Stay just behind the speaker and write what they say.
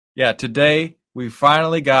Yeah, today we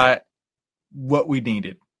finally got what we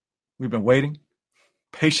needed. We've been waiting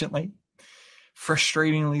patiently,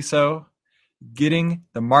 frustratingly so, getting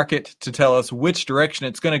the market to tell us which direction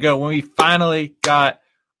it's going to go when we finally got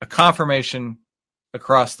a confirmation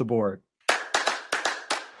across the board.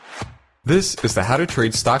 This is the How to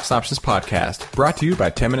Trade Stocks and Options podcast, brought to you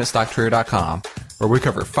by 10MinuteStockTrader.com, where we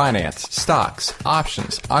cover finance, stocks,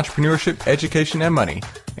 options, entrepreneurship, education, and money.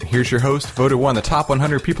 And here's your host, voted one of the top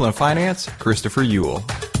 100 people in finance, Christopher Uhl.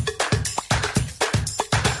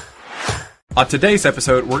 On today's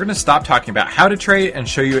episode, we're going to stop talking about how to trade and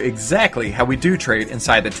show you exactly how we do trade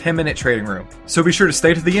inside the 10-minute trading room. So be sure to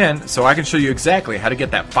stay to the end so I can show you exactly how to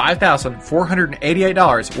get that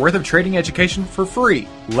 $5,488 worth of trading education for free.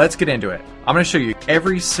 Let's get into it. I'm going to show you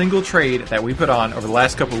every single trade that we put on over the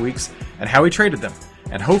last couple of weeks and how we traded them.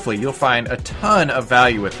 And hopefully you'll find a ton of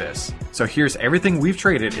value with this. So here's everything we've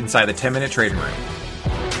traded inside the 10-minute trading room.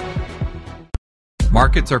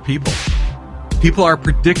 Markets are people. People are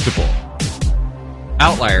predictable.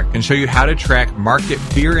 Outlier can show you how to track market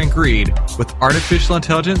fear and greed with artificial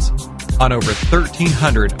intelligence on over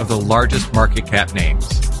 1,300 of the largest market cap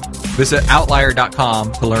names. Visit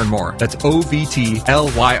Outlier.com to learn more. That's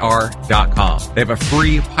OVTLYR.com. They have a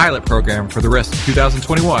free pilot program for the rest of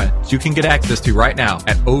 2021, so you can get access to right now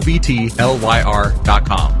at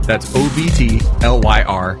OVTLYR.com. That's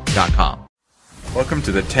OVTLYR.com. Welcome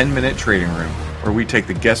to the 10-minute trading room, where we take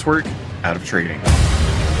the guesswork out of trading.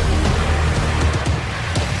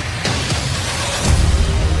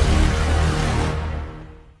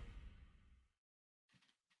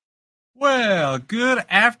 Well, good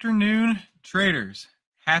afternoon, traders.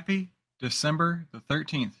 Happy December the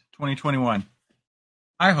 13th, 2021.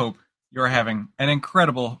 I hope you're having an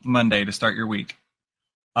incredible Monday to start your week.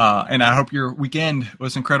 And I hope your weekend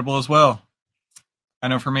was incredible as well. I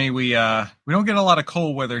know for me, we don't get a lot of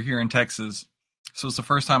cold weather here in Texas. So it's the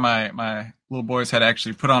first time my little boys had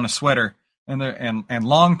actually put on a sweater and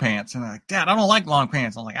long pants. And they're like, Dad, I don't like long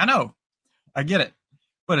pants. I'm like, I know, I get it,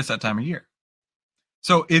 but it's that time of year.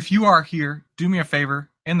 So if you are here, do me a favor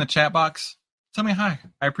in the chat box, tell me hi.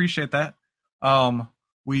 I appreciate that.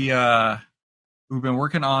 We've been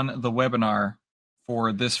working on the webinar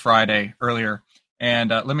for this Friday earlier, and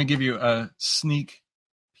let me give you a sneak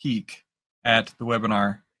peek at the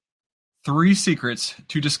webinar. 3 secrets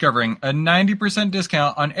to discovering a 90%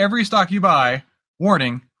 discount on every stock you buy.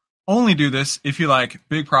 Warning, only do this if you like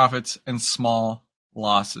big profits and small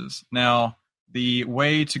losses. Now, the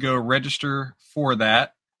way to go register for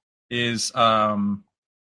that is, hang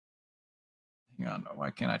on, why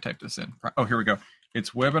can't I type this in? Oh, here we go.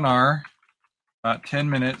 It's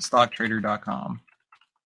webinar.10minutestocktrader.com.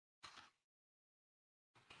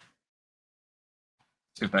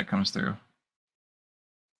 See if that comes through.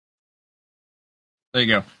 There you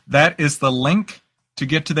go. That is the link to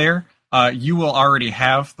get to there. You will already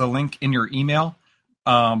have the link in your email.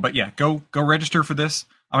 But yeah, go register for this.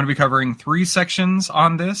 I'm going to be covering 3 sections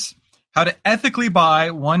on this. How to ethically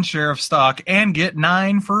buy 1 share of stock and get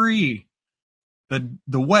 9 free. The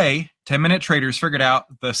way 10-minute traders figured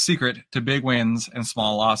out the secret to big wins and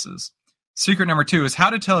small losses. Secret number 2 is how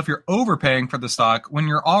to tell if you're overpaying for the stock when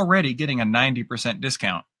you're already getting a 90%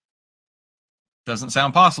 discount. Doesn't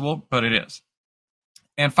sound possible, but it is.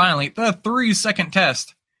 And finally, the 3-second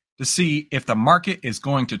test to see if the market is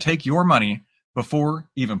going to take your money before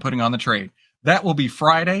even putting on the trade. That will be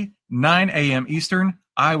Friday, 9 a.m. Eastern.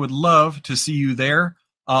 I would love to see you there.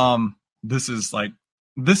 This is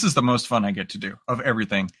the most fun I get to do of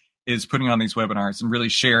everything, is putting on these webinars and really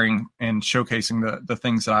sharing and showcasing the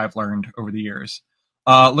things that I've learned over the years.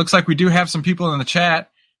 Looks like we do have some people in the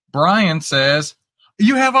chat. Brian says,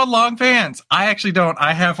 you have on long pants. I actually don't.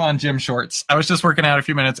 I have on gym shorts. I was just working out a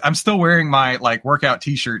few minutes. I'm still wearing my workout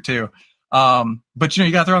t-shirt too. But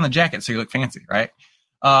you got to throw on the jacket so you look fancy, right?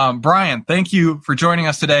 Brian, thank you for joining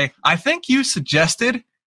us today. I think you suggested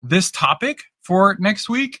this topic for next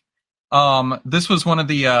week. This was one of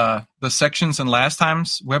the sections in last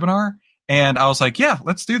time's webinar, and I was like, yeah,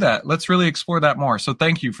 let's do that. Let's really explore that more. So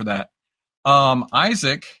thank you for that.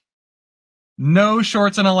 Isaac, no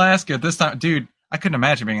shorts in Alaska this time. Dude, I couldn't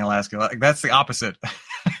imagine being in Alaska. That's the opposite.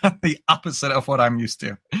 The opposite of what I'm used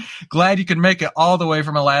to. Glad you could make it all the way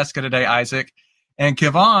from Alaska today, Isaac. And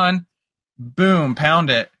Kevon, boom, pound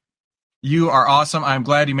it. You are awesome. I'm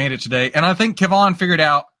glad you made it today. And I think Kevon figured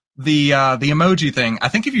out the emoji thing. I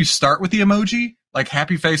think if you start with the emoji, like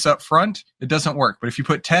happy face up front, it doesn't work. But if you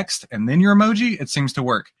put text and then your emoji, it seems to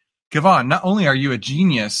work. Kevon, not only are you a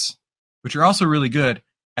genius, but you're also really good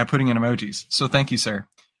at putting in emojis. So thank you, sir.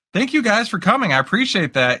 Thank you guys for coming. I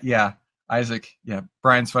appreciate that. Yeah, Isaac. Yeah,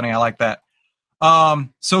 Brian's funny. I like that.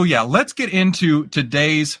 So yeah, let's get into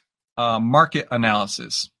today's market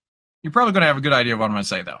analysis. You're probably going to have a good idea of what I'm going to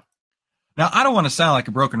say, though. Now, I don't want to sound like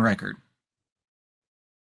a broken record,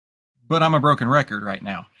 but I'm a broken record right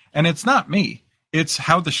now. And it's not me. It's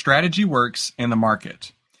how the strategy works in the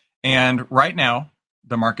market. And right now,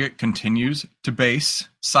 the market continues to base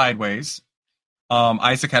sideways.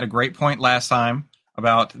 Isaac had a great point last time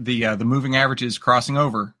about the moving averages crossing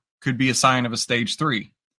over could be a sign of a stage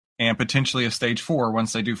 3 and potentially a stage 4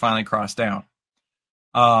 once they do finally cross down.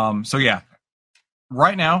 So yeah,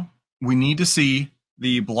 right now we need to see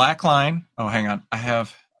the black line. Oh, hang on. I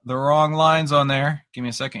have the wrong lines on there. Give me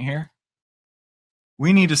a second here.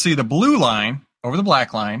 We need to see the blue line over the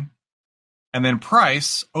black line and then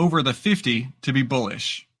price over the 50 to be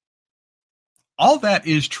bullish. All that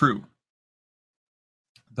is true.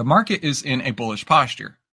 The market is in a bullish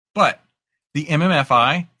posture, but the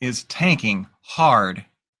MMFI is tanking hard.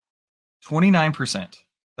 29%.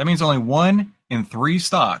 That means only 1 in 3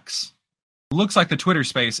 stocks. Looks like the Twitter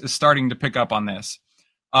space is starting to pick up on this.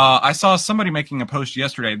 I saw somebody making a post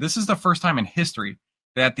yesterday. This is the first time in history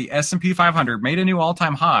that the S&P 500 made a new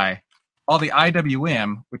all-time high, while the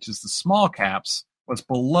IWM, which is the small caps, was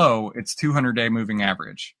below its 200-day moving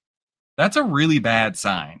average. That's a really bad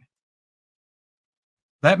sign.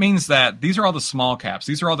 That means that these are all the small caps.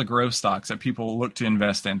 These are all the growth stocks that people look to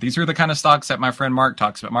invest in. These are the kind of stocks that my friend Mark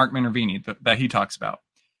talks about, Mark Minervini, that he talks about.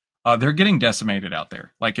 They're getting decimated out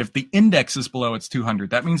there. Like if the index is below its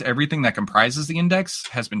 200, that means everything that comprises the index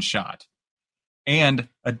has been shot. And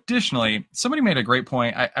additionally, somebody made a great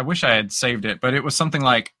point. I wish I had saved it, but it was something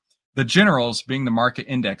like the generals, being the market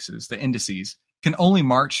indexes, the indices, can only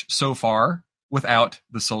march so far without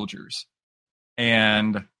the soldiers.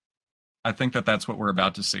 And I think that that's what we're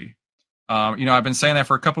about to see. I've been saying that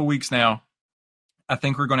for a couple of weeks now. I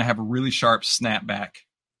think we're going to have a really sharp snapback.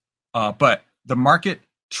 But the market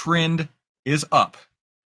trend is up,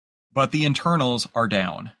 but the internals are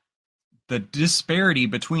down. The disparity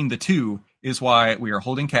between the two is why we are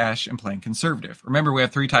holding cash and playing conservative. Remember, we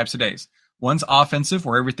have 3 types of days. One's offensive,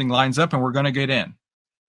 where everything lines up and we're going to get in.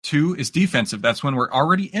 2 is defensive. That's when we're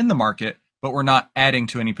already in the market, but we're not adding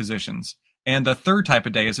to any positions. And the 3rd type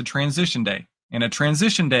of day is a transition day. And a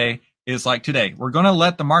transition day is like today. We're going to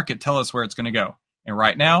let the market tell us where it's going to go. And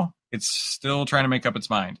right now, it's still trying to make up its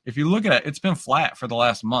mind. If you look at it, it's been flat for the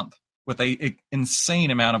last month with an insane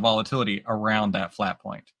amount of volatility around that flat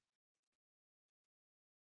point.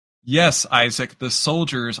 Yes, Isaac, the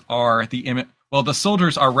soldiers are the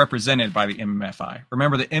soldiers are represented by the MMFI.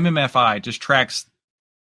 Remember, the MMFI just tracks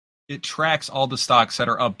all the stocks that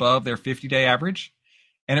are above their 50-day average,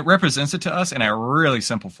 and it represents it to us in a really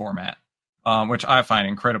simple format, which I find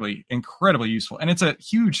incredibly, incredibly useful. And it's a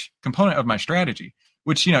huge component of my strategy,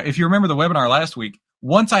 which, if you remember the webinar last week,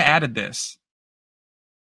 once I added this,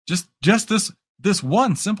 just this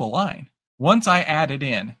one simple line, once I added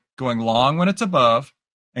in going long when it's above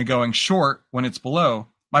and going short when it's below,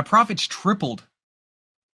 my profits tripled.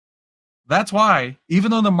 That's why, even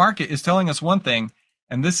though the market is telling us one thing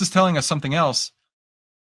and this is telling us something else,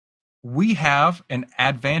 we have an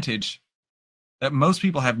advantage that most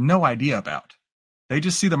people have no idea about. They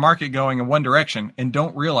just see the market going in one direction and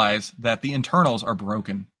don't realize that the internals are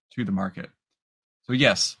broken to the market. So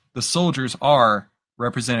yes, the soldiers are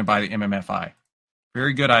represented by the MMFI.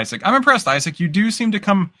 Very good, Isaac. I'm impressed, Isaac. You do seem to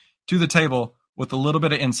come to the table with a little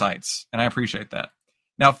bit of insights, and I appreciate that.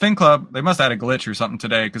 Now, FinClub, they must have had a glitch or something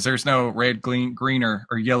today because there's no red, green,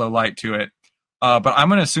 or yellow light to it. But I'm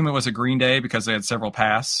going to assume it was a green day because they had several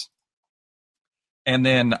pass. And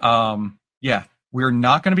then, we're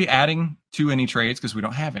not going to be adding to any trades because we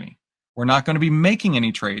don't have any. We're not going to be making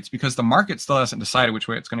any trades because the market still hasn't decided which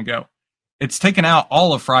way it's going to go. It's taken out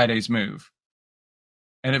all of Friday's move.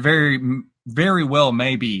 And it very, very well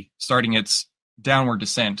may be starting its downward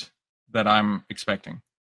descent that I'm expecting.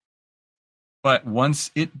 But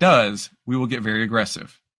once it does, we will get very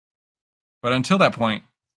aggressive. But until that point,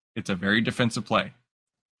 it's a very defensive play.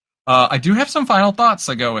 I do have some final thoughts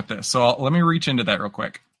that go with this, so let me reach into that real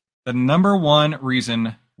quick. The number one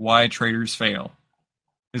reason why traders fail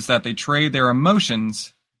is that they trade their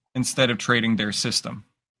emotions instead of trading their system.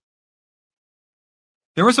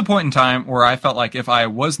 There was a point in time where I felt like if I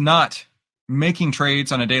was not making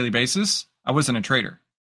trades on a daily basis, I wasn't a trader.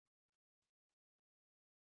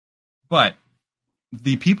 But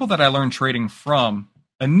the people that I learned trading from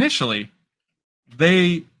initially,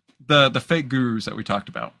 the fake gurus that we talked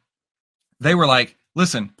about, they were like,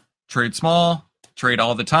 listen, trade small, trade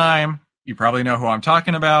all the time. You probably know who I'm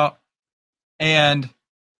talking about. And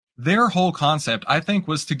their whole concept, I think,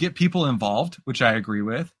 was to get people involved, which I agree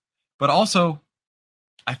with, but also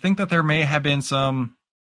I think that there may have been some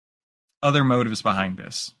other motives behind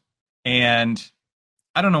this. And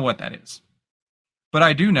I don't know what that is. But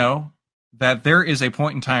I do know that there is a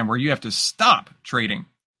point in time where you have to stop trading.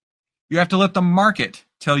 You have to let the market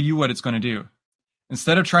tell you what it's going to do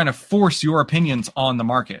instead of trying to force your opinions on the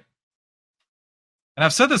market. And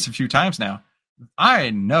I've said this a few times now.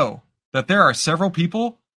 I know that there are several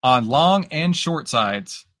people on long and short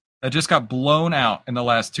sides that just got blown out in the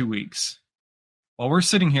last 2 weeks. While we're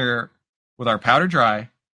sitting here with our powder dry,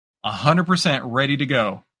 100% ready to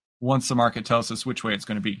go once the market tells us which way it's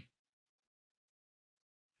going to be.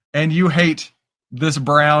 And you hate this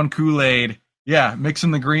brown Kool-Aid. Yeah,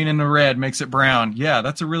 mixing the green and the red makes it brown. Yeah,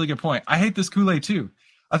 that's a really good point. I hate this Kool-Aid too.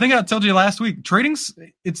 I think I told you last week,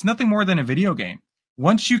 it's nothing more than a video game.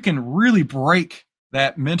 Once you can really break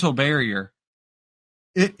that mental barrier,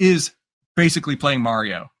 it is basically playing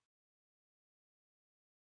Mario.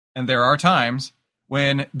 And there are times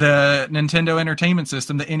when the Nintendo Entertainment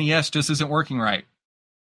System, the NES, just isn't working right.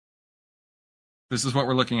 This is what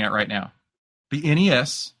we're looking at right now. The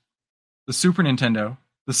NES, the Super Nintendo,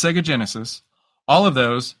 the Sega Genesis, all of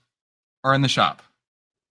those are in the shop.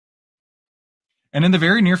 And in the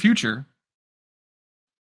very near future,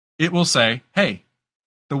 it will say, hey,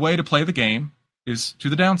 the way to play the game is to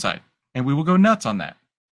the downside, and we will go nuts on that.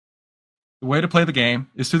 The way to play the game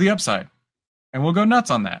is to the upside, and we'll go nuts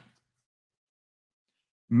on that.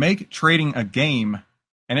 Make trading a game,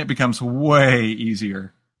 and it becomes way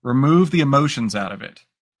easier. Remove the emotions out of it.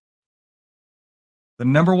 The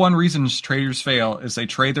number one reason traders fail is they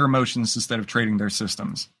trade their emotions instead of trading their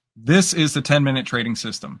systems. This is the 10-minute trading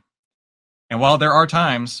system. And while there are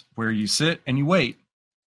times where you sit and you wait,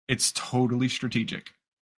 it's totally strategic.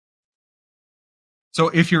 So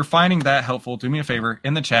if you're finding that helpful, do me a favor,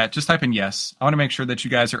 in the chat, just type in yes. I want to make sure that you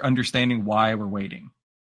guys are understanding why we're waiting.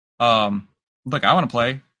 Look, I want to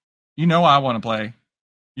play. You know I want to play.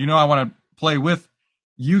 You know I want to play with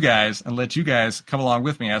you guys and let you guys come along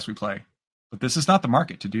with me as we play. But this is not the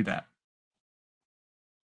market to do that.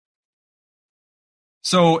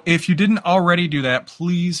 So if you didn't already do that,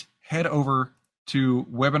 please head over to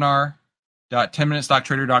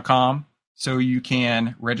webinar.10minutestocktrader.com so you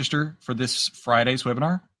can register for this Friday's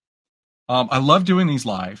webinar. I love doing these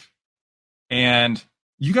live, and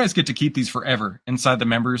you guys get to keep these forever inside the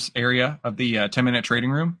members area of the 10-minute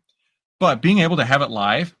trading room. But being able to have it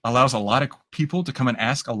live allows a lot of people to come and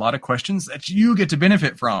ask a lot of questions that you get to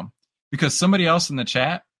benefit from, because somebody else in the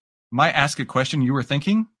chat might ask a question you were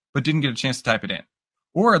thinking but didn't get a chance to type it in.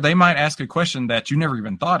 Or they might ask a question that you never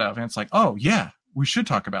even thought of, and it's like, oh, yeah, we should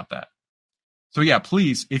talk about that. So, yeah,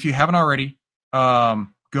 please, if you haven't already, go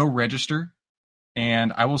register,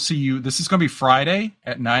 and I will see you. This is going to be Friday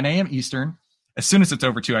at 9 a.m. Eastern. As soon as it's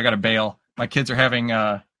over, too, I got to bail. My kids are having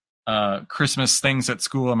Christmas things at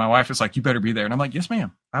school, and my wife is like, you better be there. And I'm like, yes,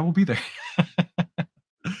 ma'am, I will be there.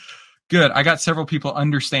 Good. I got several people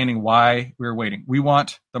understanding why we're waiting. We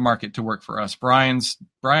want the market to work for us. Brian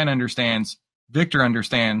understands. Victor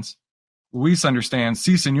understands. Luis understands.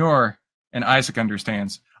 C. Senor and Isaac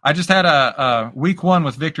understands. I just had a week one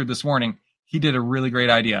with Victor this morning. He did a really great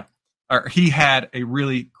idea. Or he had a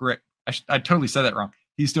really great, I totally said that wrong.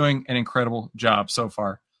 He's doing an incredible job so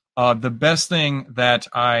far. The best thing that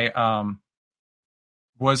I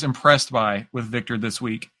was impressed by with Victor this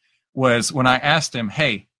week was when I asked him,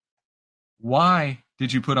 hey, why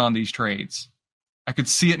did you put on these trades? I could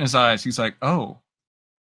see it in his eyes. He's like, oh,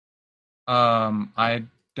 I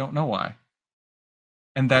don't know why.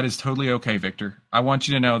 And that is totally okay, Victor. I want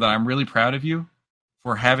you to know that I'm really proud of you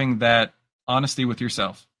for having that honesty with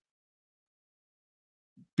yourself.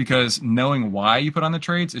 Because knowing why you put on the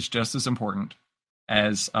trades is just as important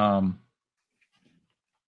as, hang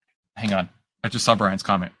on, I just saw Brian's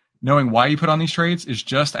comment. Knowing why you put on these trades is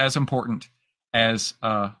just as important as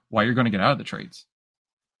why you're going to get out of the trades.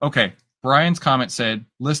 Okay, Brian's comment said,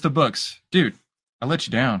 list of books. Dude, I let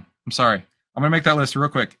you down. I'm sorry. I'm going to make that list real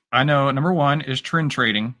quick. I know number one is Trend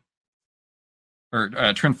Trading, or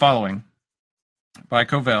Trend Following by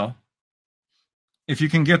Covell. If you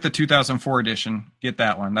can get the 2004 edition, get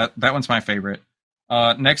that one. That one's my favorite.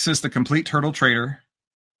 Next is The Complete Turtle Trader.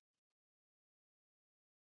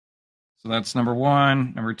 So that's number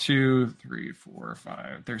one, number 2, 3, 4,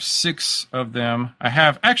 5. There's 6 of them. I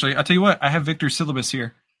have, actually, I'll tell you what, I have Victor's syllabus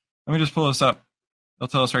here. Let me just pull this up. They'll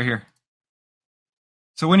tell us right here.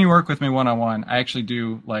 So when you work with me one-on-one, I actually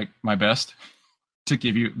do like my best to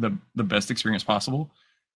give you the best experience possible.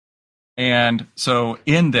 And so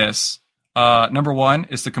in this, number 1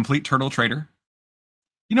 is The Complete Turtle Trader.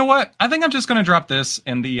 You know what? I think I'm just going to drop this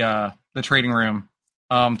in the trading room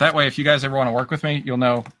That way, if you guys ever want to work with me, you'll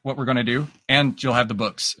know what we're going to do, and you'll have the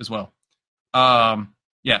books as well.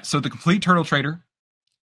 Yeah, so The Complete Turtle Trader,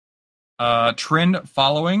 Trend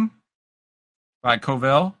Following by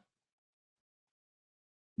Covell,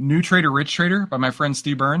 New Trader, Rich Trader by my friend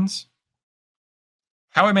Steve Burns,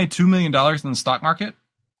 How I Made $2 Million in the Stock Market,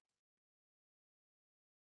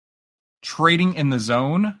 Trading in the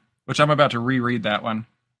Zone, which I'm about to reread that one.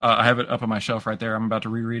 I have it up on my shelf right there. I'm about to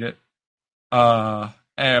reread it.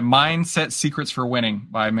 Mindset Secrets for Winning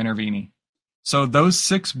by Minervini. So those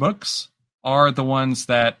 6 books are the ones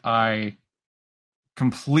that I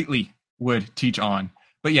completely would teach on.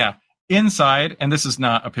 But yeah, inside, and this is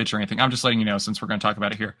not a pitch or anything, I'm just letting you know since we're going to talk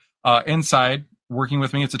about it here. Inside, working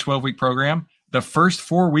with me, it's a 12-week program. The first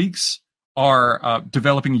 4 weeks are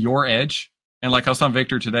developing your edge. And like I was telling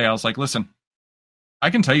Victor today, I was like, listen,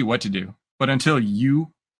 I can tell you what to do, but until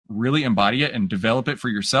you really embody it and develop it for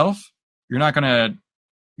yourself, you're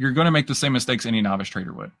going to make the same mistakes any novice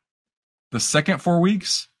trader would. The second 4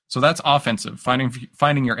 weeks, so that's offensive,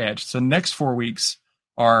 finding your edge. So the next 4 weeks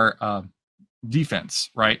are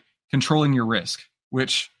defense, right? Controlling your risk,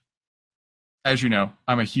 which, as you know,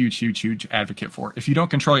 I'm a huge advocate for. If you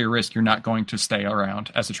don't control your risk, you're not going to stay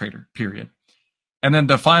around as a trader, period. And then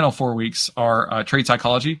the final 4 weeks are trade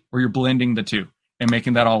psychology, where you're blending the two and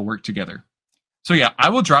making that all work together. So yeah, I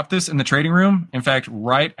will drop this in the trading room. In fact,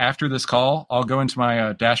 right after this call, I'll go into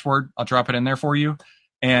my dashboard. I'll drop it in there for you.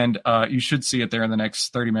 And you should see it there in the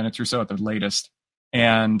next 30 minutes or so at the latest.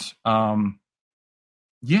 And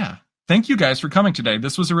yeah, thank you guys for coming today.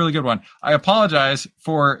 This was a really good one. I apologize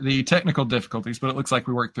for the technical difficulties, but it looks like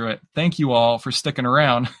we worked through it. Thank you all for sticking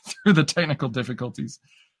around through the technical difficulties.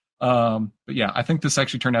 But yeah, I think this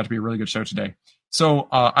actually turned out to be a really good show today. So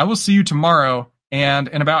I will see you tomorrow. And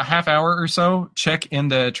in about half hour or so, check in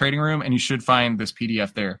the trading room and you should find this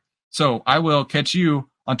PDF there. So I will catch you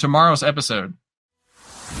on tomorrow's episode.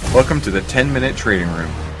 Welcome to the 10-Minute Trading Room,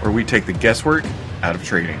 where we take the guesswork out of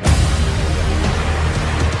trading.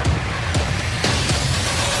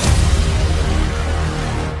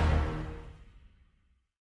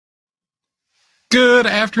 Good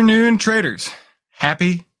afternoon, traders.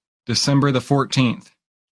 Happy December the 14th.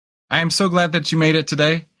 I am so glad that you made it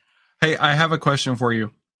today. Hey, I have a question for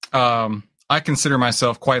you. I consider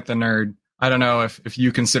myself quite the nerd. I don't know if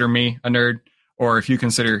you consider me a nerd or if you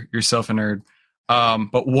consider yourself a nerd.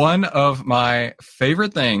 But one of my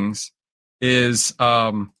favorite things is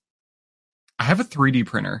I have a 3D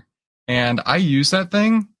printer, and I use that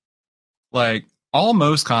thing like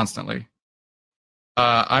almost constantly.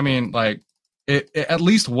 I mean, like it at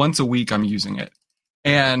least once a week I'm using it,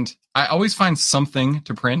 and I always find something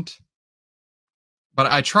to print. But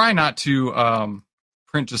I try not to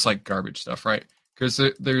print just like garbage stuff, right? Because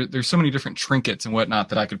there's so many different trinkets and whatnot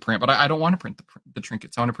that I could print, but I don't want to print the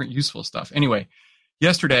trinkets. I want to print useful stuff. Anyway,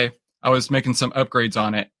 yesterday I was making some upgrades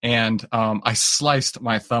on it, and I sliced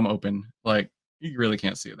my thumb open. Like, you really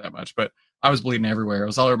can't see it that much, but I was bleeding everywhere. It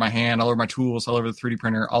was all over my hand, all over my tools, all over the 3D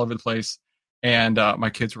printer, all over the place. And my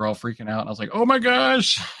kids were all freaking out. And I was like, oh my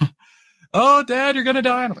gosh. Oh, Dad, you're going to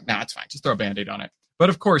die. And I'm like, nah, it's fine. Just throw a Band-Aid on it. But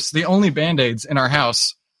of course, the only Band-Aids in our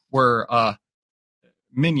house were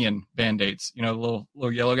Minion Band-Aids, you know, the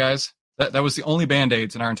little yellow guys. That was the only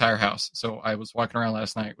Band-Aids in our entire house. So I was walking around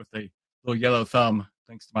last night with a little yellow thumb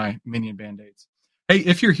thanks to my Minion Band-Aids. Hey,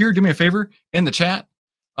 if you're here, do me a favor in the chat.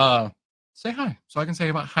 Say hi so I can say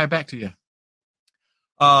hi back to you.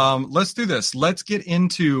 Let's do this. Let's get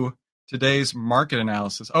into today's market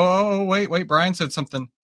analysis. Oh, wait. Brian said something.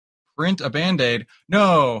 Print a Band-Aid.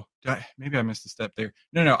 No. Maybe I missed a step there.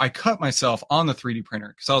 No. I cut myself on the 3D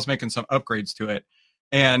printer because I was making some upgrades to it.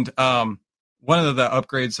 And one of the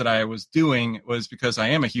upgrades that I was doing was, because I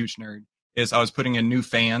am a huge nerd, is I was putting in new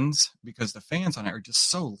fans, because the fans on it are just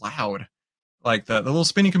so loud. Like the little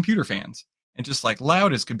spinny computer fans. And just like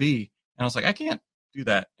loud as could be. And I was like, I can't do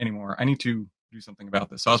that anymore. I need to do something about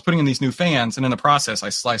this. So I was putting in these new fans, and in the process, I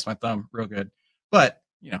sliced my thumb real good. But,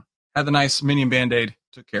 you know, had the nice Minion Band-Aid,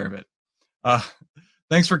 took care of it.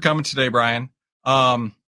 Thanks for coming today, Brian.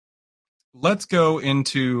 Let's go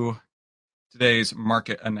into today's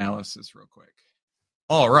market analysis real quick.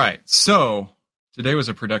 All right. So today was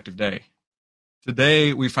a productive day.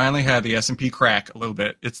 Today, we finally had the S&P crack a little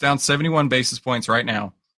bit. It's down 71 basis points right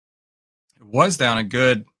now. It was down a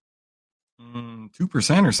good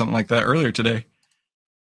 2% or something like that earlier today.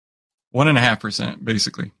 1.5%,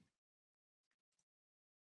 basically.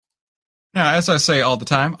 Now, as I say all the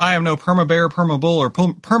time, I am no perma bear, perma bull, or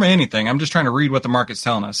perma anything. I'm just trying to read what the market's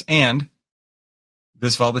telling us. And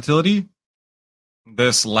this volatility,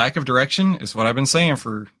 this lack of direction, is what I've been saying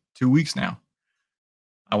for 2 weeks now.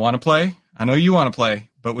 I want to play. I know you want to play,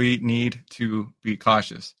 but we need to be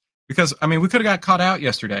cautious because we could have got caught out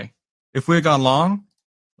yesterday if we had gone long.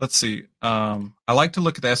 Let's see. I like to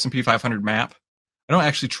look at the S&P 500 map. I don't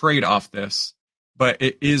actually trade off this, but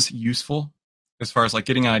it is useful as far as like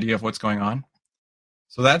getting an idea of what's going on.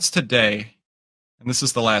 So that's today, and this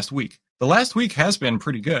is the last week. The last week has been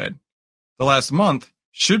pretty good. The last month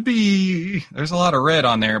should be, there's a lot of red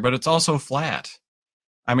on there, but it's also flat.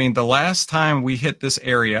 The last time we hit this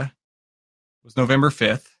area was November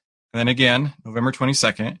 5th, and then again, November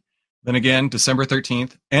 22nd, then again, December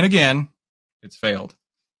 13th, and again, it's failed.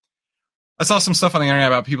 I saw some stuff on the internet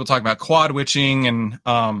about people talking about quad witching, and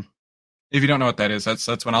if you don't know what that is,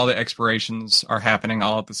 that's when all the expirations are happening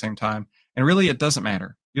all at the same time. And really, it doesn't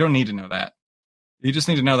matter. You don't need to know that. You just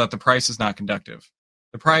need to know that the price is not conductive.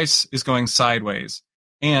 The price is going sideways.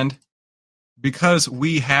 And because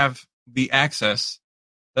we have the access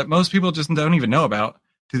that most people just don't even know about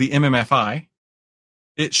to the MMFI,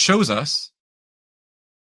 it shows us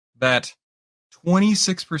that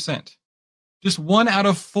 26%, just 1 out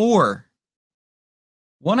of 4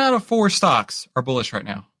 stocks are bullish right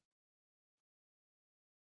now.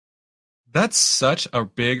 That's such a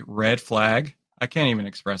big red flag. I can't even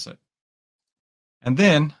express it. And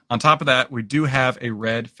then, on top of that, we do have a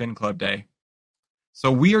red Fin Club day.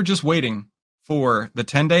 So we are just waiting for the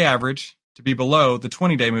 10-day average to be below the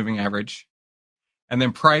 20-day moving average, and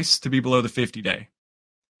then price to be below the 50-day.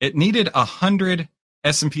 It needed 100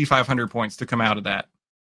 S&P 500 points to come out of that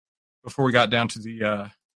before we got down to the,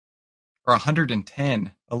 or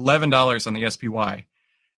 110, $11 on the SPY.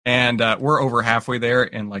 And we're over halfway there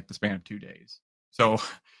in like the span of 2 days. So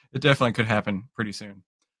it definitely could happen pretty soon.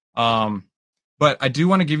 But I do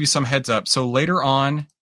want to give you some heads up. So later on,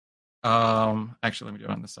 actually, let me do it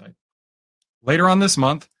on this side. Later on this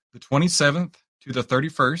month, the 27th to the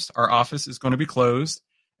 31st, our office is going to be closed.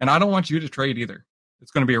 And I don't want you to trade either. It's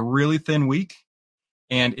going to be a really thin week.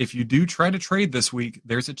 And if you do try to trade this week,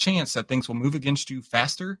 there's a chance that things will move against you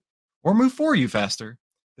faster or move for you faster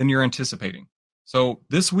than you're anticipating. So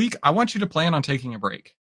this week, I want you to plan on taking a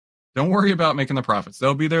break. Don't worry about making the profits.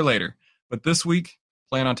 They'll be there later. But this week,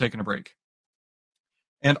 plan on taking a break.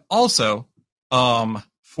 And also,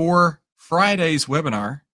 for Friday's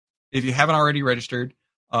webinar, if you haven't already registered,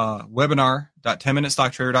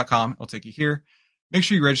 webinar.10minutestocktrader.com. It'll take you here. Make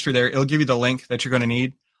sure you register there. It'll give you the link that you're going to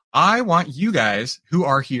need. I want you guys who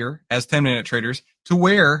are here as 10-minute traders to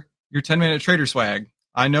wear your 10-minute trader swag.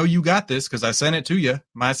 I know you got this because I sent it to you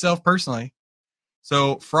myself personally.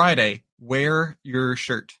 So Friday, wear your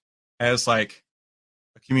shirt as like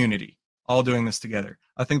a community, all doing this together.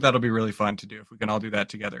 I think that'll be really fun to do if we can all do that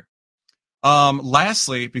together.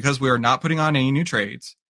 Lastly, because we are not putting on any new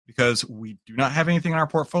trades, because we do not have anything in our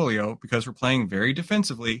portfolio, because we're playing very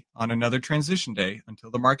defensively on another transition day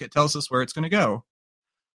until the market tells us where it's going to go,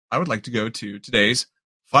 I would like to go to today's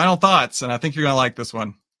final thoughts, and I think you're going to like this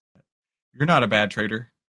one. You're not a bad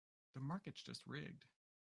trader. The market's just rigged.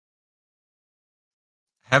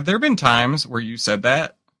 Have there been times where you said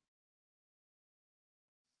that?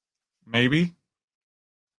 Maybe.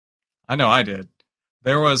 I know I did.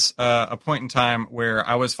 There was a point in time where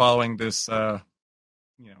I was following this,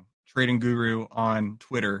 trading guru on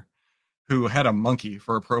Twitter who had a monkey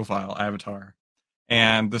for a profile avatar.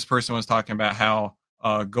 And this person was talking about how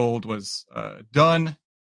gold was done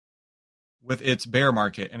with its bear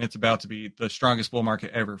market, and it's about to be the strongest bull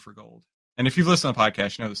market ever for gold. And if you've listened to the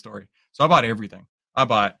podcast, you know the story. So I bought everything. I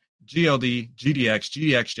bought GLD, GDX,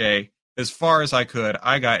 GDXJ as far as I could.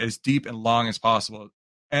 I got as deep and long as possible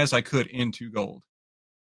as I could into gold.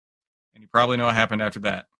 And you probably know what happened after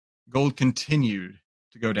that. Gold continued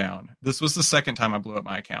to go down. This was the second time I blew up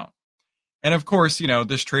my account. And of course,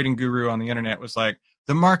 this trading guru on the internet was like,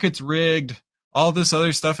 the market's rigged. All this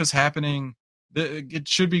other stuff is happening. It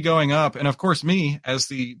should be going up. And of course, me, as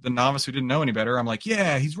the novice who didn't know any better, I'm like,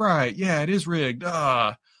 yeah, he's right. Yeah, it is rigged.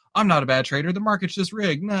 I'm not a bad trader. The market's just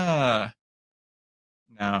rigged. Nah.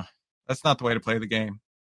 No, that's not the way to play the game.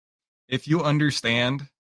 If you understand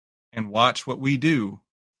and watch what we do,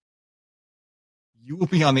 you will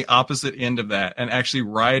be on the opposite end of that and actually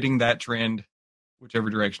riding that trend, whichever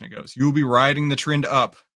direction it goes. You will be riding the trend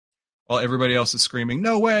up while everybody else is screaming,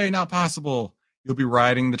 no way, not possible. You'll be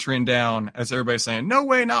riding the trend down as everybody's saying, no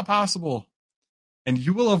way, not possible. And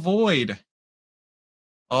you will avoid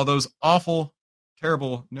all those awful,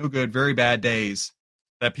 terrible, no good, very bad days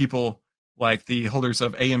that people like the holders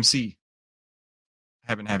of AMC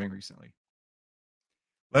have been having recently.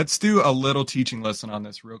 Let's do a little teaching lesson on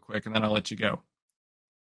this real quick, and then I'll let you go.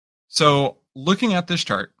 So looking at this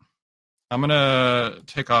chart, I'm going to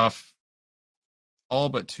take off all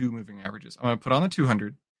but 2 moving averages. I'm going to put on the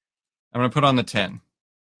 200, I'm going to put on the 10.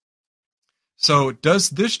 So does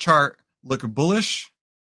this chart look bullish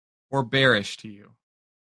or bearish to you?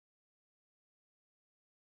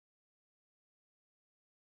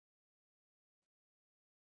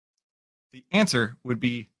 The answer would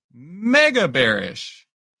be mega bearish.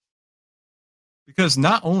 Because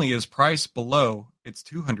not only is price below its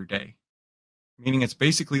 200-day, meaning it's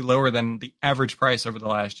basically lower than the average price over the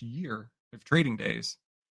last year of trading days.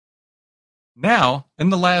 Now, in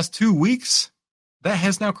the last 2 weeks, that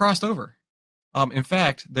has now crossed over. In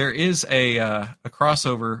fact, there is a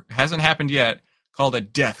crossover, hasn't happened yet, called a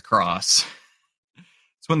death cross.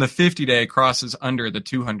 It's when the 50-day crosses under the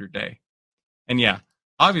 200-day. And yeah,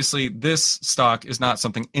 obviously, this stock is not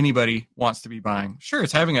something anybody wants to be buying. Sure,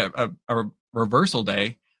 it's having a reversal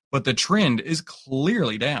day, but the trend is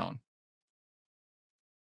clearly down.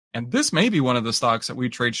 And this may be one of the stocks that we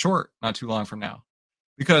trade short not too long from now.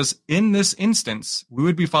 Because in this instance, we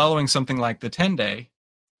would be following something like the 10-day,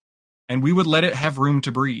 and we would let it have room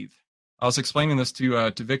to breathe. I was explaining this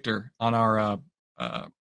to Victor on our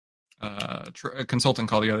consulting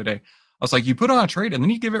call the other day. I was like, you put on a trade, and then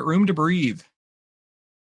you give it room to breathe.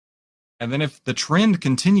 And then if the trend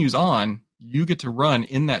continues on, you get to run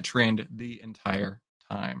in that trend the entire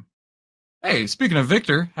time. Hey, speaking of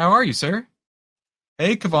Victor, how are you, sir?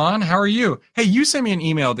 Hey, Kavan, how are you? Hey, you sent me an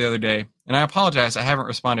email the other day, and I apologize, I haven't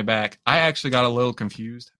responded back. I actually got a little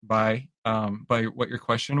confused by what your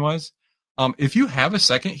question was. If you have a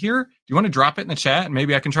second here, do you want to drop it in the chat, and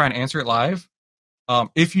maybe I can try and answer it live?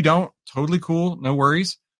 If you don't, totally cool, no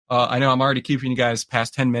worries. I know I'm already keeping you guys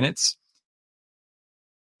past 10 minutes.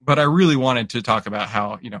 But I really wanted to talk about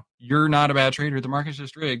how, you're not a bad trader. The market's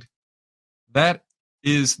just rigged. That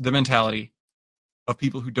is the mentality of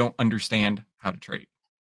people who don't understand how to trade.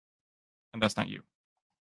 And that's not you.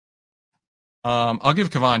 I'll give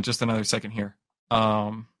Kavan just another second here.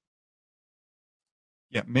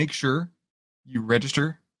 Make sure you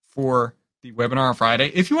register for the webinar on Friday.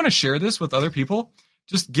 If you want to share this with other people,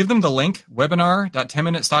 just give them the link,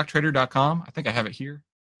 webinar.10minutestocktrader.com. I think I have it here.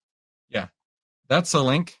 Yeah. That's a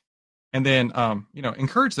link. And then,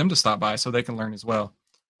 encourage them to stop by so they can learn as well.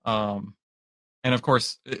 And of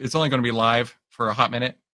course, it's only going to be live for a hot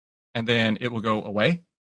minute, and then it will go away.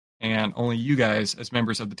 And only you guys, as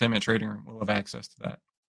members of the 10-minute trading room, will have access to that.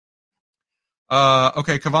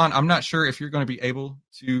 Okay, Kavan, I'm not sure if you're going to be able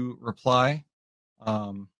to reply,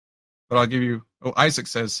 but I'll give you. Oh, Isaac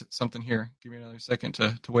says something here. Give me another second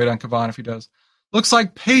to wait on Kavan if he does. Looks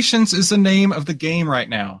like patience is the name of the game right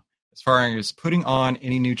now, as far as putting on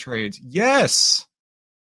any new trades. Yes,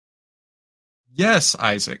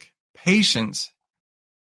 Isaac, patience.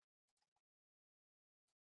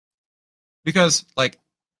 Because,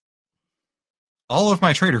 all of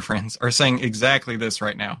my trader friends are saying exactly this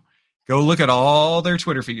right now. Go look at all their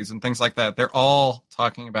Twitter feeds and things like that. They're all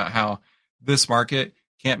talking about how this market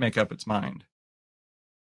can't make up its mind.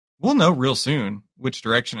 We'll know real soon which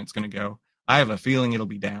direction it's going to go. I have a feeling it'll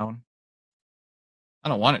be down. I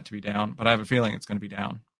don't want it to be down, but I have a feeling it's going to be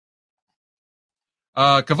down.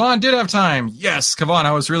 Kavan did have time. Yes, Kavan,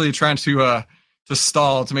 I was really trying to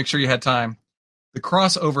stall to make sure you had time. The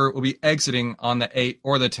crossover will be exiting on the 8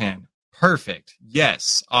 or the 10. Perfect.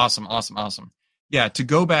 Yes. Awesome. Yeah, to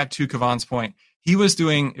go back to Kavan's point, he was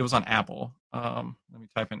doing, it was on Apple. Let me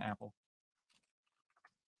type in Apple.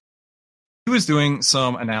 He was doing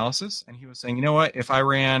some analysis, and he was saying, you know what, if I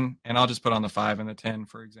ran, and I'll just put on the 5 and the 10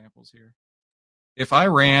 for examples here. If I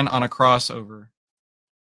ran on a crossover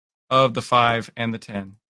of the 5 and the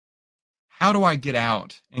 10, how do I get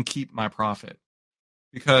out and keep my profit?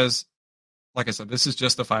 Because, like I said, this is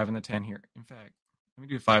just the 5 and the 10 here. In fact, let me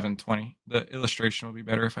do 5 and 20. The illustration will be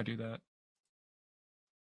better if I do that.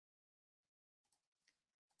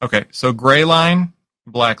 Okay, so gray line,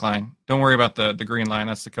 black line. Don't worry about the green line.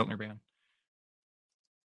 That's the Keltner band.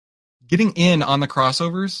 Getting in on the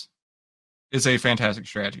crossovers is a fantastic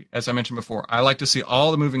strategy. As I mentioned before, I like to see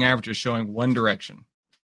all the moving averages showing one direction.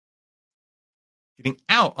 Getting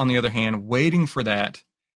out, on the other hand, waiting for that,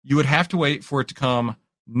 you would have to wait for it to come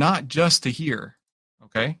not just to here,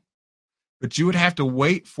 okay? But you would have to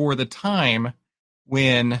wait for the time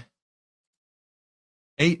when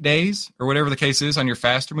 8 days, or whatever the case is on your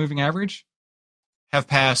faster moving average, have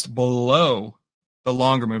passed below the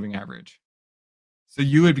longer moving average. So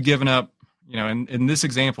you would be giving up, in this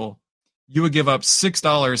example, you would give up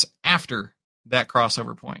 $6 after that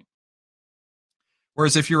crossover point.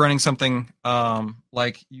 Whereas if you're running something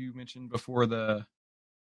like you mentioned before, the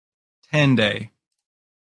 10-day,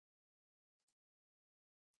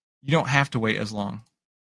 you don't have to wait as long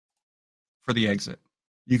for the exit.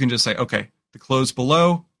 You can just say, okay, the close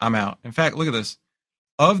below, I'm out. In fact, look at this.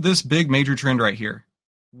 of this big major trend right here,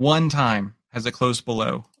 one time has it closed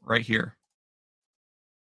below right here.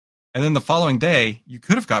 And then the following day, you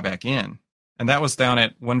could have got back in. And that was down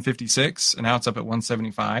at 156, and now it's up at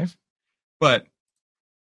 175. But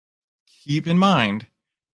keep in mind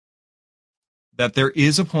that there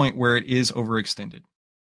is a point where it is overextended.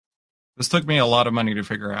 This took me a lot of money to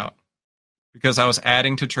figure out because I was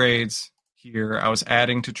adding to trades here. I was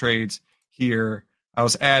adding to trades here. I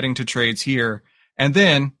was adding to trades here. And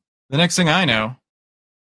then the next thing I know,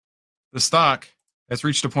 the stock has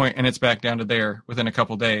reached a point and it's back down to there within a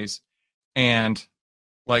couple days. And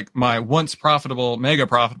like my once profitable, mega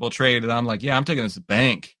profitable trade, and I'm like, yeah, I'm taking this to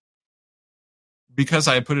bank. Because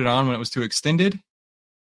I had put it on when it was too extended,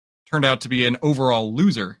 turned out to be an overall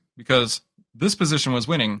loser because this position was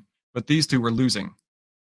winning, but these two were losing.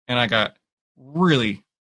 And I got really,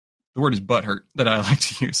 the word is butthurt that I like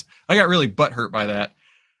to use. I got really butthurt by that.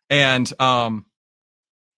 And I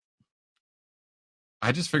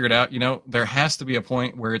just figured out, there has to be a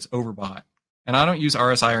point where it's overbought. And I don't use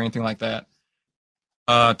RSI or anything like that.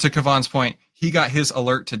 To Kavan's point, he got his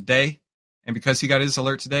alert today. And because he got his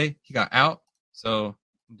alert today, he got out. So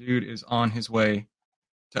dude is on his way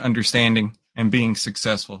to understanding and being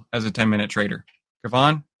successful as a 10-minute trader.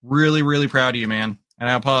 Kavan, really, really proud of you, man. And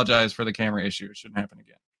I apologize for the camera issue. It shouldn't happen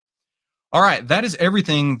again. All right, that is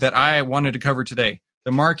everything that I wanted to cover today.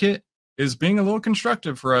 The market is being a little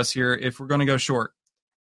constructive for us here if we're going to go short.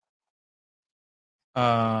 The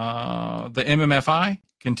MMFI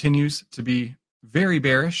continues to be very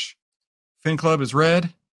bearish. FinClub is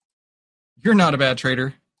red. You're not a bad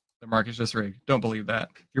trader. The market's just rigged. Don't believe that.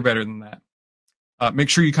 You're better than that. Make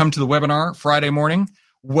sure you come to the webinar Friday morning.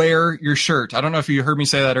 Wear your shirt. I don't know if you heard me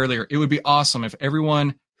say that earlier. It would be awesome if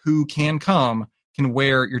everyone who can come can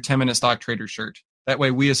wear your 10-minute stock trader shirt. That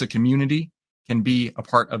way we as a community can be a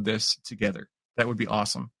part of this together. That would be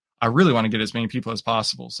awesome. I really want to get as many people as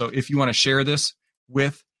possible. So if you want to share this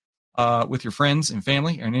with your friends and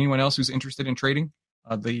family and anyone else who's interested in trading,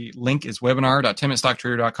 the link is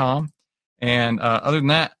webinar.10minutestocktrader.com. And other than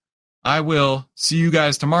that, I will see you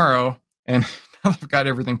guys tomorrow. And I've got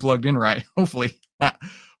everything plugged in right. Hopefully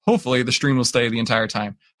the stream will stay the entire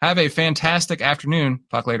time. Have a fantastic afternoon.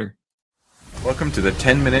 Talk later. Welcome to the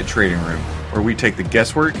 10-Minute Trading Room, where we take the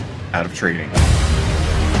guesswork out of trading.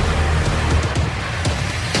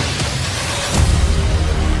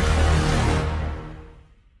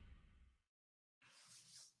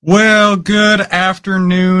 Well, good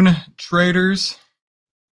afternoon, traders.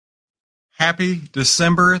 Happy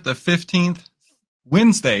December the 15th.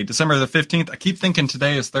 Wednesday, December the 15th. I keep thinking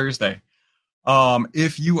today is Thursday.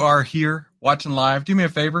 If you are here watching live, do me a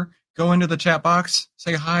favor. Go into the chat box,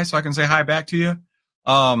 say hi so I can say hi back to you.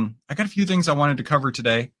 I got a few things I wanted to cover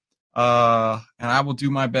today. And I will do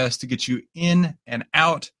my best to get you in and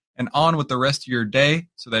out and on with the rest of your day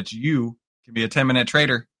so that you can be a 10-minute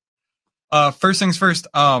trader. First things first,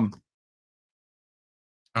 I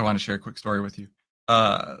want to share a quick story with you.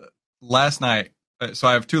 Last night, so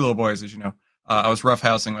I have two little boys, as you know. I was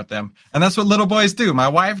roughhousing with them. And that's what little boys do. My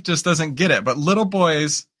wife just doesn't get it. But little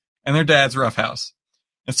boys and their dads roughhouse.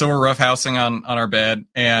 And so we're roughhousing on our bed.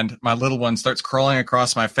 And my little one starts crawling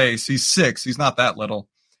across my face. He's 6. He's not that little.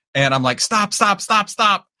 And I'm like, stop.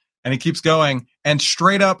 And he keeps going. And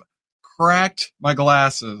straight up cracked my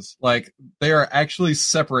glasses. Like, they are actually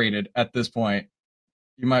separated at this point.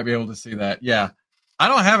 You might be able to see that. Yeah. I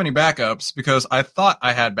don't have any backups because I thought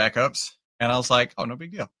I had backups. And I was like, oh, no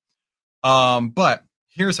big deal. But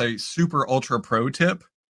here's a super ultra pro tip.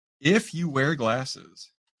 If you wear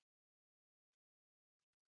glasses,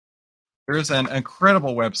 there's an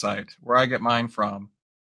incredible website where I get mine from.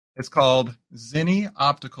 It's called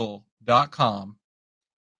zennioptical.com.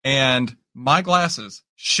 And my glasses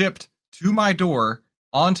shipped to my door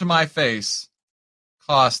onto my face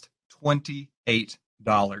cost $28.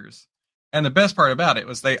 And the best part about it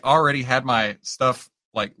was they already had my stuff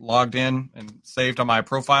like logged in and saved on my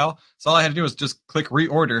profile. So all I had to do was just click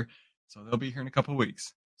reorder. So they'll be here in a couple of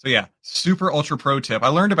weeks. So yeah, super ultra pro tip. I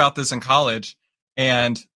learned about this in college.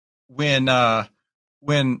 And when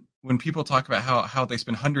people talk about how they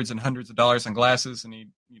spend hundreds and hundreds of dollars on glasses and need,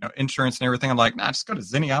 insurance and everything, I'm like, nah, just go to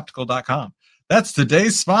zennioptical.com. That's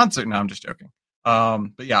today's sponsor. No, I'm just joking.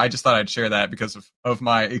 But yeah, I just thought I'd share that because of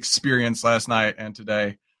my experience last night and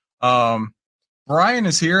today. Brian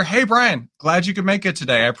is here. Hey, Brian, glad you could make it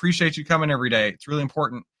today. I appreciate you coming every day. It's really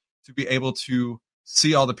important to be able to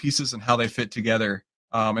see all the pieces and how they fit together.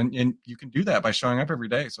 And you can do that by showing up every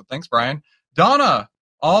day. So thanks, Brian. Donna,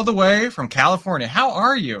 all the way from California. How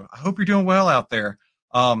are you? I hope you're doing well out there.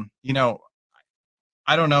 I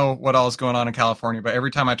I don't know what all is going on in California, but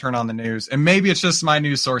every time I turn on the news, and maybe it's just my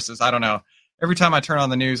news sources, I don't know. Every time I turn on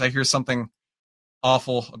the news, I hear something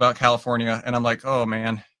awful about California, and I'm like, oh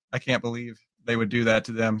man, I can't believe they would do that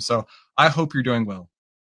to them. So I hope you're doing well.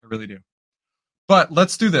 I really do. But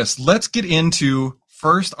let's do this. Let's get into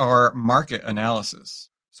first our market analysis.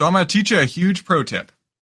 So I'm going to teach you a huge pro tip.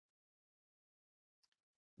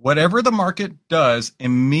 Whatever the market does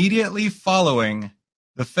immediately following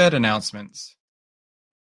the Fed announcements,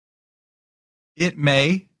 it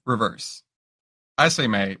may reverse. I say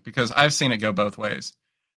may because I've seen it go both ways.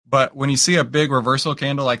 But when you see a big reversal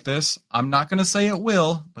candle like this, I'm not going to say it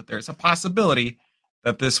will, but there's a possibility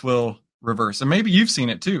that this will reverse. And maybe you've seen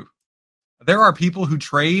it too. There are people who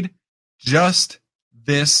trade just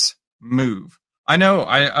this move. I know.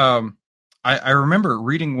 I remember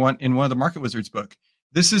reading one in one of the Market Wizards book.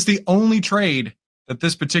 This is the only trade that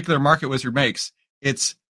this particular Market Wizard makes.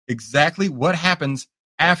 It's exactly what happens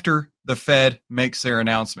after the Fed makes their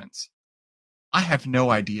announcements. I have no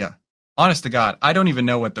idea. Honest to God, I don't even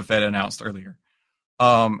know what the Fed announced earlier.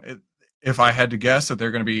 If I had to guess that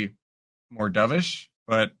they're going to be more dovish,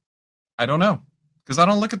 but I don't know because I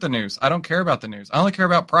don't look at the news. I don't care about the news. I only care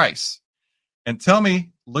about price. And tell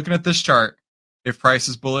me, looking at this chart, if price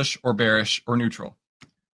is bullish or bearish or neutral.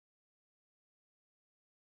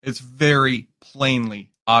 It's very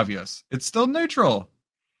plainly obvious. It's still neutral.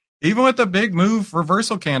 Even with a big move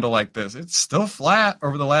reversal candle like this, it's still flat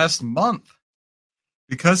over the last month.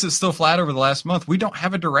 Because it's still flat over the last month, we don't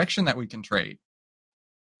have a direction that we can trade.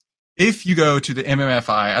 If you go to the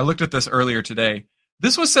MMFI, I looked at this earlier today.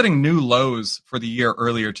 This was setting new lows for the year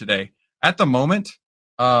earlier today. At the moment,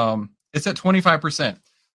 it's at 25%.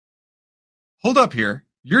 Hold up here.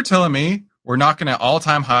 You're telling me we're knocking at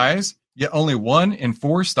all-time highs, yet only 1 in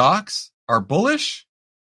 4 stocks are bullish?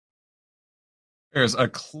 There's a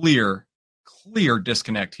clear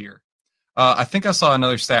disconnect here. I think I saw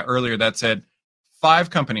another stat earlier that said 5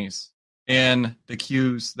 companies in the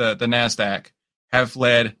Qs, the NASDAQ, have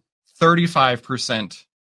led 35%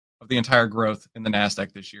 of the entire growth in the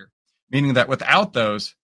NASDAQ this year. Meaning that without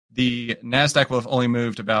those, the NASDAQ will have only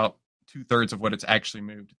moved about 2/3 of what it's actually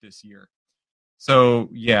moved this year. So,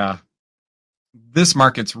 yeah, this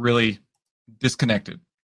market's really disconnected.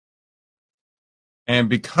 And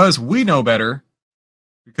because we know better,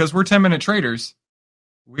 because we're 10-minute traders,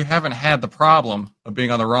 we haven't had the problem of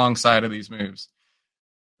being on the wrong side of these moves.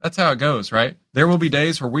 That's how it goes, right? There will be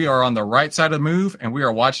days where we are on the right side of the move and we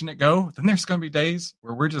are watching it go. Then there's going to be days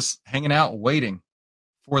where we're just hanging out waiting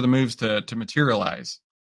for the moves to materialize.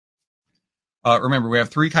 Remember, we have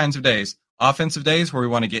 3 kinds of days. Offensive days where we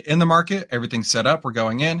want to get in the market, everything's set up, we're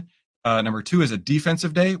going in. Number 2 is a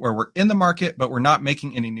defensive day where we're in the market, but we're not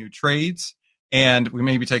making any new trades and we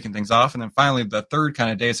may be taking things off. And then finally, the 3rd kind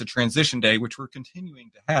of day is a transition day, which we're continuing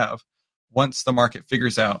to have once the market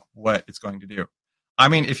figures out what it's going to do. I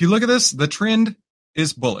mean, if you look at this, the trend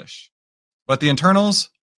is bullish, but the internals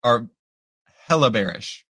are hella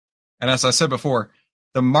bearish. And as I said before,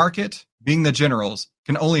 the market, being the generals,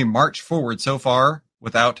 can only march forward so far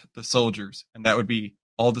without the soldiers, and that would be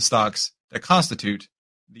all the stocks that constitute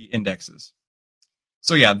the indexes.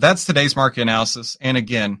 So yeah, that's today's market analysis. And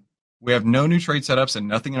again, we have no new trade setups and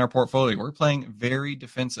nothing in our portfolio. We're playing very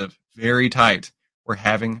defensive, very tight. We're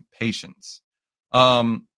having patience.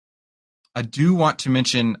 I do want to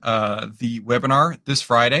mention the webinar this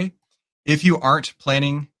Friday. If you aren't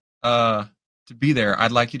planning to be there,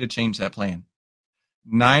 I'd like you to change that plan.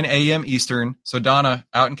 9 a.m. Eastern. So Donna,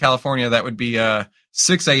 out in California, that would be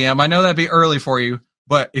 6 a.m. I know that'd be early for you,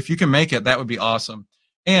 but if you can make it, that would be awesome.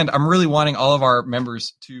 And I'm really wanting all of our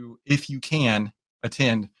members to, if you can,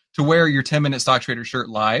 attend, to wear your 10-minute Stock Trader shirt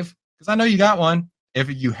live, because I know you got one. If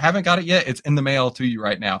you haven't got it yet, it's in the mail to you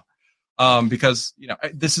right now. Because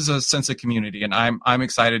this is a sense of community, and I'm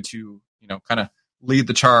excited to kind of lead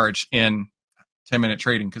the charge in 10-minute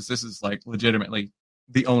trading, because this is like legitimately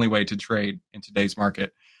the only way to trade in today's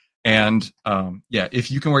market. And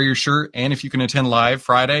if you can wear your shirt and if you can attend live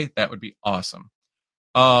Friday, that would be awesome.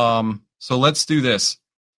 So let's do this.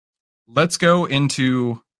 Let's go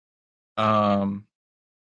into our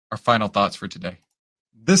final thoughts for today.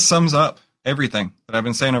 This sums up everything that I've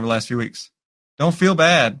been saying over the last few weeks. Don't feel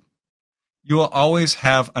bad. You will always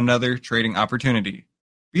have another trading opportunity.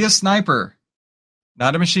 Be a sniper,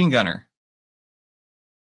 not a machine gunner.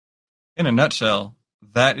 In a nutshell,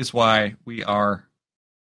 that is why we are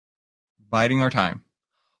biding our time,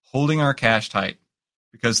 holding our cash tight,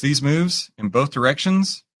 because these moves in both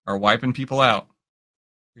directions are wiping people out.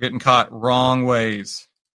 You're getting caught wrong ways.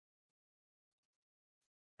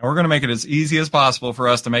 And we're going to make it as easy as possible for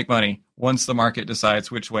us to make money once the market decides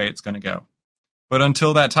which way it's going to go. But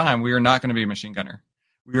until that time, we are not going to be a machine gunner.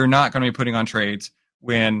 We are not going to be putting on trades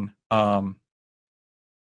when, I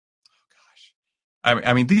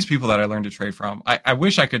mean, these people that I learned to trade from, I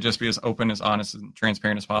wish I could just be as open, as honest, and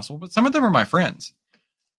transparent as possible, but some of them are my friends.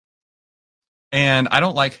 And I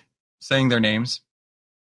don't like saying their names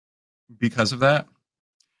because of that.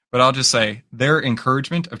 But I'll just say their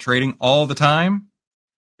encouragement of trading all the time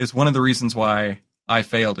is one of the reasons why I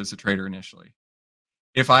failed as a trader initially.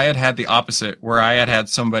 If I had had the opposite, where I had had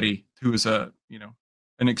somebody who was an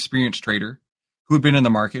experienced trader who had been in the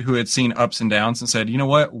market, who had seen ups and downs and said, you know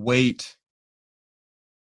what, wait,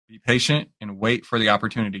 be patient and wait for the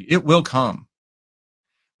opportunity. It will come,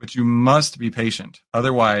 but you must be patient.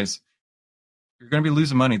 Otherwise, you're going to be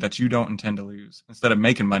losing money that you don't intend to lose instead of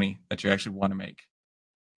making money that you actually want to make.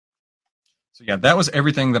 So yeah, that was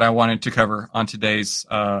everything that I wanted to cover on today's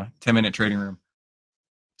 10-minute trading room.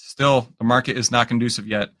 Still, the market is not conducive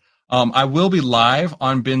yet. I will be live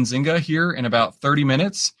on Benzinga here in about 30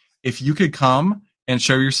 minutes. If you could come and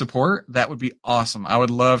show your support, that would be awesome. I would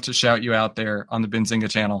love to shout you out there on the Benzinga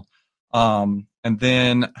channel. And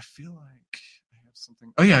then I feel like I have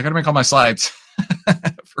something. Oh yeah, I got to make all my slides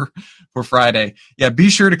for Friday. Yeah, be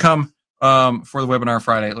sure to come for the webinar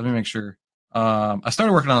Friday. Let me make sure. I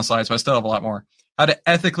started working on the slides, but I still have a lot more. How to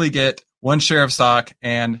ethically get one share of stock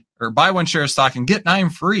or buy one share of stock and get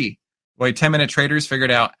 9 free. The way 10-minute traders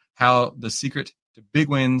figured out how the secret to big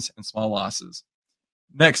wins and small losses.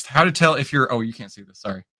 Next, how to tell if you're, you can't see this,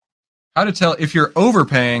 sorry. How to tell if you're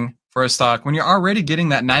overpaying for a stock when you're already getting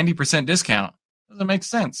that 90% discount. Doesn't make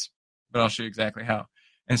sense, but I'll show you exactly how.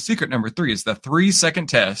 And secret number 3 is the 3-second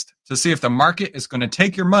test to see if the market is going to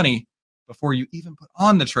take your money before you even put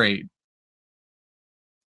on the trade.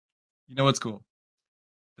 You know what's cool?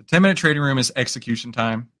 The 10-minute trading room is execution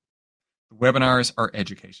time. The webinars are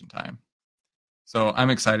education time. So I'm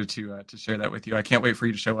excited to share that with you. I can't wait for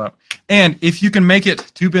you to show up. And if you can make it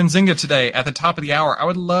to Benzinga today at the top of the hour, I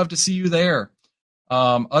would love to see you there.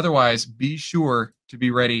 Otherwise, be sure to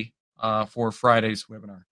be ready for Friday's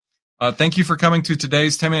webinar. Thank you for coming to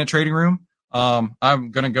today's 10-minute trading room. I'm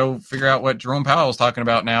going to go figure out what Jerome Powell is talking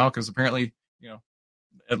about now, because apparently,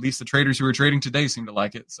 at least the traders who are trading today seem to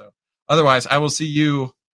like it. So otherwise, I will see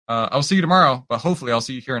you. I'll see you tomorrow, but hopefully I'll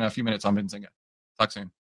see you here in a few minutes on Benzinga. Talk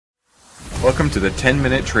soon. Welcome to the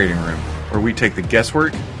 10-minute trading room, where we take the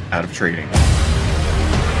guesswork out of trading.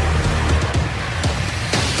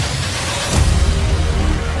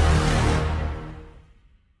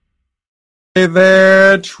 Hey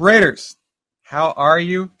there, traders. How are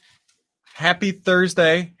you? Happy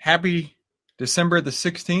Thursday. Happy December the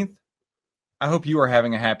 16th. I hope you are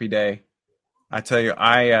having a happy day. I tell you,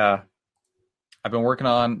 I've been working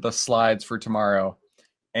on the slides for tomorrow,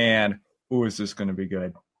 and is this going to be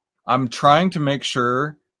good? I'm trying to make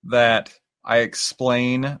sure that I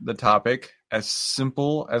explain the topic as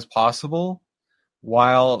simple as possible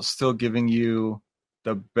while still giving you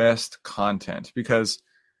the best content, because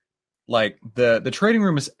like the trading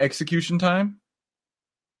room is execution time.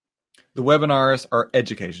 The webinars are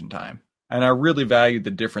education time. And I really value the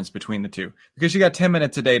difference between the two, because you got 10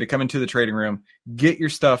 minutes a day to come into the trading room, get your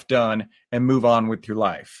stuff done, and move on with your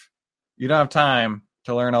life. You don't have time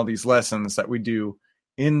to learn all these lessons that we do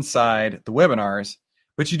inside the webinars,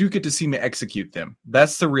 but you do get to see me execute them.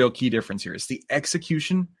 That's the real key difference here. It's the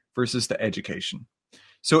execution versus the education.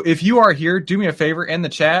 So if you are here, do me a favor in the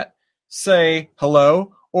chat, say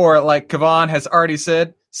hello, or like Kavan has already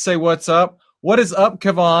said, say what's up. What is up,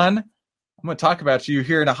 Kavan? I'm going to talk about you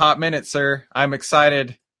here in a hot minute, sir. I'm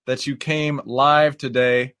excited that you came live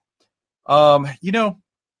today. I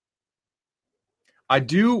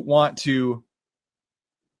do want to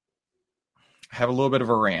have a little bit of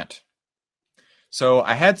a rant. So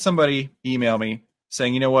I had somebody email me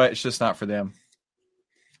saying, you know what, it's just not for them.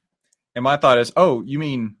 And my thought is, you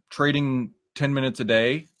mean trading 10 minutes a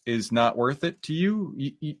day is not worth it to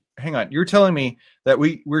you? Hang on, you're telling me that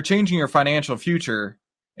we're changing your financial future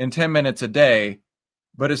in 10 minutes a day,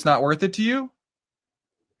 but it's not worth it to you?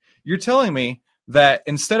 You're telling me that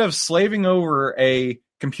instead of slaving over a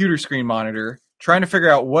computer screen monitor, trying to figure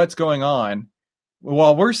out what's going on,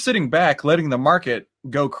 while we're sitting back, letting the market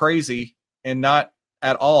go crazy and not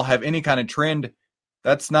at all have any kind of trend,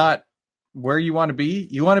 that's not where you want to be?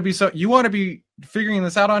 You want to be figuring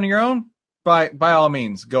this out on your own? By all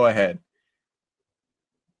means, go ahead.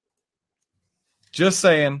 Just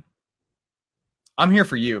saying, I'm here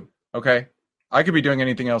for you, okay? I could be doing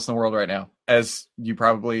anything else in the world right now, as you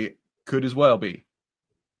probably could as well be.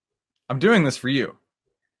 I'm doing this for you.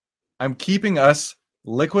 I'm keeping us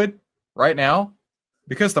liquid right now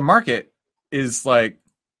because the market is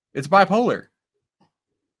it's bipolar.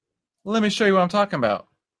 Let me show you what I'm talking about.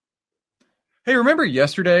 Hey, remember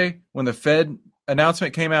yesterday when the Fed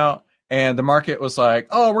announcement came out and the market was like,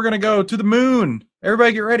 oh, we're going to go to the moon.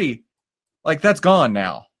 Everybody get ready. Like, that's gone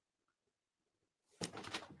now.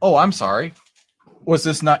 Oh, I'm sorry. Was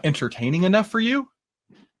this not entertaining enough for you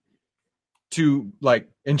to like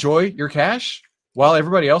enjoy your cash while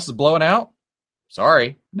everybody else is blowing out?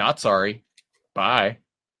 Sorry, not sorry. Bye.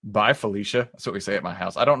 Bye, Felicia. That's what we say at my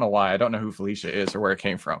house. I don't know why. I don't know who Felicia is or where it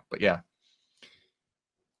came from, but yeah.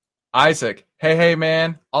 Isaac, hey,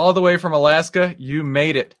 man, all the way from Alaska, you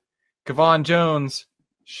made it. Kevon Jones,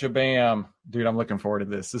 shabam. Dude, I'm looking forward to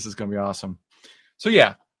this. This is going to be awesome. So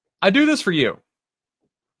yeah, I do this for you.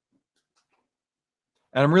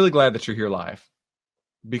 And I'm really glad that you're here live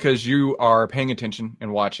because you are paying attention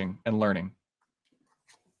and watching and learning.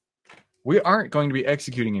 We aren't going to be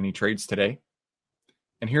executing any trades today.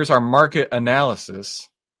 And here's our market analysis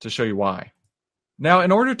to show you why. Now,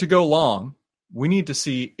 in order to go long, we need to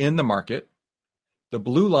see in the market, the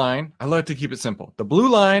blue line, I like to keep it simple, the blue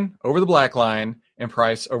line over the black line and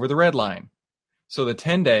price over the red line. So the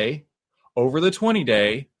 10-day over the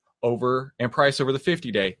 20-day over and price over the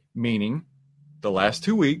 50-day, meaning the last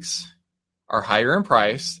 2 weeks are higher in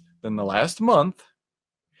price than the last month,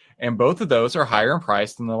 and both of those are higher in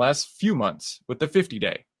price than the last few months with the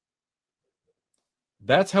 50-day.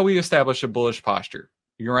 That's how we establish a bullish posture.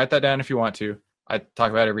 You can write that down if you want to. I talk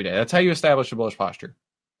about it every day. That's how you establish a bullish posture.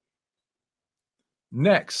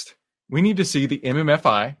 Next, we need to see the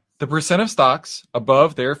MMFI, the percent of stocks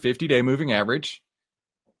above their 50-day moving average,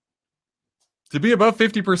 to be above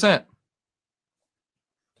 50%.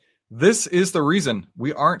 This is the reason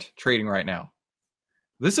we aren't trading right now.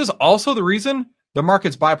 This is also the reason the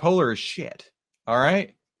market's bipolar as shit. All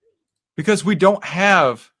right? Because we don't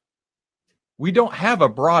have a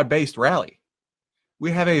broad-based rally.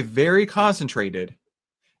 We have a very concentrated,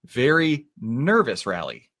 very nervous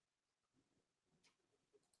rally.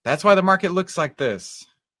 That's why the market looks like this.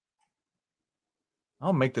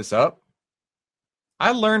 I'll make this up.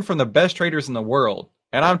 I learned from the best traders in the world,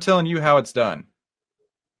 and I'm telling you how it's done.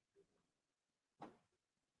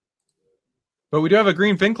 But we do have a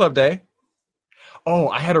Green Fin Club day. Oh,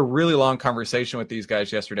 I had a really long conversation with these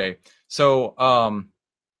guys yesterday. So,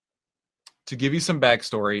 to give you some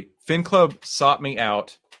backstory, Fin Club sought me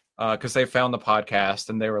out because they found the podcast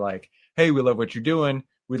and they were like, hey, we love what you're doing.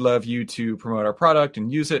 We'd love you to promote our product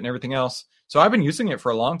and use it and everything else. So I've been using it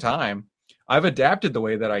for a long time. I've adapted the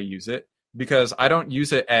way that I use it because I don't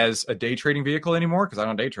use it as a day trading vehicle anymore because I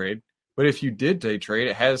don't day trade. But if you did day trade,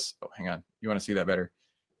 it has, oh, hang on. You want to see that better?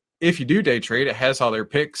 If you do day trade, it has all their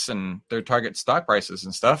picks and their target stock prices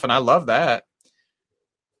and stuff. And I love that.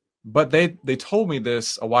 But they told me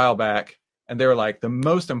this a while back. And they were like, the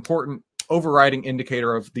most important overriding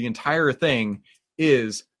indicator of the entire thing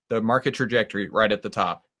is the market trajectory right at the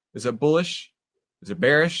top. Is it bullish? Is it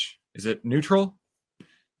bearish? Is it neutral?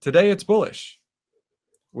 Today it's bullish,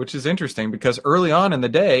 which is interesting because early on in the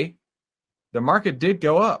day, the market did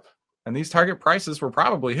go up and these target prices were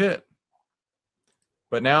probably hit.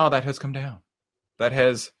 But now that has come down. That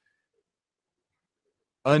has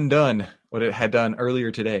undone what it had done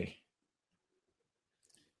earlier today.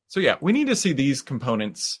 So yeah, we need to see these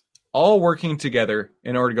components all working together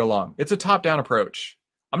in order to go long. It's a top-down approach.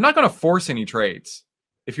 I'm not going to force any trades.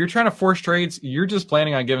 If you're trying to force trades, you're just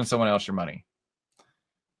planning on giving someone else your money.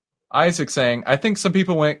 Isaac saying, I think some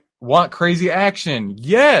people want crazy action.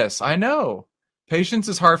 Yes, I know. Patience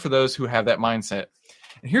is hard for those who have that mindset.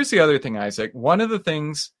 And here's the other thing, Isaac. One of the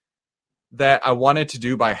things that I wanted to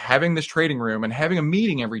do by having this trading room and having a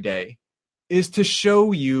meeting every day is to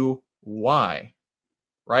show you why.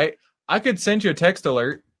 Right? I could send you a text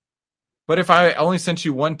alert, but if I only sent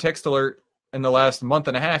you one text alert in the last month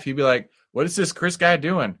and a half, you'd be like, what is this Chris guy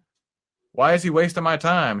doing? Why is he wasting my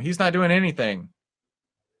time? He's not doing anything.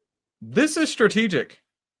 This is strategic.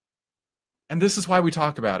 And this is why we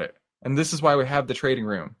talk about it. And this is why we have the trading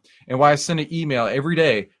room. And why I send an email every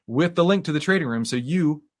day with the link to the trading room so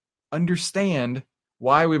you understand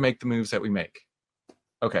why we make the moves that we make.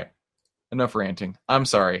 Okay, enough ranting. I'm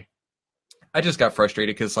sorry. I just got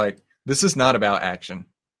frustrated because, this is not about action.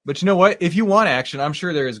 But you know what? If you want action, I'm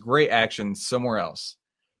sure there is great action somewhere else.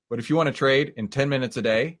 But if you want to trade in 10 minutes a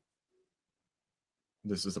day,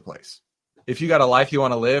 this is the place. If you got a life you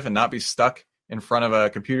want to live and not be stuck in front of a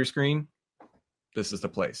computer screen, this is the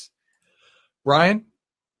place. Brian,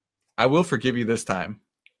 I will forgive you this time.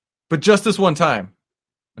 But just this one time.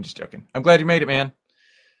 I'm just joking. I'm glad you made it, man.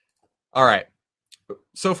 All right.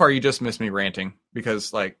 So far, you just missed me ranting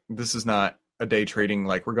because, this is not a day trading,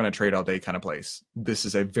 we're going to trade all day kind of place. This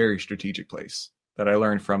is a very strategic place that I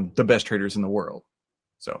learned from the best traders in the world.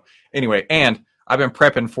 So anyway, and I've been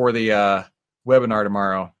prepping for the webinar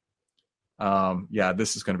tomorrow. Yeah,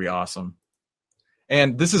 this is going to be awesome.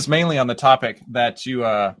 And this is mainly on the topic that you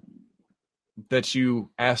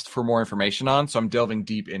asked for more information on. So I'm delving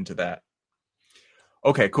deep into that.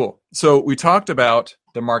 Okay, cool. So we talked about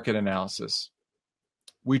the market analysis.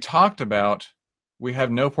 We talked about we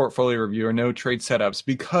have no portfolio review or no trade setups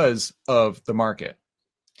because of the market.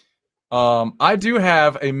 I do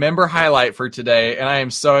have a member highlight for today, and I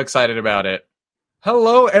am so excited about it.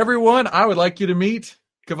 Hello, everyone. I would like you to meet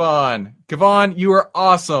Kevon. Kevon, you are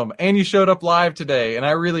awesome, and you showed up live today, and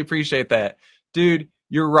I really appreciate that. Dude,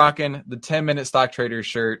 you're rocking the 10-minute stock trader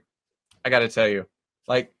shirt. I got to tell you,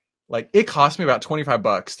 like it cost me about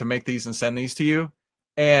 $25 to make these and send these to you,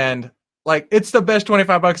 and like it's the best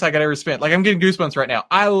 $25 I could ever spend. Like I'm getting goosebumps right now.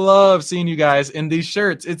 I love seeing you guys in these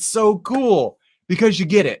shirts. It's so cool because you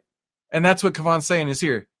get it. And that's what Kevon's saying is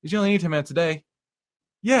here. Did you only need 10 minutes a day?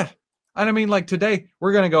 Yeah. I mean, like today,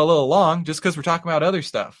 we're going to go a little long just because we're talking about other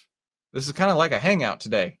stuff. This is kind of like a hangout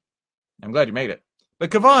today. I'm glad you made it.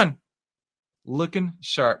 But Kevon, looking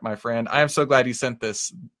sharp, my friend. I am so glad you sent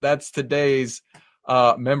this. That's today's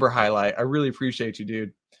member highlight. I really appreciate you,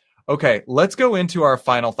 dude. Okay, let's go into our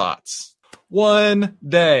final thoughts. One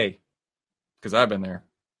day, because I've been there,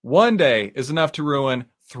 one day is enough to ruin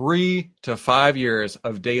 3 to 5 years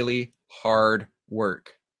of daily hard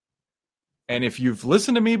work. And if you've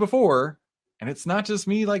listened to me before, and it's not just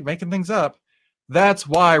me like making things up, that's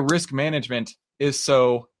why risk management is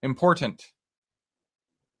so important.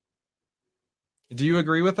 Do you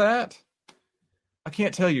agree with that? I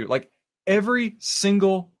can't tell you, like every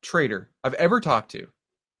single trader I've ever talked to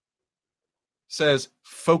says,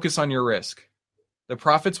 focus on your risk. The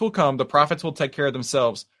profits will come. The profits will take care of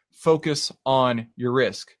themselves. Focus on your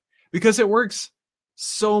risk because it works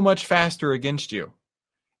so much faster against you.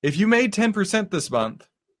 If you made 10% this month,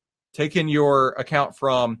 taking your account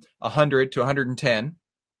from 100 to 110,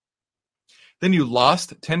 then you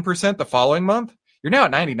lost 10% the following month, you're now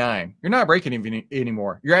at 99. You're not breaking even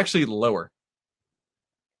anymore. You're actually lower.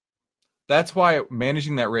 That's why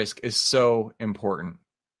managing that risk is so important.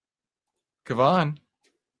 Kevon.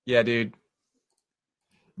 Yeah, dude.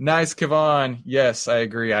 Nice, Kevon. Yes, I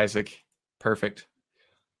agree, Isaac. Perfect.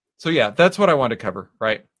 So yeah, that's what I wanted to cover,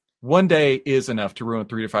 right? One day is enough to ruin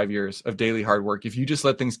 3 to 5 years of daily hard work if you just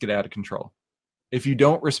let things get out of control. If you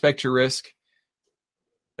don't respect your risk,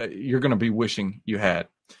 you're going to be wishing you had.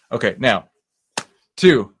 Okay, now,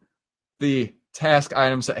 to the task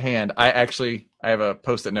items at hand. I have a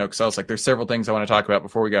post-it note because I was like, there's several things I want to talk about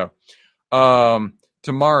before we go.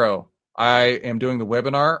 Tomorrow, I am doing the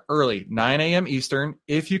webinar early, 9 a.m. Eastern.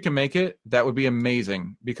 If you can make it, that would be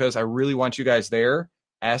amazing because I really want you guys there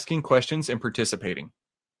asking questions and participating.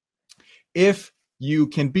 If you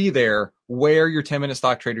can be there, wear your 10-minute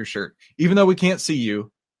stock trader shirt. Even though we can't see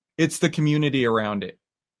you, it's the community around it.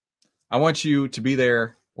 I want you to be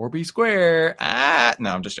there or be square.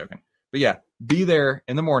 No, I'm just joking. But yeah, be there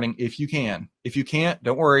in the morning if you can. If you can't,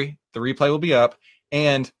 don't worry. The replay will be up.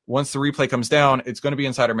 And once the replay comes down, it's going to be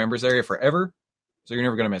inside our members area forever. So you're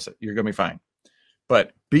never going to miss it. You're going to be fine.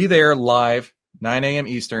 But be there live, 9 a.m.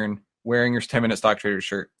 Eastern, wearing your 10-minute stock trader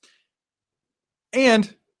shirt.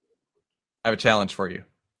 And I have a challenge for you.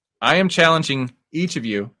 I am challenging each of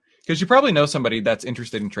you because you probably know somebody that's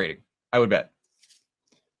interested in trading. I would bet.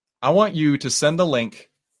 I want you to send the link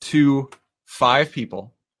to 5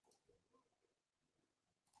 people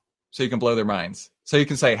so you can blow their minds. So you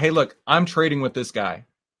can say, hey, look, I'm trading with this guy.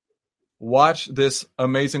 Watch this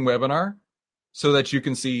amazing webinar so that you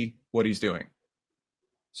can see what he's doing.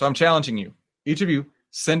 So I'm challenging you. Each of you,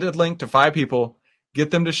 send a link to 5 people, get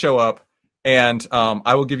them to show up, and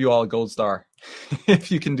I will give you all a gold star if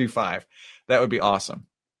you can do 5. That would be awesome.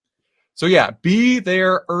 So yeah, be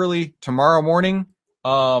there early tomorrow morning.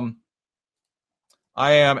 I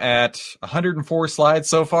am at 104 slides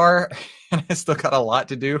so far, and I still got a lot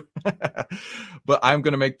to do. But I'm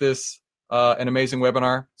going to make this an amazing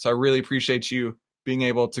webinar. So I really appreciate you being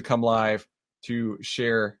able to come live to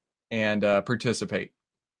share and participate.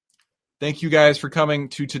 Thank you guys for coming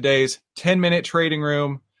to today's 10-minute trading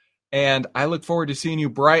room. And I look forward to seeing you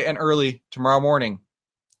bright and early tomorrow morning.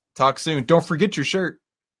 Talk soon. Don't forget your shirt.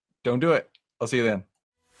 Don't do it. I'll see you then.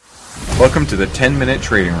 Welcome to the 10-minute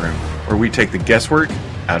trading room, where we take the guesswork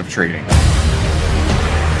out of trading.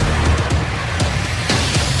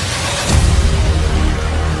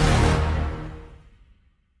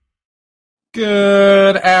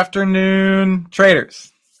 Good afternoon,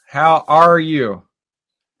 traders. How are you?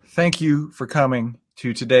 Thank you for coming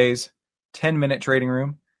to today's 10-minute trading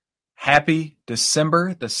room. Happy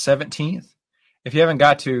December the 17th. If you haven't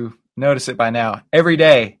got to notice it by now. Every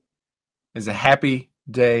day is a happy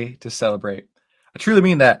day to celebrate. I truly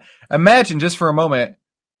mean that. Imagine just for a moment,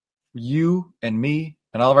 you and me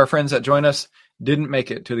and all of our friends that join us didn't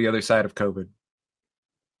make it to the other side of COVID.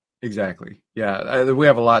 Exactly. Yeah, we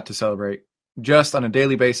have a lot to celebrate just on a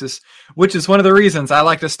daily basis, which is one of the reasons I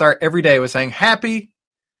like to start every day with saying happy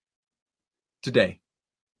today.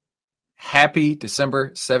 Happy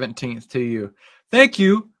December 17th to you. Thank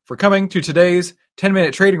you for coming to today's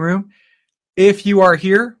 10-minute trading room. If you are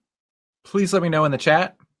here, please let me know in the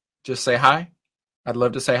chat. Just say hi. I'd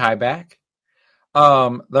love to say hi back.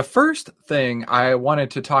 The first thing I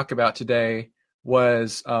wanted to talk about today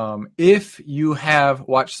was if you have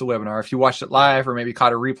watched the webinar, if you watched it live or maybe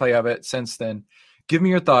caught a replay of it since then, give me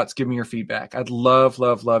your thoughts, give me your feedback. I'd love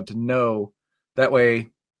to know. That way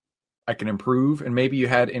I can improve, and maybe you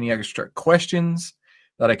had any extra questions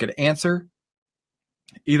that I could answer.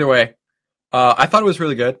 Either way, I thought it was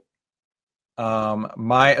really good.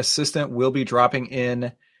 My assistant will be dropping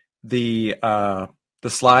in the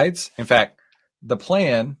slides. In fact, the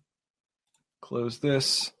plan, close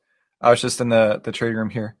this. I was just in the trading room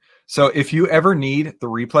here. So if you ever need the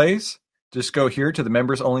replays, just go here to the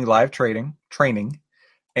members only live training,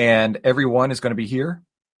 and everyone is going to be here.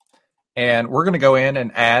 And we're going to go in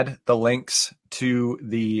and add the links to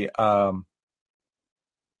the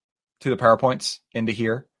PowerPoints into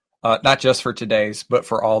here. Not just for today's, but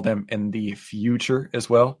for all of them in the future as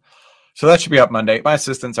well. So that should be up Monday. My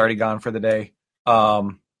assistant's already gone for the day.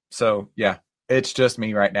 So yeah, it's just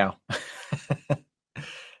me right now.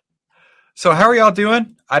 So how are y'all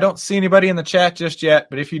doing? I don't see anybody in the chat just yet,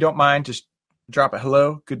 but if you don't mind, just drop a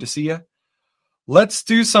hello. Good to see you. Let's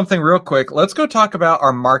do something real quick. Let's go talk about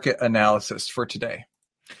our market analysis for today.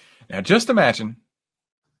 Now, just imagine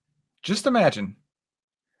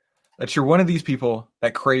that you're one of these people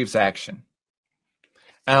that craves action.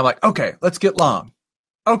 And I'm like, okay, let's get long.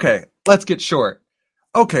 Okay, let's get short.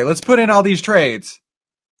 Okay, let's put in all these trades.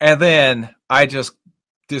 And then I just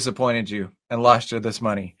disappointed you and lost you this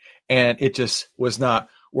money. And it just was not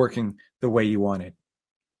working the way you wanted.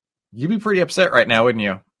 You'd be pretty upset right now, wouldn't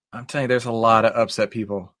you? I'm telling you, there's a lot of upset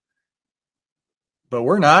people. But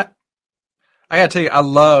we're not. I gotta tell you, I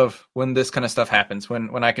love when this kind of stuff happens,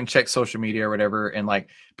 when I can check social media or whatever, and like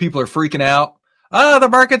people are freaking out. The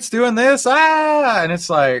market's doing this. And it's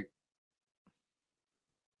like,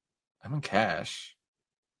 I'm in cash.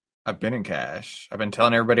 I've been in cash. I've been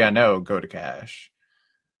telling everybody I know, go to cash.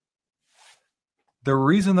 The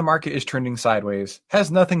reason the market is trending sideways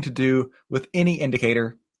has nothing to do with any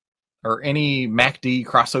indicator or any MACD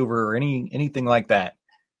crossover or anything like that.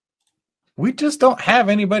 We just don't have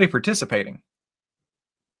anybody participating.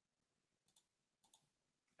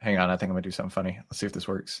 Hang on, I think I'm gonna do something funny. Let's see if this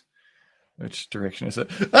works. Which direction is it?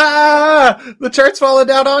 The chart's falling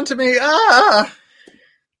down onto me.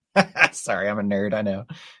 Sorry, I'm a nerd, I know.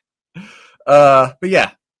 But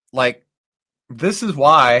yeah, like, this is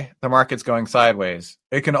why the market's going sideways.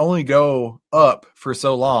 It can only go up for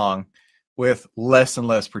so long with less and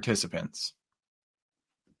less participants.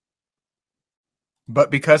 But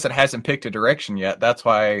because it hasn't picked a direction yet, that's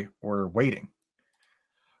why we're waiting.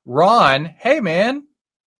 Ron, hey man,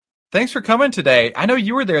 thanks for coming today. I know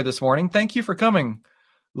you were there this morning. Thank you for coming.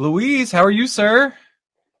 Louise, how are you, sir?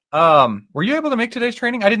 Were you able to make today's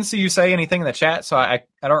training? I didn't see you say anything in the chat, so I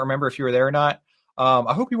don't remember if you were there or not.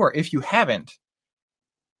 I hope you were. If you haven't,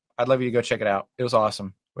 I'd love you to go check it out. It was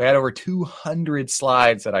awesome. We had over 200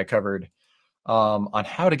 slides that I covered on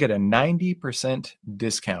how to get a 90%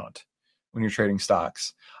 discount when you're trading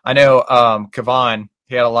stocks. I know Kavan,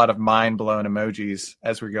 he had a lot of mind-blown emojis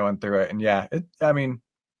as we're going through it. And yeah,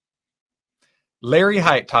 Larry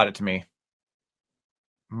Height taught it to me.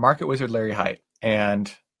 Market Wizard Larry Height.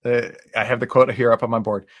 And I have the quote here up on my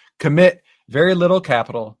board. Commit very little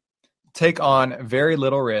capital, take on very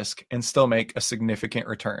little risk, and still make a significant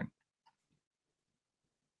return.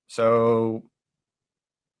 So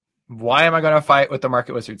why am I going to fight what the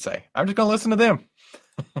Market Wizards say? I'm just going to listen to them.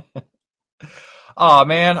 Oh,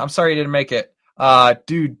 man, I'm sorry you didn't make it.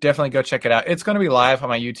 Dude, definitely go check it out. It's going to be live on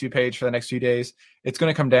my YouTube page for the next few days. It's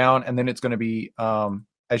going to come down, and then it's going to be,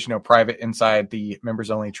 as you know, private inside the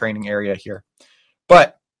members-only training area here.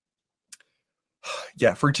 But,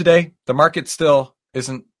 yeah, for today, the market still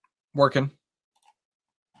isn't working.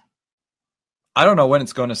 I don't know when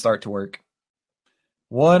it's going to start to work.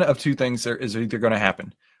 One of two things is either going to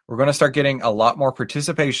happen. We're going to start getting a lot more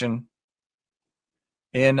participation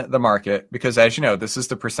in the market because, as you know, this is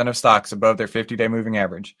the percent of stocks above their 50-day moving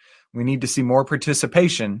average. We need to see more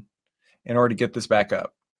participation in order to get this back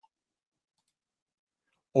up.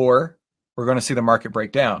 Or we're going to see the market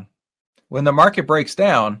break down. When the market breaks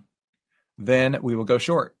down, then we will go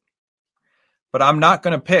short. But I'm not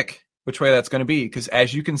going to pick which way that's going to be because,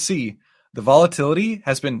 as you can see, the volatility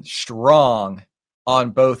has been strong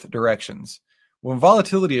on both directions. When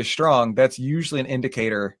volatility is strong, that's usually an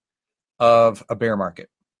indicator of a bear market.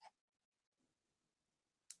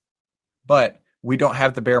 But we don't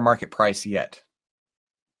have the bear market price yet.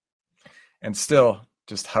 And still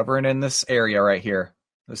just hovering in this area right here.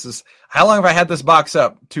 This is, how long have I had this box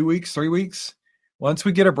up? 2 weeks, 3 weeks? Once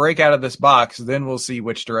we get a break out of this box, then we'll see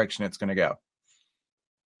which direction it's going to go.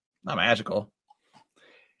 Not magical.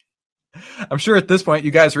 I'm sure at this point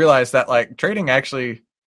you guys realize that like trading actually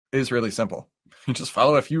is really simple. You just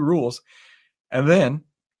follow a few rules and then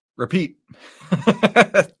repeat.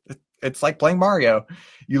 It's like playing Mario.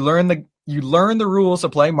 You learn the rules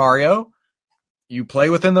of playing Mario. You play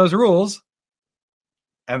within those rules,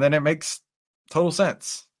 and then it makes total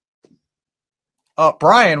sense.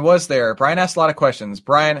 Brian was there. Brian asked a lot of questions.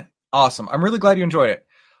 Brian, awesome. I'm really glad you enjoyed it.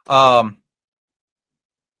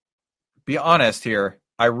 Be honest here.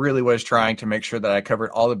 I really was trying to make sure that I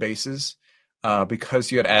covered all the bases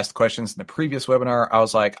because you had asked questions in the previous webinar. I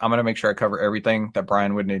was like, I'm going to make sure I cover everything that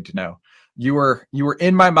Brian would need to know. You were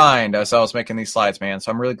in my mind as I was making these slides, man.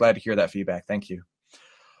 So I'm really glad to hear that feedback. Thank you.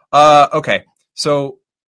 Okay. So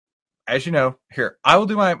as you know, here, I will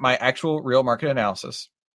do my actual real market analysis.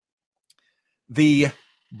 The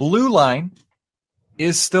blue line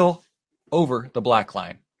is still over the black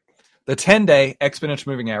line. The 10-day exponential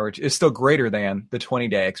moving average is still greater than the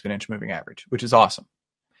 20-day exponential moving average, which is awesome.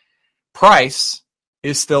 Price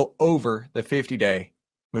is still over the 50-day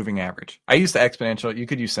moving average. I use the exponential. You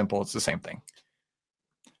could use simple. It's the same thing.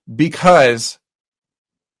 Because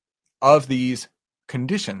of these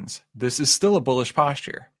conditions, this is still a bullish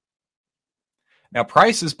posture. Now,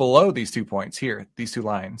 price is below these 2 points here, these two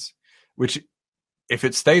lines, which, if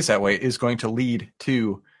it stays that way, is going to lead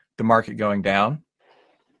to the market going down.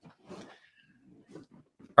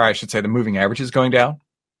 Or I should say the moving average is going down.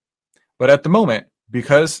 But at the moment,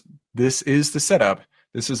 because this is the setup,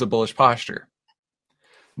 this is a bullish posture.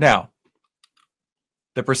 Now,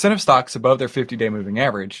 the percent of stocks above their 50-day moving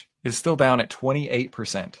average is still down at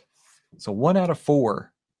 28%. So 1 out of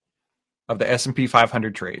 4 of the S&P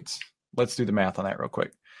 500 trades. Let's do the math on that real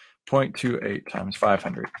quick. 0.28 times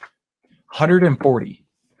 500. 140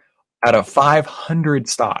 out of 500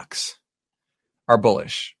 stocks are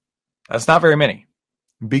bullish. That's not very many.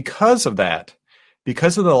 Because of that,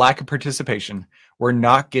 because of the lack of participation, we're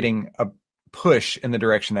not getting a push in the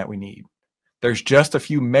direction that we need. There's just a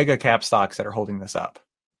few mega cap stocks that are holding this up.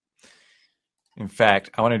 In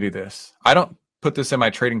fact, I want to do this. I don't put this in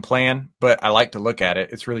my trading plan, but I like to look at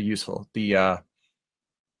it. It's really useful. The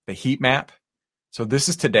heat map. So this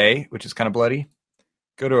is today, which is kind of bloody.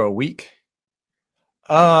 Go to a week.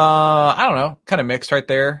 I don't know. Kind of mixed right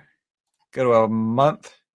there. Go to a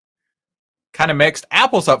month. Kind of mixed.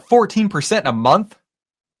 Apple's up 14% in a month.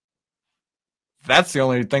 That's the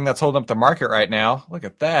only thing that's holding up the market right now. Look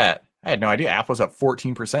at that. I had no idea Apple's up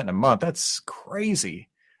 14% in a month. That's crazy.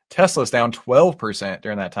 Tesla's down 12%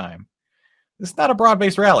 during that time. It's not a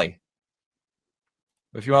broad-based rally.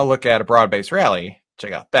 But if you want to look at a broad-based rally,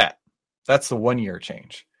 check out that. That's the 1 year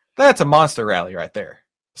change. That's a monster rally right there.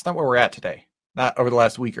 It's not where we're at today. Not over the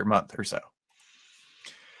last week or month or so.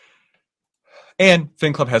 And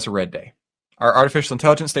FinClub has a red day. Our artificial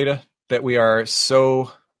intelligence data that we are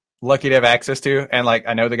so lucky to have access to. And like,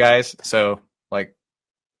 I know the guys. So like,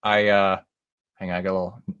 hang on, I got a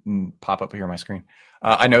little pop up here on my screen.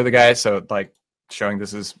 I know the guys. So like showing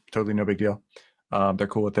this is totally no big deal. They're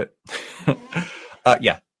cool with it.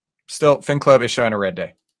 Yeah, still FinClub is showing a red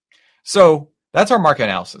day. So that's our market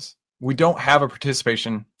analysis. We don't have a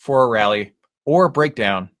participation for a rally or a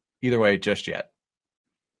breakdown either way just yet.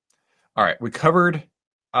 All right, we covered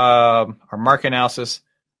our market analysis.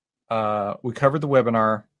 We covered the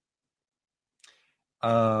webinar.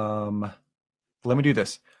 Let me do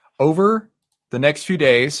this. Over the next few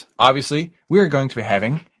days, obviously, we are going to be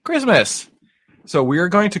having Christmas. So we are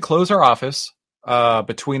going to close our office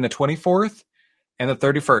between the 24th and the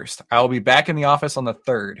 31st. I will be back in the office on the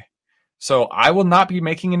 3rd. So I will not be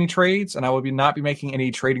making any trades, and I will not be making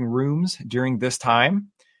any trading rooms during this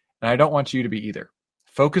time. And I don't want you to be either.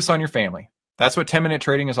 Focus on your family. That's what 10-minute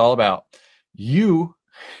trading is all about. You,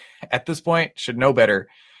 at this point, should know better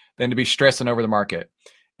than to be stressing over the market.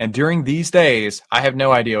 And during these days, I have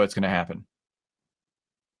no idea what's going to happen.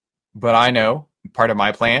 But I know part of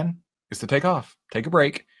my plan is to take off, take a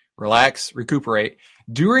break, relax, recuperate.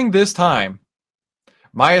 During this time,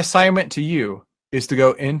 my assignment to you is to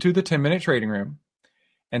go into the 10-minute trading room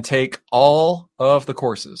and take all of the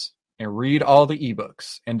courses and read all the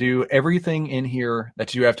ebooks and do everything in here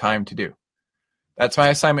that you have time to do. That's my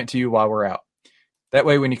assignment to you while we're out. That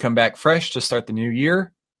way, when you come back fresh to start the new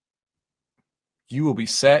year, you will be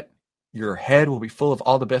set. Your head will be full of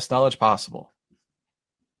all the best knowledge possible.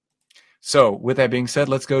 So with that being said,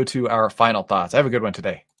 let's go to our final thoughts. I have a good one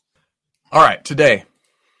today. All right, today,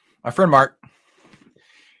 my friend Mark,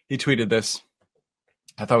 he tweeted this.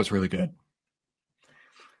 I thought it was really good.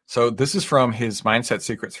 So this is from his Mindset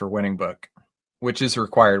Secrets for Winning book, which is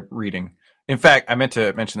required reading. In fact, I meant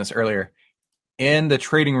to mention this earlier. In the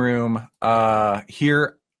trading room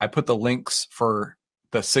here, I put the links for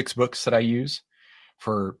the 6 books that I use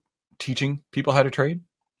for teaching people how to trade.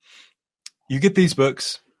 You get these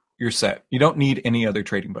books, you're set. You don't need any other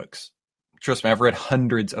trading books. Trust me, I've read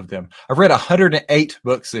hundreds of them. I've read 108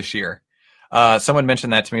 books this year. Someone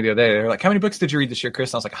mentioned that to me the other day. They're like, how many books did you read this year, Chris?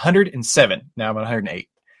 And I was like, 107. Now I'm at 108.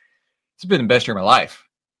 It's been the best year of my life.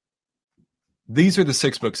 These are the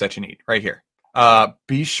 6 books that you need right here.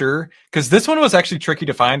 Be sure, because this one was actually tricky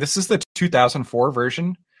to find. This is the 2004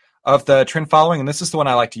 version of the trend following, and this is the one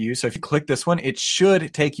I like to use. So if you click this one, it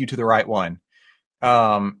should take you to the right one.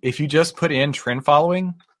 If you just put in trend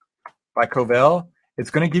following by Covell,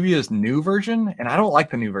 it's going to give you this new version, and I don't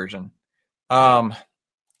like the new version.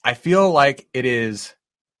 I feel like it is,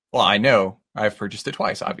 well, I know I've purchased it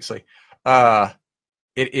twice, obviously.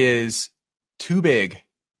 It is too big.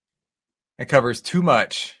 It covers too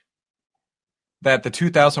much. That the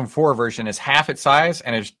 2004 version is half its size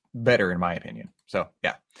and is better in my opinion. So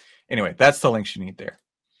yeah. Anyway, that's the links you need there.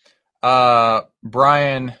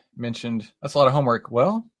 Brian mentioned that's a lot of homework.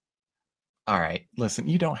 Well, all right. Listen,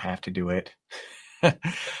 you don't have to do it,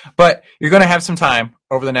 but you're going to have some time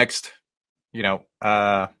over the next,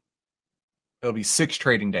 it'll be 6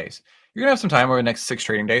 trading days. You're going to have some time over the next 6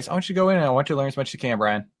 trading days. I want you to go in and I want you to learn as much as you can,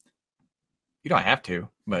 Brian. You don't have to,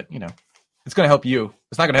 but it's going to help you.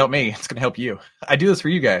 It's not going to help me. It's going to help you. I do this for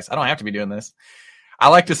you guys. I don't have to be doing this. I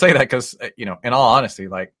like to say that because, in all honesty,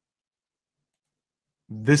 like,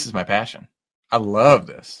 this is my passion. I love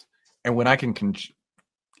this. And when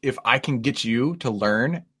if I can get you to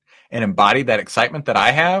learn and embody that excitement that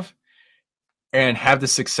I have and have the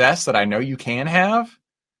success that I know you can have,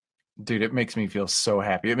 dude, it makes me feel so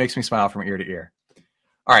happy. It makes me smile from ear to ear.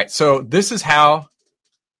 All right. So this is how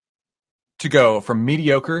to go from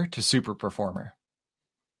mediocre to super performer.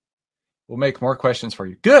 We'll make more questions for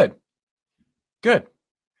you. Good.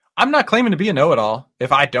 I'm not claiming to be a know-it-all.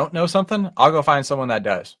 If I don't know something, I'll go find someone that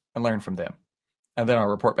does and learn from them. And then I'll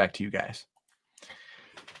report back to you guys.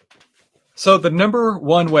 So the number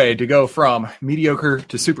one way to go from mediocre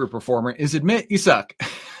to super performer is admit you suck.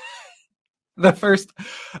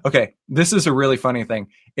 Okay, this is a really funny thing.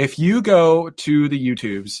 If you go to the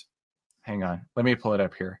YouTubes, hang on, let me pull it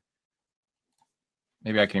up here.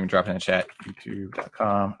 Maybe I can even drop it in the chat,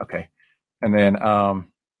 youtube.com. Okay. And then,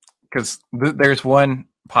 because there's one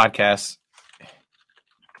podcast.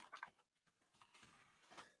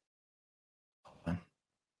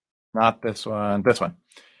 Not this one, this one.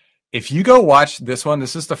 If you go watch this one,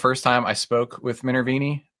 this is the first time I spoke with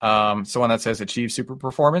Minervini, someone that says achieve super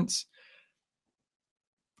performance.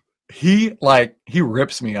 He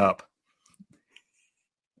rips me up.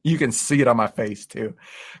 You can see it on my face too.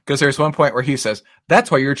 Because there's one point where he says, that's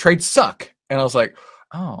why your trades suck. And I was like,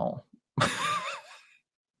 oh.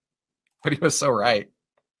 But he was so right.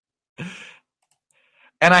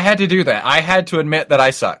 And I had to do that. I had to admit that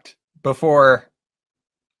I sucked before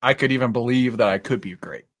I could even believe that I could be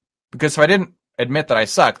great. Because if I didn't admit that I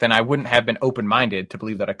sucked, then I wouldn't have been open-minded to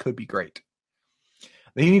believe that I could be great.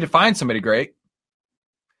 Then you need to find somebody great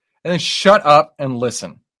and then shut up and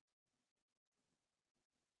listen.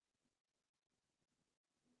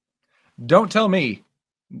 Don't tell me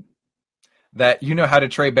that you know how to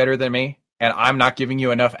trade better than me and I'm not giving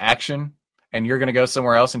you enough action and you're going to go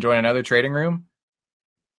somewhere else and join another trading room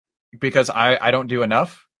because I don't do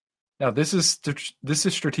enough. No, this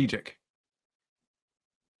is strategic.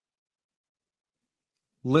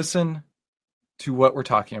 Listen to what we're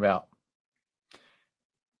talking about.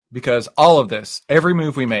 Because all of this, every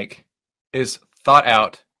move we make is thought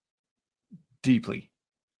out deeply,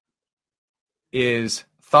 is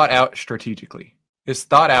thought out strategically, is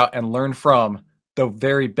thought out and learned from the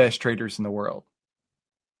very best traders in the world.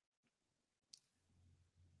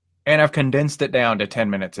 And I've condensed it down to 10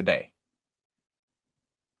 minutes a day.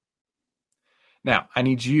 Now, I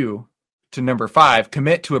need you to number 5,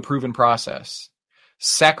 commit to a proven process.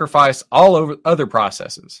 Sacrifice all other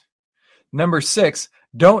processes. Number 6,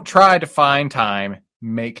 don't try to find time,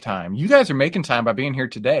 make time. You guys are making time by being here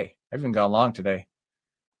today. I've even gone long today.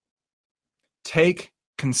 Take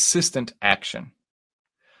consistent action.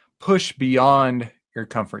 Push beyond your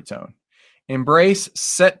comfort zone. Embrace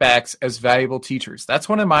setbacks as valuable teachers. That's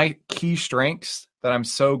one of my key strengths that I'm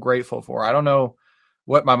so grateful for. I don't know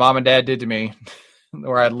what my mom and dad did to me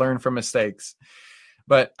or I'd learned from mistakes,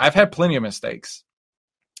 but I've had plenty of mistakes.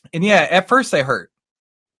 And yeah, at first they hurt.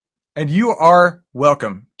 And you are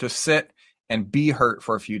welcome to sit and be hurt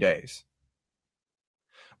for a few days.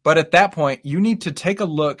 But at that point, you need to take a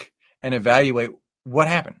look and evaluate what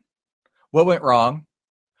happened. What went wrong?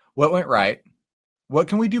 What went right? What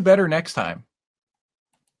can we do better next time?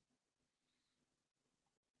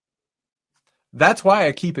 That's why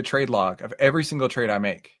I keep a trade log of every single trade I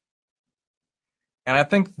make. And I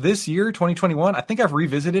think this year, 2021, I think I've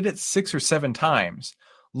revisited it 6 or 7 times,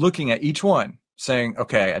 looking at each one, saying,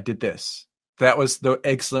 okay, I did this. That was the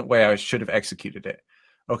excellent way I should have executed it.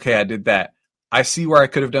 Okay, I did that. I see where I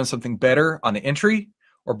could have done something better on the entry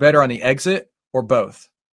or better on the exit or both.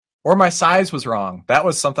 Or my size was wrong. That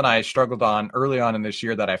was something I struggled on early on in this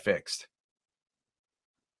year that I fixed.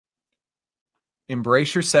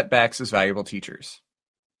 Embrace your setbacks as valuable teachers.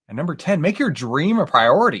 And number 10, make your dream a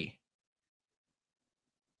priority.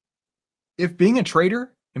 If being a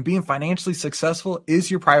trader and being financially successful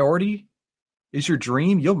is your priority, is your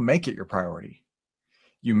dream, you'll make it your priority.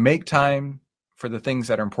 You make time for the things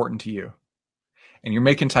that are important to you. And you're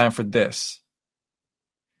making time for this.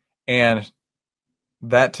 And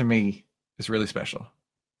that to me is really special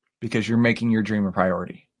because you're making your dream a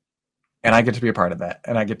priority. And I get to be a part of that.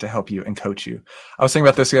 And I get to help you and coach you. I was thinking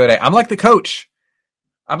about this the other day. I'm like the coach.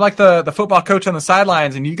 I'm like the football coach on the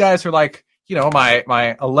sidelines. And you guys are like, you know,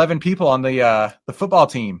 my 11 people on the football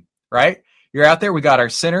team, right? You're out there. We got our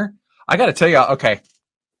center. I got to tell you, okay,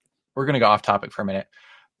 we're going to go off topic for a minute.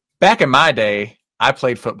 Back in my day, I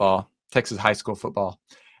played football, Texas high school football.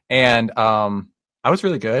 And I was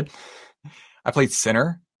really good. I played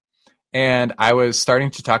center, and I was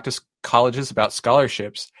starting to talk to colleges about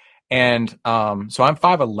scholarships. And so I'm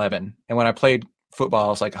 5'11", and when I played football, I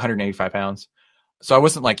was like 185 pounds. So I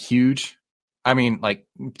wasn't like huge. I mean, like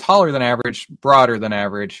taller than average, broader than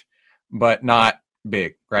average, but not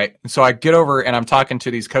big, right? And so I get over and I'm talking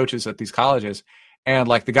to these coaches at these colleges, and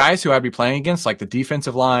like the guys who I'd be playing against, like the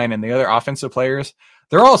defensive line and the other offensive players,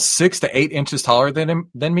 they're all 6 to 8 inches taller than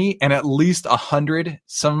me, and at least 100,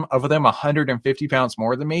 some of them 150 pounds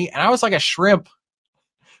more than me. And I was like a shrimp.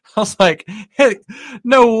 I was like, hey,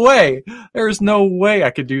 no way. There's no way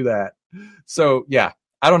I could do that. So yeah,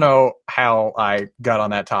 I don't know how I got on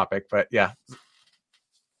that topic, but yeah,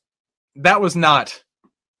 that was not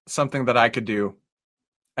something that I could do.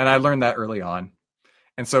 And I learned that early on.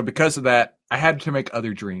 And so because of that, I had to make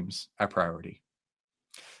other dreams a priority.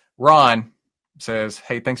 Ron says,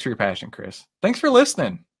 hey, thanks for your passion, Chris. Thanks for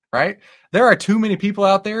listening, right? There are too many people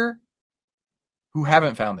out there who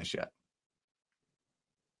haven't found this yet.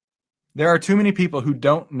 There are too many people who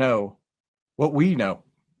don't know what we know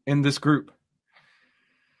in this group.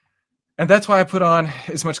 And that's why I put on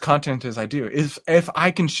as much content as I do. If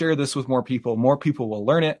I can share this with more people will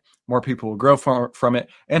learn it, more people will grow from it,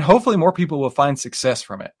 and hopefully more people will find success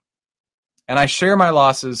from it. And I share my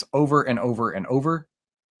losses over and over and over.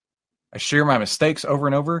 I share my mistakes over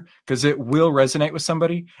and over because it will resonate with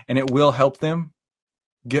somebody and it will help them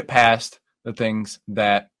get past the things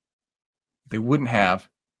that they wouldn't have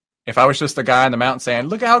if I was just a guy on the mountain saying,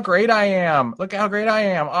 look how great I am. Look how great I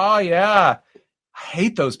am. Oh, yeah. I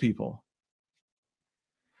hate those people.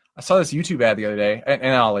 I saw this YouTube ad the other day,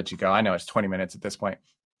 and I'll let you go. I know it's 20 minutes at this point.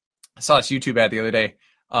 I saw this YouTube ad the other day.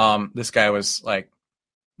 This guy was like,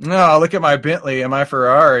 no, look at my Bentley and my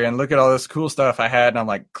Ferrari and look at all this cool stuff I had. And I'm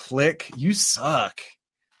like, click, you suck.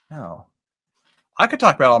 No. I could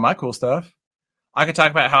talk about all my cool stuff. I could talk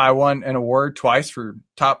about how I won an award twice for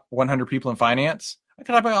top 100 people in finance. I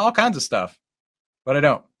could talk about all kinds of stuff, but I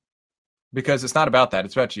don't, because it's not about that.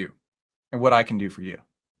 It's about you and what I can do for you.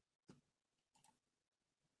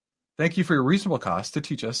 Thank you for your reasonable cost to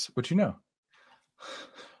teach us what you know.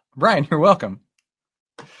 Brian, you're welcome.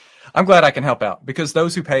 I'm glad I can help out because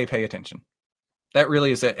those who pay attention. That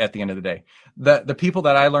really is it at the end of the day. The people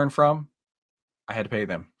that I learned from, I had to pay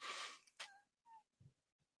them.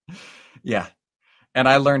 Yeah. And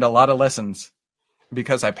I learned a lot of lessons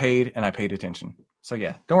because I paid and I paid attention. So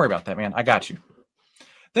yeah, don't worry about that, man. I got you.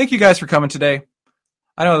 Thank you guys for coming today.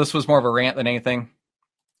 I know this was more of a rant than anything.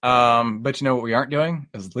 But you know what we aren't doing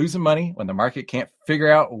is losing money when the market can't figure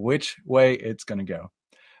out which way it's going to go.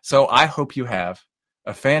 So I hope you have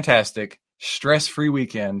a fantastic, stress-free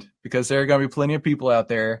weekend because there are going to be plenty of people out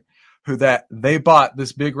there who that they bought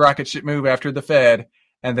this big rocket ship move after the Fed.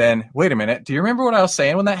 And then, wait a minute, do you remember what I was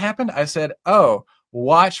saying when that happened? I said, oh,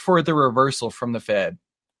 watch for the reversal from the Fed.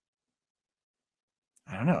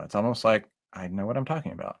 I don't know. It's almost like I know what I'm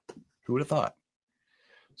talking about. Who would have thought?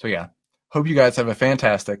 So yeah, hope you guys have a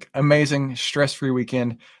fantastic, amazing, stress-free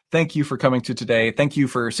weekend. Thank you for coming to today. Thank you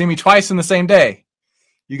for seeing me twice in the same day.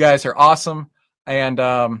 You guys are awesome. And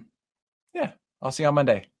yeah, I'll see you on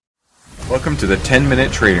Monday. Welcome to the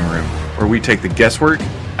 10-Minute Trading Room, where we take the guesswork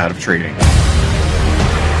out of trading.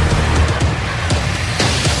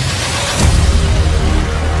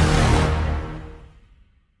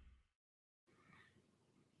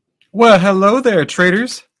 Well, hello there,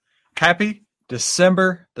 traders. Happy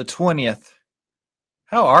December the 20th.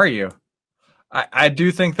 How are you? I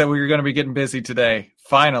do think that we're going to be getting busy today.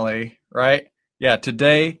 Finally, right? Yeah,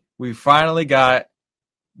 today we finally got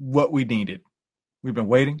what we needed. We've been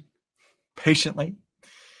waiting patiently,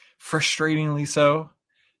 frustratingly so,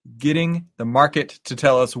 getting the market to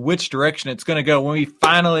tell us which direction it's going to go when we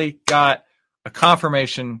finally got a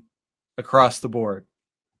confirmation across the board.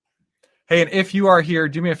 Hey, and if you are here,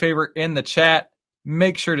 do me a favor in the chat.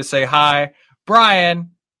 Make sure to say hi.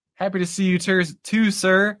 Brian, happy to see you too,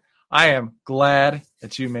 sir. I am glad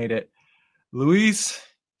that you made it. Luis,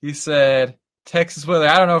 he said, Texas weather.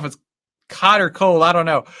 I don't know if it's hot or cold. I don't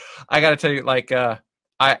know. I got to tell you,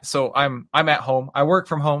 I'm at home. I work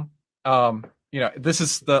from home. This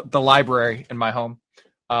is the library in my home.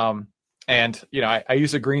 And I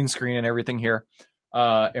use a green screen and everything here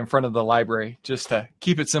in front of the library just to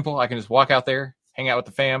keep it simple. I can just walk out there, hang out with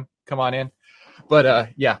the fam, come on in. But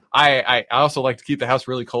I also like to keep the house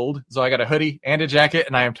really cold. So I got a hoodie and a jacket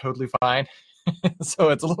and I am totally fine. So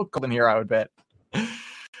it's a little cold in here, I would bet.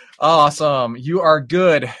 Awesome. You are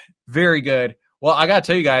good. Very good. Well, I got to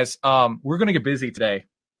tell you guys, we're going to get busy today.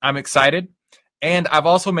 I'm excited. And I've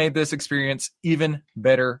also made this experience even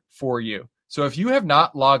better for you. So if you have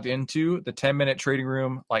not logged into the 10-Minute Trading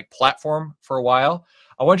Room platform for a while,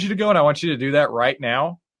 I want you to go and I want you to do that right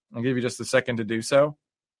now. I'll give you just a second to do so.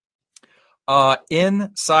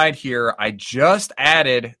 Inside here, I just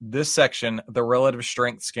added this section, the relative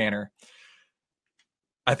strength scanner.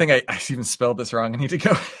 I think I even spelled this wrong. I need to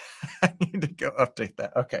go update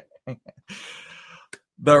that. Okay.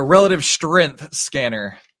 The relative strength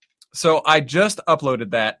scanner. So I just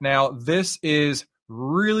uploaded that. Now, this is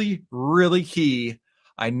really, really key.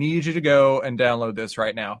 I need you to go and download this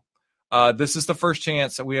right now. This is the first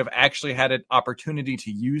chance that we have actually had an opportunity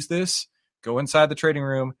to use this. Go inside the trading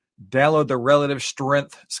room, download the relative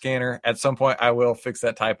strength scanner. At some point, I will fix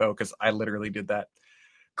that typo because I literally did that.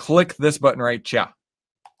 Click this button right here.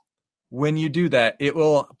 When you do that, it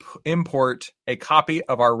will import a copy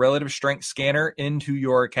of our relative strength scanner into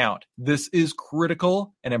your account. This is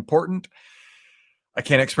critical and important. I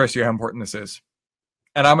can't express to you how important this is.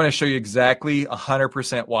 And I'm going to show you exactly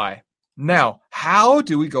 100% why. Now, how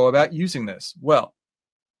do we go about using this? Well,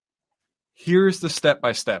 here's the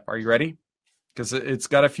step-by-step. Are you ready? Because it's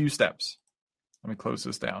got a few steps. Let me close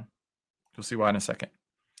this down. You'll see why in a second.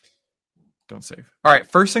 Don't save. All right,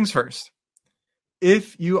 first things first.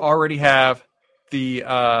 If you already have the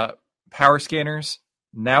power scanners,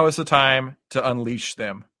 now is the time to unleash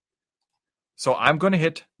them. So I'm going to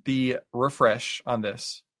hit the refresh on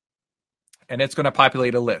this, and it's going to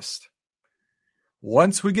populate a list.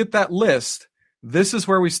 Once we get that list, this is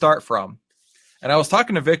where we start from. And I was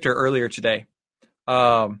talking to Victor earlier today.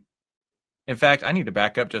 In fact, I need to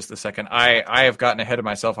back up just a second. I have gotten ahead of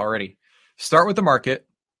myself already. Start with the market,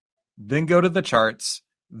 then go to the charts,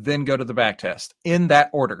 then go to the back test in that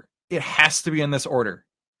order. It has to be in this order.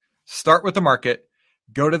 Start with the market,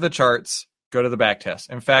 go to the charts, go to the back test.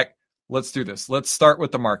 In fact, let's do this. Let's start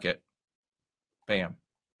with the market. Bam.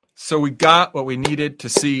 So we got what we needed to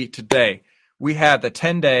see today. We had the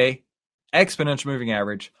 10-day exponential moving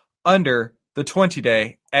average under the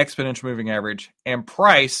 20-day exponential moving average and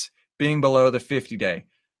price being below the 50-day.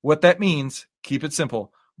 What that means, keep it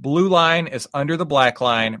simple. Blue line is under the black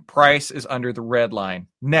line. Price is under the red line.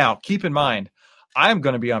 Now, keep in mind, I'm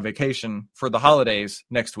going to be on vacation for the holidays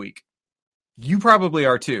next week. You probably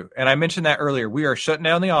are too. And I mentioned that earlier. We are shutting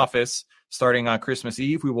down the office starting on Christmas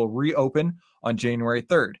Eve. We will reopen on January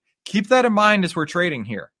 3rd. Keep that in mind as we're trading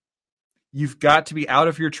here. You've got to be out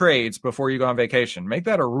of your trades before you go on vacation. Make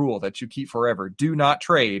that a rule that you keep forever. Do not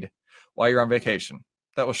trade while you're on vacation.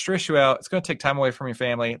 That will stress you out. It's going to take time away from your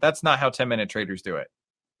family. That's not how 10-minute traders do it.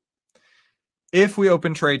 If we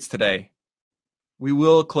open trades today, we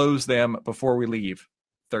will close them before we leave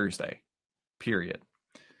Thursday, period.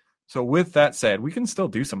 So with that said, we can still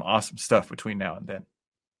do some awesome stuff between now and then.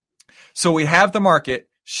 So we have the market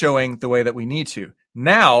showing the way that we need to.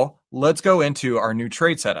 Now, let's go into our new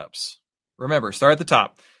trade setups. Remember, start at the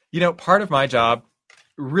top. Part of my job,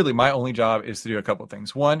 really my only job, is to do a couple of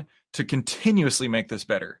things. One, to continuously make this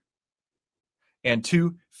better. And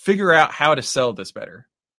two, figure out how to sell this better.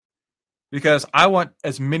 because I want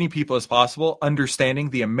as many people as possible understanding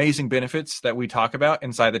the amazing benefits that we talk about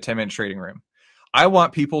inside the 10-minute trading room. I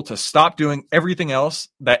want people to stop doing everything else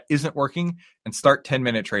that isn't working and start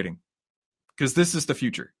 10-minute trading, because this is the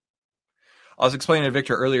future. I was explaining to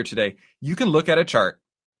Victor earlier today, you can look at a chart,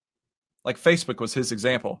 like Facebook was his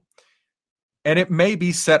example, and it may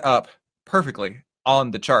be set up perfectly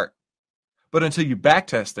on the chart. But until you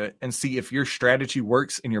backtest it and see if your strategy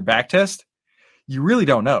works in your backtest, you really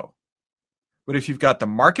don't know. But if you've got the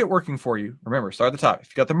market working for you, remember, start at the top. If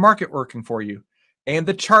you've got the market working for you, and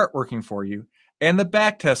the chart working for you, and the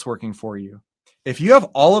backtest working for you, if you have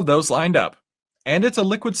all of those lined up, and it's a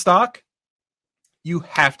liquid stock, you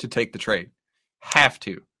have to take the trade. Have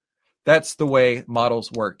to. That's the way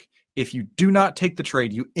models work. If you do not take the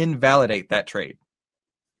trade, you invalidate that trade.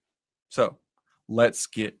 So let's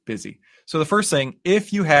get busy. So the first thing,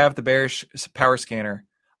 if you have the bearish power scanner,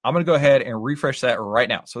 I'm going to go ahead and refresh that right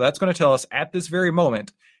now. So that's going to tell us at this very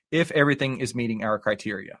moment if everything is meeting our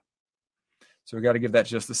criteria. So we got to give that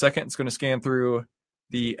just a second. It's going to scan through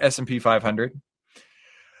the S&P 500.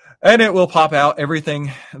 And it will pop out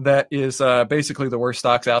everything that is basically the worst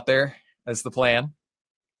stocks out there as the plan.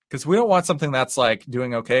 Because we don't want something that's like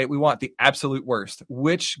doing okay. We want the absolute worst,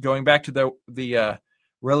 which, going back to the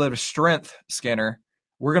relative strength scanner,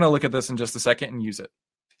 we're going to look at this in just a second and use it.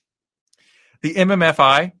 The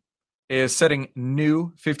MMFI is setting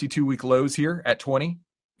new 52-week lows here at 20.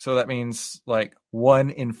 So that means like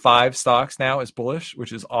 1 in 5 stocks now is bullish,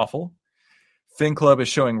 which is awful. FinClub is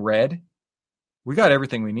showing red. We got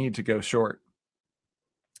everything we need to go short.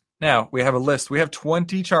 Now, we have a list. We have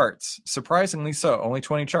 20 charts. Surprisingly so, only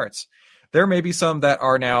 20 charts. There may be some that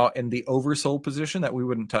are now in the oversold position that we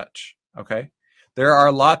wouldn't touch, okay? There are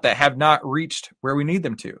a lot that have not reached where we need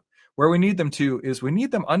them to. Where we need them to is we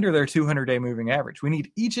need them under their 200-day moving average. We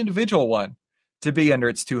need each individual one to be under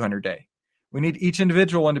its 200-day. We need each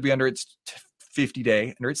individual one to be under its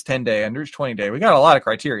 50-day, under its 10-day, under its 20-day. We got a lot of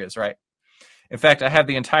criterias, right? In fact, I have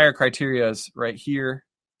the entire criterias right here.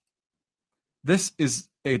 This is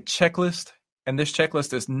a checklist, and this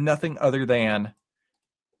checklist is nothing other than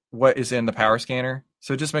what is in the power scanner.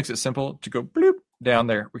 So it just makes it simple to go bloop down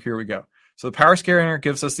there. Here we go. So the power scanner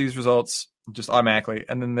gives us these results just automatically,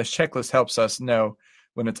 and then this checklist helps us know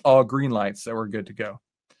when it's all green lights that we're good to go.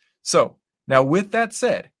 So now with that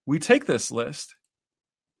said, we take this list,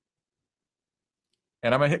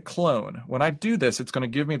 and I'm going to hit clone. When I do this, it's going to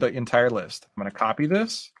give me the entire list. I'm going to copy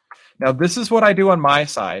this. Now this is what I do on my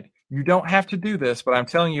side. You don't have to do this, but I'm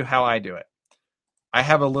telling you how I do it. I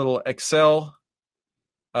have a little Excel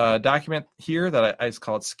document here that I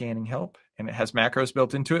call it scanning help, and it has macros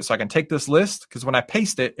built into it. So I can take this list, because when I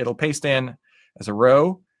paste it, it'll paste in as a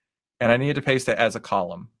row, and I need to paste it as a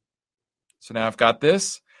column. So now I've got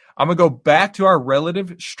this. I'm going to go back to our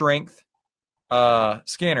relative strength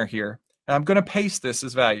scanner here, and I'm going to paste this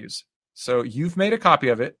as values. So you've made a copy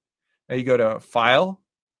of it. Now you go to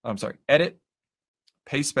Edit,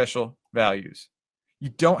 Paste Special Values. You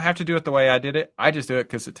don't have to do it the way I did it. I just do it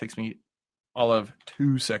because it takes me all of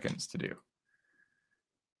 2 seconds to do.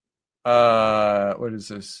 What is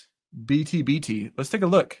this? BTBT. Let's take a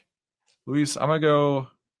look. Luis, I'm going to go.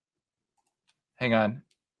 Hang on.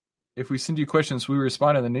 If we send you questions, we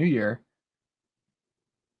respond in the new year.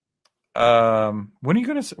 When are you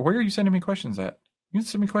going to, where are you sending me questions at? You can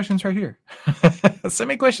send me questions right here. Send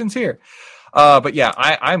me questions here. But yeah,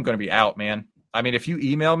 I'm going to be out, man. I mean, if you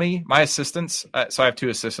email me, my assistants, so I have 2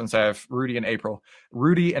 assistants. I have Rudy and April.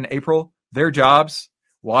 Rudy and April, their jobs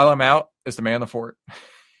while I'm out is to man the fort.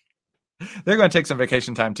 They're going to take some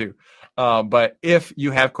vacation time too. But if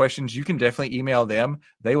you have questions, you can definitely email them.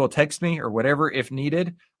 They will text me or whatever if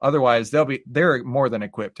needed. Otherwise, they're more than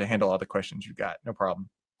equipped to handle all the questions you got. No problem.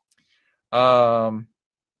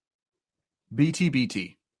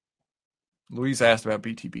 BTBT. Louise asked about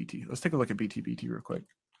BTBT. Let's take a look at BTBT real quick.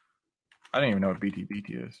 I don't even know what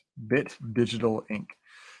BTBT is. Bit Digital Inc.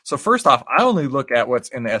 So first off, I only look at what's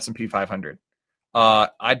in the S&P 500.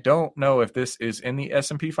 I don't know if this is in the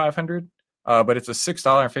S&P 500, but it's a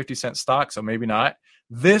 $6.50 stock, so maybe not.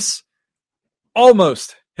 This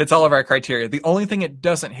almost hits all of our criteria. The only thing it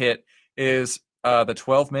doesn't hit is the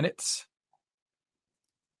 12 minutes.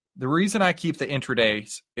 The reason I keep the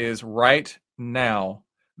intradays is right now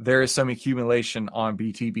there is some accumulation on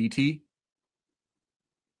BTBT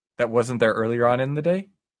that wasn't there earlier on in the day.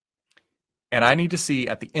 And I need to see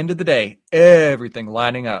at the end of the day, everything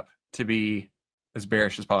lining up to be as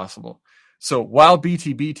bearish as possible. So while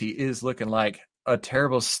BTBT is looking like a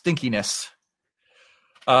terrible stinkiness,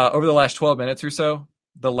 over the last 12 minutes or so,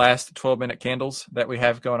 the last 12-minute candles that we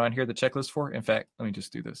have going on here, the checklist for, in fact, let me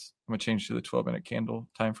just do this. I'm going to change to the 12-minute candle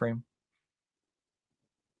time frame.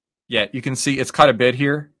 Yeah, you can see it's caught a bid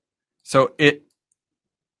here. So it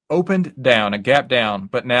opened down, a gap down,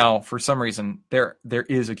 but now for some reason there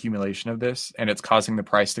is accumulation of this and it's causing the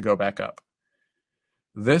price to go back up.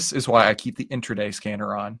 This is why I keep the intraday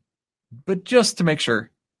scanner on, but just to make sure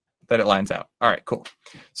that it lines out. All right, cool.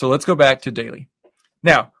 So let's go back to daily.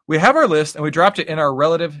 Now, we have our list and we dropped it in our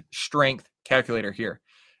relative strength calculator here.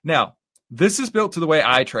 Now, this is built to the way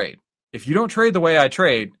I trade. If you don't trade the way I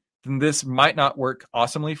trade, then this might not work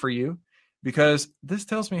awesomely for you because this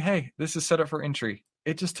tells me, hey, this is set up for entry.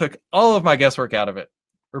 It just took all of my guesswork out of it.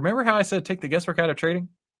 Remember how I said take the guesswork out of trading?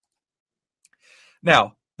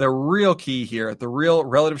 Now, the real key here, the real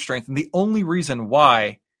relative strength, and the only reason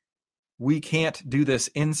why we can't do this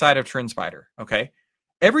inside of TrendSpider, okay?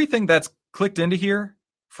 Everything that's clicked into here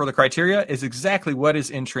for the criteria is exactly what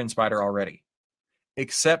is in TrendSpider already,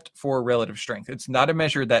 except for relative strength. It's not a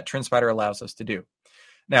measure that TrendSpider allows us to do.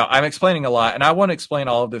 Now, I'm explaining a lot, and I want to explain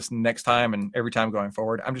all of this next time and every time going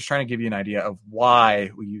forward. I'm just trying to give you an idea of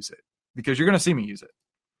why we use it, because you're going to see me use it.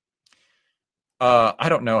 I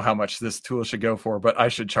don't know how much this tool should go for, but I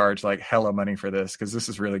should charge like hella money for this because this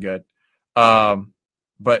is really good.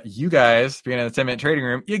 But you guys, being in the 10-minute trading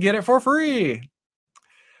room, you get it for free.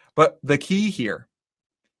 But the key here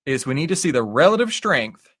is we need to see the relative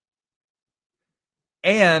strength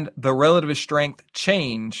and the relative strength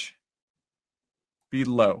change be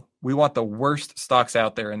low. We want the worst stocks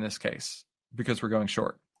out there in this case because we're going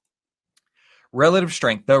short. Relative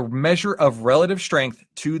strength, the measure of relative strength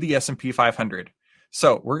to the S&P 500.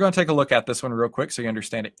 So we're going to take a look at this one real quick so you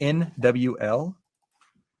understand it. NWL.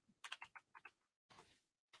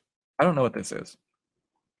 I don't know what this is.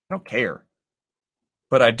 I don't care.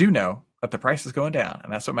 But I do know that the price is going down,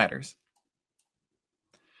 and that's what matters.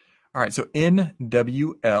 All right, so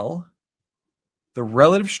NWL, the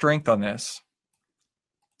relative strength on this,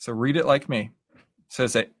 so read it like me,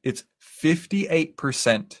 says that it's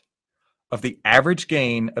 58% of the average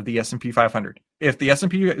gain of the S&P 500. If the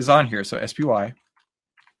S&P is on here, so SPY,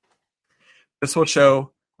 this will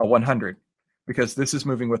show a 100 because this is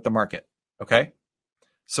moving with the market, okay?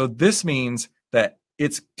 So this means that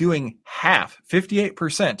it's doing half,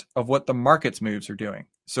 58% of what the market's moves are doing.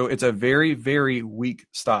 So it's a very, very weak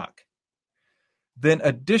stock. Then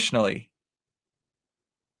additionally,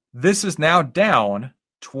 this is now down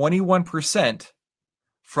 21%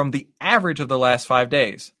 from the average of the last 5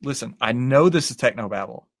 days. Listen, I know this is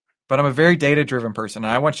technobabble, but I'm a very data-driven person,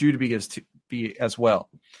 and I want you to be as well.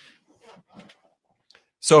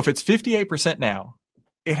 So if it's 58% now,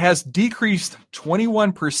 it has decreased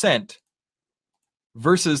 21%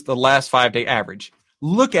 versus the last 5-day average.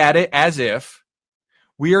 Look at it as if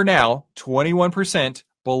we are now 21%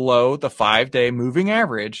 below the 5-day moving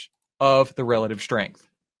average of the relative strength.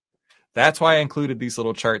 That's why I included these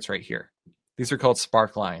little charts right here. These are called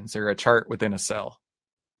spark lines. They're a chart within a cell.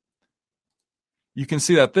 You can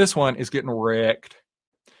see that this one is getting wrecked.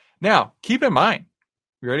 Now, keep in mind,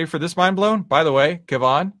 you ready for this mind blown? By the way,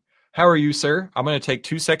 Kevon, how are you, sir? I'm going to take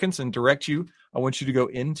 2 seconds and direct you. I want you to go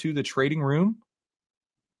into the trading room.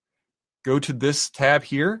 Go to this tab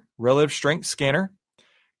here, relative strength scanner.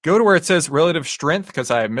 Go to where it says relative strength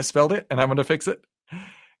because I misspelled it and I'm going to fix it.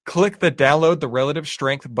 Click the download the relative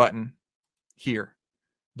strength button here.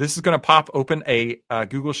 This is going to pop open a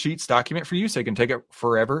Google Sheets document for you so you can take it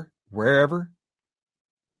forever, wherever.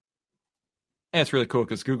 And it's really cool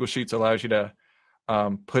because Google Sheets allows you to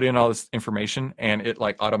put in all this information and it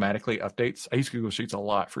like automatically updates. I use Google Sheets a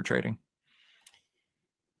lot for trading.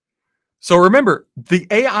 So remember, the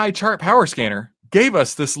AI chart power scanner gave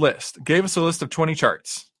us this list, gave us a list of 20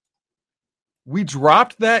 charts. We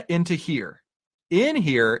dropped that into here. In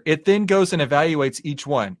here, it then goes and evaluates each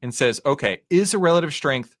one and says, okay, is the relative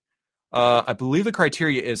strength, I believe the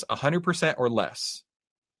criteria is 100% or less.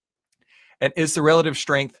 And is the relative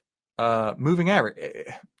strength moving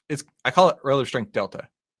average? I call it relative strength delta.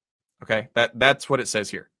 Okay, that's what it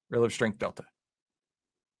says here, relative strength delta.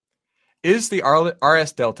 Is the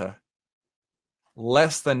RS delta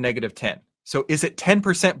less than -10? So is it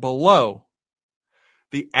 10% below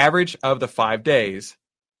the average of the 5 days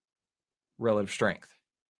relative strength?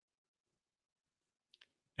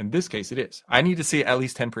 In this case, it is. I need to see at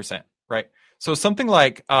least 10%, right? So something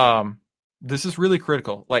like, this is really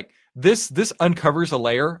critical. Like this uncovers a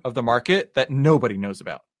layer of the market that nobody knows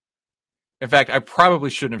about. In fact, I probably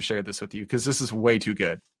shouldn't have shared this with you because this is way too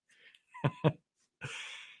good.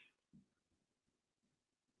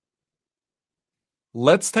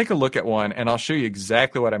 Let's take a look at one and I'll show you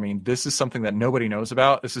exactly what I mean. This is something that nobody knows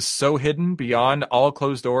about. This is so hidden beyond all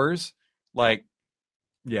closed doors. Like,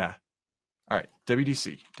 yeah. All right,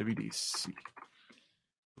 WDC.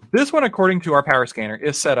 This one, according to our power scanner,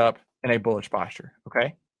 is set up in a bullish posture.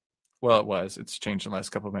 Okay. Well, it was. It's changed in the last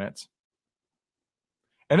couple of minutes.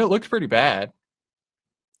 And it looks pretty bad.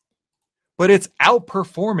 But it's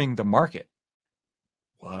outperforming the market.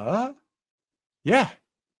 What? Yeah.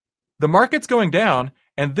 The market's going down,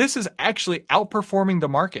 and this is actually outperforming the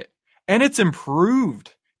market. And it's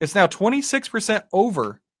improved. It's now 26%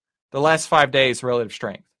 over the last 5 days relative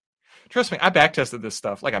strength. Trust me, I backtested this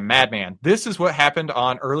stuff like a madman. This is what happened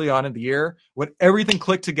on early on in the year when everything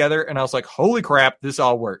clicked together, and I was like, holy crap, this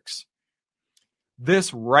all works.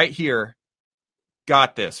 This right here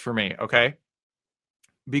got this for me, okay?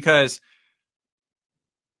 Because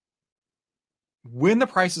when the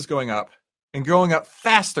price is going up and going up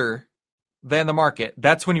faster than the market,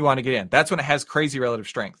 that's when you want to get in. That's when it has crazy relative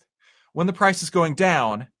strength. When the price is going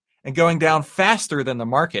down and going down faster than the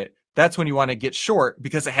market, that's when you want to get short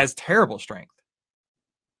because it has terrible strength.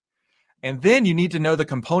 And then you need to know the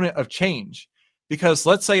component of change, because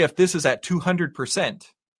let's say if this is at 200%,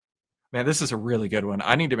 man, this is a really good one.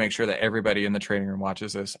 I need to make sure that everybody in the trading room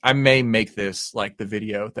watches this. I may make this like the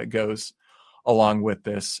video that goes along with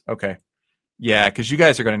this. Okay. Yeah, because you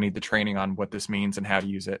guys are going to need the training on what this means and how to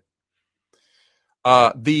use it.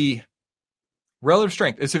 The relative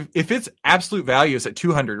strength is if its absolute value is at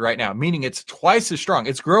 200 right now, meaning it's twice as strong,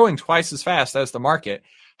 it's growing twice as fast as the market.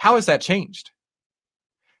 How has that changed?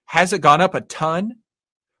 Has it gone up a ton,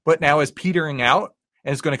 but now is petering out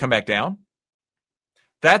and is going to come back down?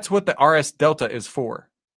 That's what the RS delta is for.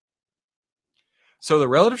 So the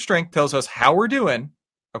relative strength tells us how we're doing,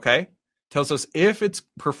 okay? Tells us if it's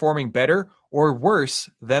performing better or worse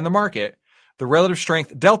than the market. The relative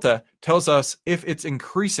strength delta tells us if it's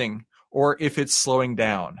increasing or if it's slowing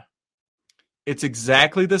down. It's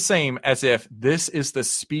exactly the same as if this is the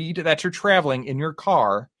speed that you're traveling in your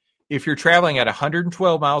car. If you're traveling at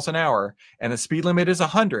 112 miles an hour and the speed limit is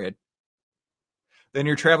 100, then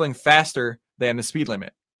you're traveling faster than the speed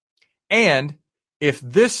limit. And if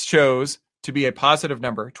this shows to be a positive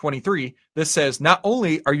number, 23, this says not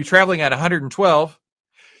only are you traveling at 112,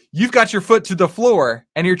 you've got your foot to the floor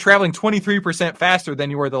and you're traveling 23% faster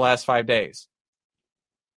than you were the last 5 days.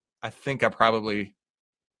 I think I probably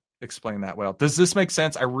explained that well. Does this make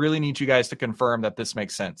sense? I really need you guys to confirm that this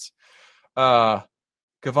makes sense.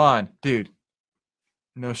 Gavon, dude,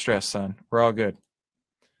 no stress, son. We're all good.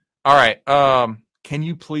 All right. Can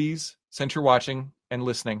you please, since you're watching and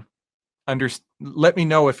listening, let me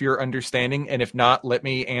know if you're understanding, and if not, let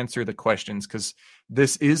me answer the questions, because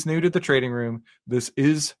this is new to the trading room. This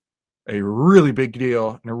is a really big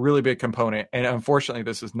deal and a really big component, and unfortunately,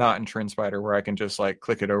 this is not in TrendSpider where I can just like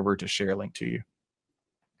click it over to share a link to you.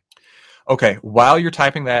 Okay, while you're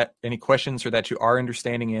typing that, any questions or that you are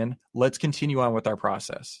understanding in, let's continue on with our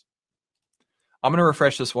process. I'm going to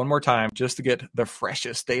refresh this one more time just to get the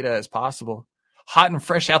freshest data as possible. Hot and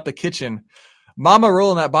fresh out the kitchen. Mama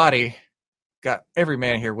rolling that body. Got every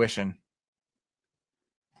man here wishing.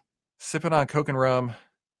 Sipping on Coke and rum.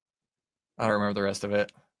 I don't remember the rest of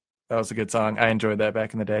it. That was a good song. I enjoyed that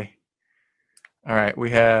back in the day. All right,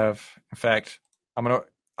 we have, in fact, I'm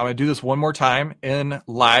gonna do this one more time in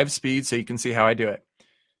live speed so you can see how I do it.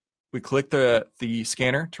 We click the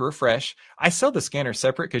scanner to refresh. I sell the scanner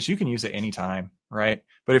separate because you can use it anytime, right?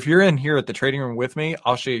 But if you're in here at the trading room with me,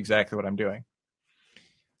 I'll show you exactly what I'm doing.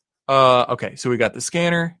 Okay, so we got the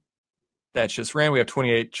scanner. That's just ran. We have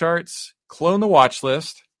 28 charts. Clone the watch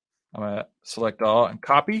list. I'm going to select all and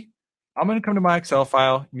copy. I'm going to come to my Excel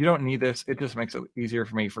file. You don't need this. It just makes it easier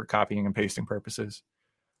for me for copying and pasting purposes.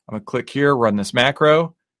 I'm going to click here, run this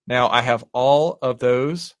macro. Now I have all of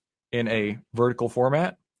those in a vertical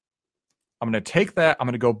format. I'm going to take that. I'm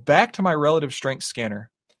going to go back to my relative strength scanner.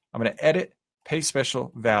 I'm going to edit, paste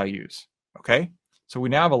special values. Okay. So we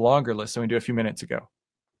now have a longer list than we did a few minutes ago.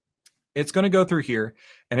 It's going to go through here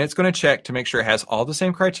and it's going to check to make sure it has all the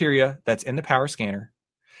same criteria that's in the power scanner.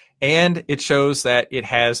 And it shows that it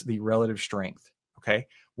has the relative strength. Okay.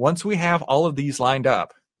 Once we have all of these lined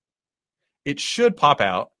up, it should pop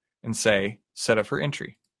out and say, set up for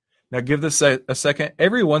entry. Now give this a second.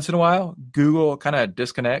 Every once in a while, Google kind of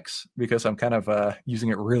disconnects because I'm kind of using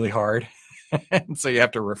it really hard. And so you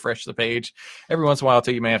have to refresh the page every once in a while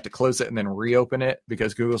until you may have to close it and then reopen it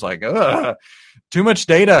because Google's like, too much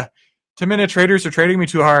data. 10-minute traders are trading me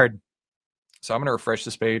too hard. So I'm going to refresh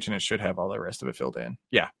this page and it should have all the rest of it filled in.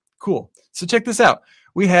 Yeah, cool. So check this out.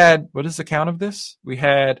 We had, what is the count of this? We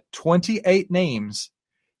had 28 names,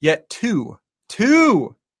 yet two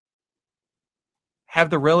have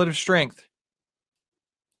the relative strength.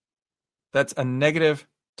 That's a negative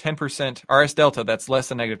 10%. RS delta, that's less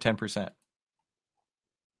than negative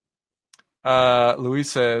 10%. Luis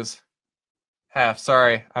says, Half.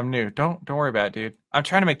 Sorry, I'm new. Don't worry about it, dude. I'm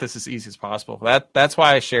trying to make this as easy as possible. That's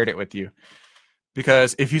why I shared it with you.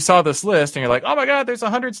 Because if you saw this list and you're like, oh my God, there's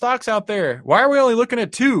 100 stocks out there. Why are we only looking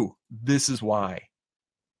at 2? This is why.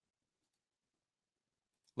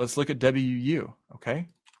 Let's look at WU, okay?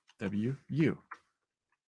 WU.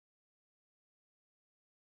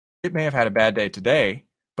 It may have had a bad day today,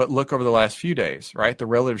 but look over the last few days, right? The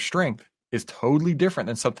relative strength is totally different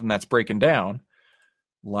than something that's breaking down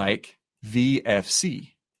like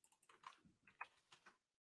VFC.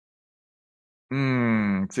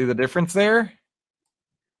 See the difference there?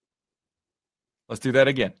 Let's do that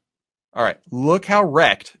again. All right, look how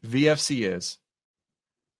wrecked VFC is.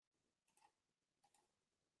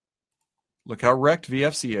 Look how wrecked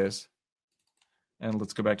VFC is. And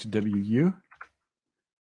let's go back to WU.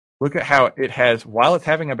 Look at how it has, while it's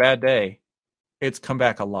having a bad day, it's come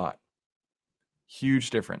back a lot. Huge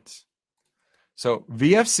difference. So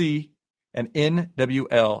VFC and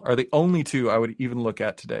NWL are the only 2 I would even look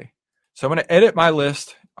at today. So I'm going to edit my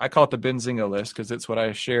list. I call it the Benzinga list because it's what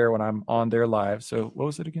I share when I'm on there live. So what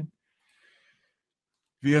was it again?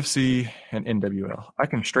 VFC and NWL. I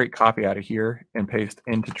can straight copy out of here and paste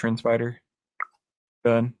into TrendSpider.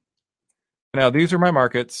 Done. Now these are my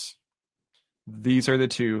markets. These are the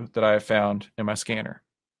 2 that I have found in my scanner.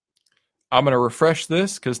 I'm going to refresh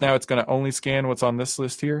this because now it's going to only scan what's on this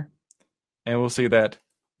list here. And we'll see that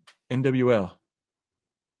NWL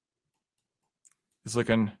is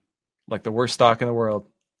looking like the worst stock in the world.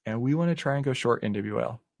 And we want to try and go short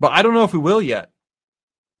NWL. But I don't know if we will yet.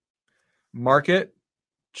 Market,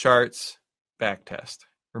 charts, backtest.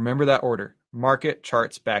 Remember that order. Market,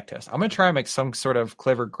 charts, backtest. I'm going to try and make some sort of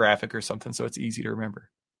clever graphic or something so it's easy to remember.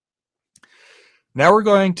 Now we're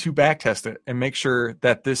going to backtest it and make sure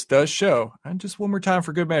that this does show. And just one more time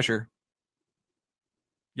for good measure.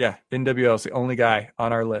 Yeah, NWL is the only guy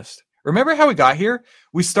on our list. Remember how we got here?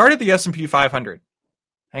 We started the S&P 500.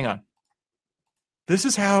 Hang on. This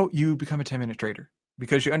is how you become a 10-minute trader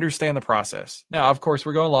because you understand the process. Now, of course,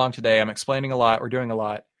 we're going long today. I'm explaining a lot. We're doing a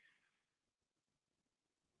lot.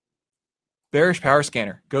 Bearish Power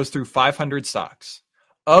Scanner goes through 500 stocks.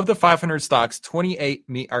 Of the 500 stocks, 28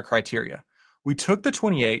 meet our criteria. We took the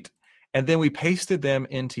 28 and then we pasted them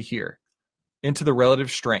into here, into the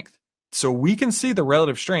relative strength. So we can see the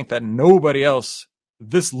relative strength that nobody else,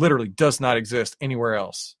 this literally does not exist anywhere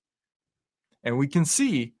else. And we can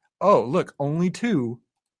see, oh, look, only 2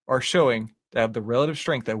 are showing to have the relative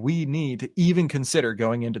strength that we need to even consider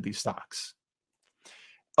going into these stocks.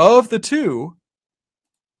 Of the 2,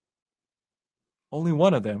 only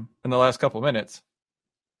one of them in the last couple of minutes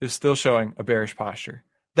is still showing a bearish posture.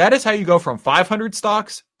 That is how you go from 500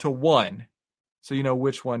 stocks to 1, so you know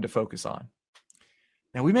which one to focus on.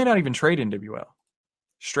 Now, we may not even trade NWL.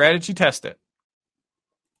 Strategy test it.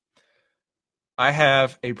 I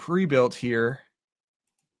have a pre-built here,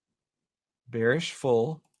 bearish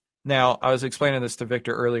full. Now, I was explaining this to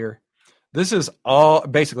Victor earlier. This is all,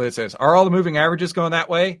 basically it says, are all the moving averages going that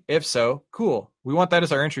way? If so, cool. We want that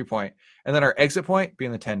as our entry point. And then our exit point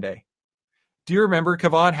being the 10-day. Do you remember,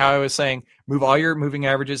 Kevon, how I was saying, move all your moving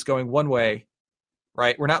averages going one way,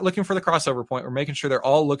 right? We're not looking for the crossover point. We're making sure they're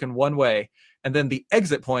all looking one way. And then the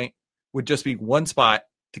exit point would just be one spot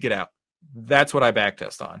to get out. That's what I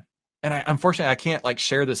backtest on. And unfortunately, I can't like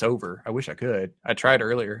share this over. I wish I could. I tried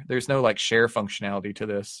earlier. There's no like share functionality to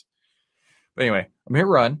this. But anyway, I'm hit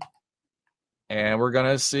run. And we're going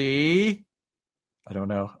to see, I don't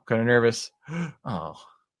know. I'm kind of nervous. Oh.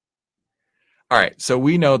 All right. So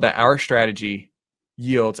we know that our strategy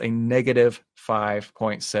yields a negative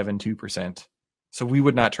 5.72%. So we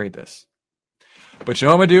would not trade this. But you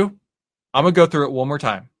know what I'm going to do? I'm going to go through it one more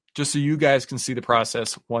time, just so you guys can see the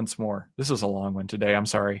process once more. This is a long one today. I'm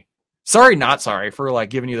sorry. Sorry, not sorry for like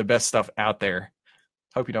giving you the best stuff out there.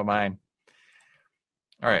 Hope you don't mind.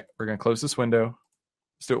 All right. We're going to close this window.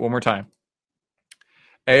 Let's do it one more time.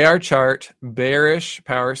 AR chart, bearish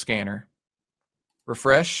power scanner.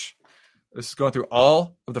 Refresh. This is going through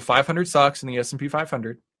all of the 500 stocks in the S&P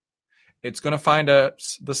 500. It's going to find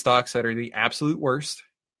us the stocks that are the absolute worst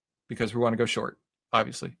because we want to go short,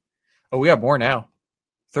 obviously. Oh, we have more now.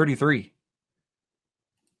 33.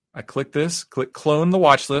 I click this, click clone the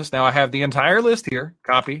watch list. Now I have the entire list here,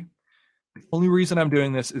 copy. The only reason I'm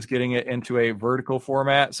doing this is getting it into a vertical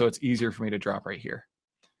format, so it's easier for me to drop right here.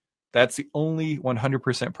 That's the only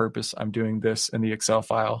 100% purpose I'm doing this in the Excel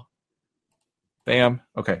file. Bam.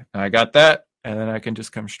 Okay, now I got that, and then I can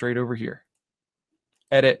just come straight over here.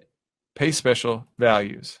 Edit, paste special,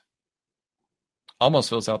 values. Almost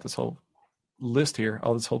fills out this whole list here,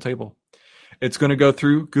 all this whole table. It's going to go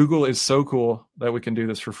through. Google is so cool that we can do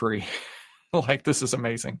this for free. Like, this is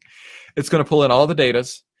amazing. It's going to pull in all the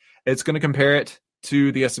datas. It's going to compare it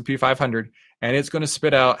to the S&P 500, and it's going to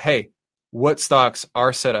spit out, hey, what stocks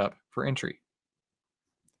are set up for entry?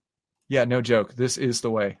 Yeah, no joke. This is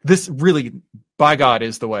the way. This really, by God,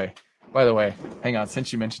 is the way. By the way, hang on,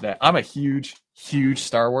 since you mentioned that, I'm a huge, huge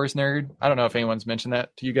Star Wars nerd. I don't know if anyone's mentioned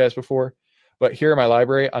that to you guys before, but here in my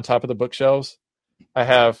library, on top of the bookshelves, I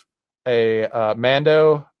have a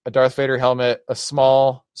Mando, a Darth Vader helmet, a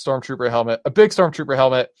small Stormtrooper helmet, a big Stormtrooper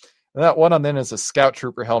helmet, and that one on then is a Scout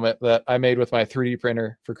Trooper helmet that I made with my 3D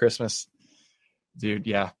printer for Christmas. Dude,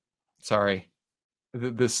 yeah, sorry.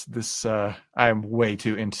 I'm way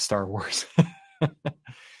too into Star Wars.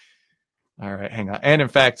 All right, hang on. And in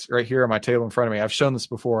fact, right here on my table in front of me, I've shown this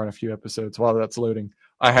before on a few episodes. While that's loading,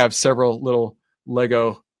 I have several little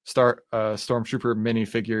Lego Stormtrooper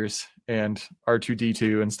minifigures and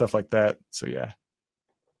R2-D2 and stuff like that. So yeah,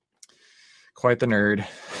 quite the nerd.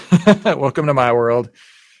 Welcome to my world.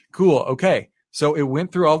 Cool. Okay, so it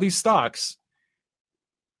went through all these stocks.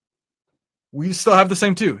 We still have the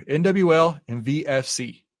same two, NWL and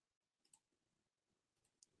VFC.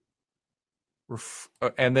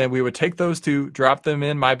 And then we would take those two, drop them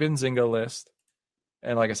in my Benzinga list.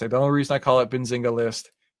 And like I said, the only reason I call it Benzinga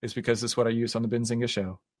list is because it's what I use on the Benzinga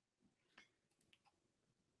show.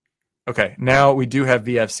 Okay, now we do have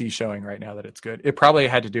VFC showing right now that it's good. It probably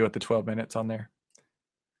had to do with the 12 minutes on there.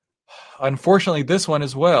 Unfortunately, this one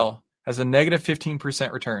as well has a negative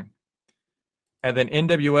 15% return. And then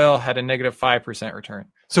NWL had a negative 5% return.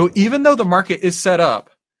 So even though the market is set up,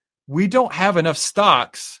 we don't have enough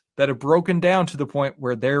stocks that have broken down to the point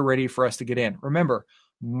where they're ready for us to get in. Remember,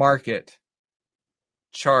 market,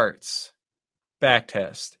 charts,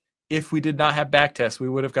 backtest. If we did not have backtest, we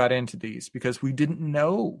would have got into these because we didn't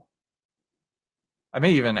know. I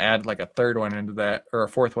may even add like a third one into that, or a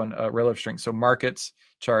fourth one, relative strength. So markets,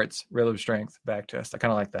 charts, relative strength, backtest. I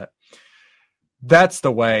kind of like that. That's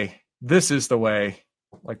the way. This is the way.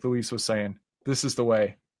 Like Luis was saying, this is the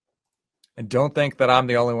way. And don't think that I'm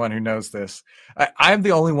the only one who knows this. I'm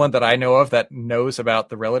the only one that I know of that knows about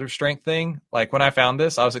the relative strength thing. Like when I found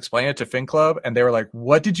this, I was explaining it to FinClub and they were like,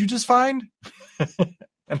 what did you just find?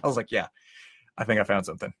 And I was like, yeah, I think I found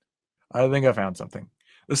something.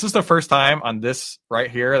 This is the first time on this right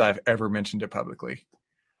here that I've ever mentioned it publicly.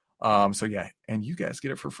 So yeah, and you guys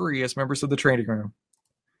get it for free as members of the trading room.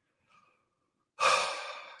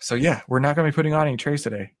 So yeah, we're not going to be putting on any trades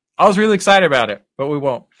today. I was really excited about it, but we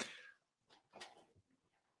won't.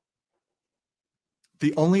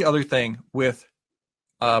 The only other thing with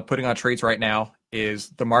putting on trades right now is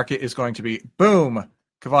the market is going to be, boom,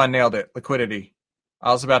 Kavan nailed it, liquidity.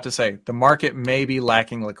 I was about to say, the market may be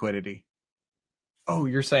lacking liquidity. Oh,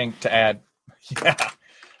 you're saying to add. Yeah.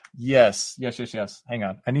 Yes. Hang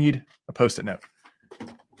on. I need a Post-it note.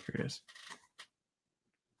 Here it is.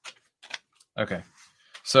 Okay.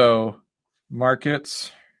 So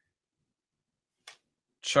markets,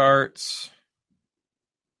 charts,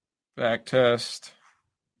 backtest.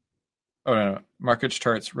 Oh, no. Markets,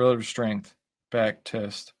 charts, relative strength,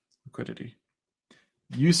 backtest, liquidity.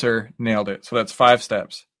 You, sir, nailed it. So that's 5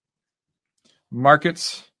 steps.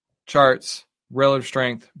 Markets, charts, relative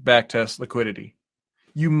strength, backtest, liquidity.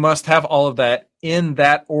 You must have all of that in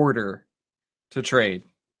that order to trade.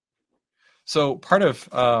 So part of,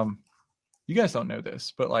 you guys don't know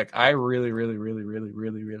this, but like I really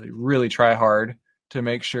try hard to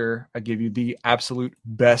make sure I give you the absolute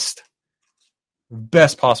best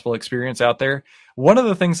possible experience out there. One of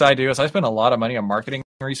the things I do is I spend a lot of money on marketing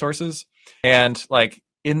resources. And like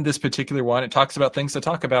in this particular one, it talks about things to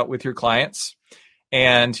talk about with your clients.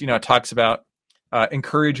 And, you know, it talks about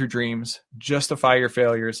encourage your dreams, justify your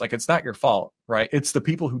failures. Like it's not your fault, right? It's the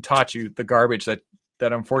people who taught you the garbage that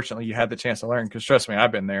unfortunately you had the chance to learn. Because trust me,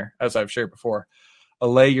 I've been there, as I've shared before.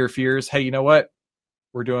 Allay your fears. Hey, you know what?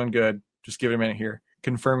 We're doing good. Just give it a minute here.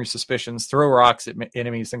 Confirm your suspicions. Throw rocks at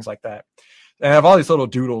enemies, things like that. And I have all these little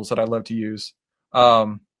doodles that I love to use.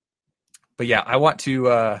 But yeah, I want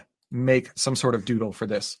to make some sort of doodle for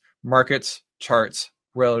this. Markets, charts,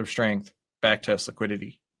 relative strength, backtest,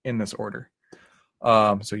 liquidity in this order.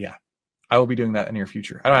 So yeah, I will be doing that in the near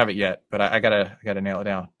future. I don't have it yet, but I gotta nail it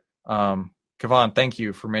down. Kavan, thank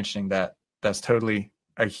you for mentioning that. That's totally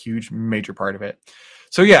a huge, major part of it.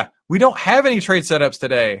 So yeah, we don't have any trade setups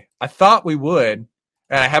today. I thought we would,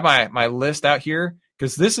 and I have my list out here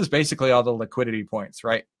because this is basically all the liquidity points,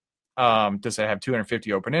 right? Does it have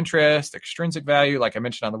 250 open interest, extrinsic value, like I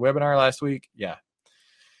mentioned on the webinar last week? Yeah.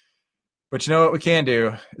 But you know what we can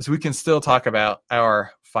do is we can still talk about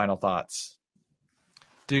our final thoughts.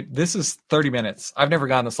 Dude, this is 30 minutes. I've never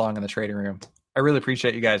gone this long in the trading room. I really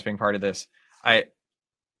appreciate you guys being part of this.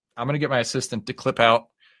 I'm going to get my assistant to clip out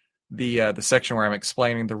the section where I'm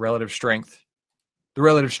explaining the relative strength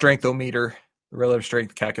strengthometer, the relative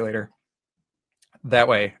strength calculator. That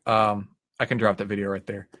way, I can drop that video right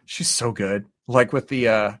there. She's so good. Like with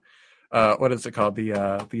the what is it called?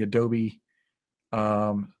 The Adobe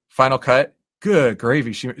Final Cut. Good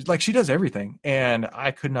gravy. She does everything, and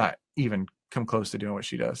I could not even come close to doing what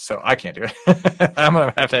she does. So I can't do it. I'm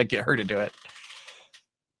gonna have to get her to do it.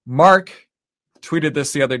 Mark tweeted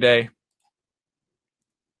this the other day.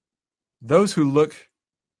 Those who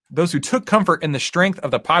took comfort in the strength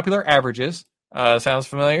of the popular averages, sounds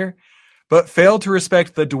familiar, but failed to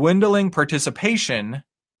respect the dwindling participation,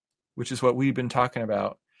 which is what we've been talking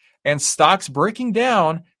about, and stocks breaking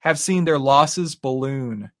down have seen their losses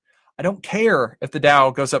balloon. I don't care if the Dow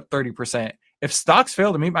goes up 30%. If stocks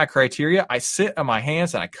fail to meet my criteria, I sit on my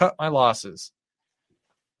hands and I cut my losses.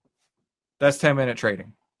 That's 10-minute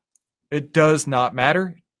trading. It does not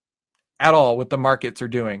matter at all what the markets are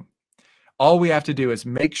doing. All we have to do is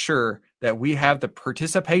make sure that we have the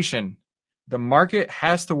participation. The market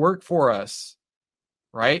has to work for us,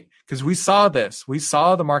 right? Because we saw this. We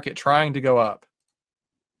saw the market trying to go up.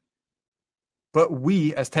 But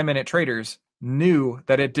we, as 10-minute traders, knew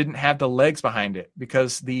that it didn't have the legs behind it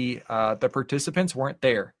because the participants weren't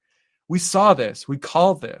there. We saw this. We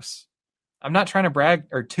called this. I'm not trying to brag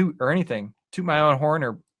or toot or anything, toot my own horn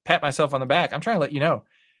or pat myself on the back. I'm trying to let you know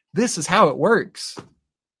this is how it works.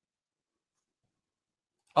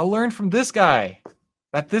 I learned from this guy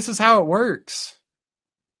that this is how it works.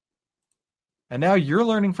 And now you're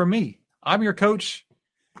learning from me. I'm your coach.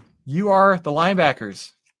 You are the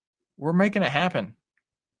linebackers. We're making it happen.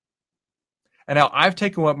 And now I've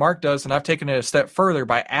taken what Mark does and I've taken it a step further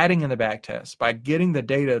by adding in the back test, by getting the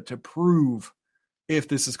data to prove if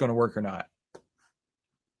this is going to work or not.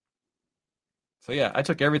 So yeah, I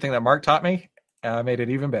took everything that Mark taught me and I made it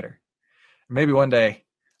even better. Maybe one day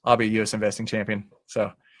I'll be a U.S. investing champion.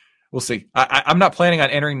 So we'll see. I'm not planning on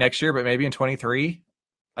entering next year, but maybe in 23,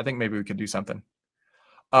 I think maybe we could do something.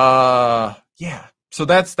 Yeah. So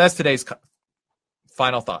that's today's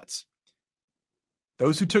final thoughts.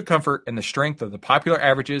 Those who took comfort in the strength of the popular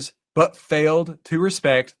averages, but failed to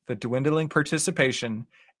respect the dwindling participation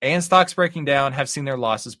and stocks breaking down have seen their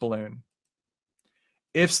losses balloon.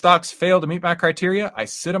 If stocks fail to meet my criteria, I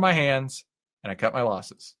sit on my hands and I cut my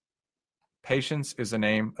losses. Patience is the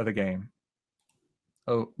name of the game.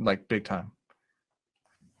 Oh, like big time.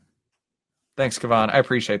 Thanks, Kavan. I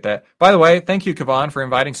appreciate that. By the way, thank you, Kavan, for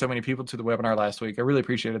inviting so many people to the webinar last week. I really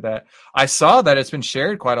appreciated that. I saw that it's been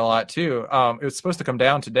shared quite a lot, too. It was supposed to come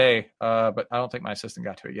down today, but I don't think my assistant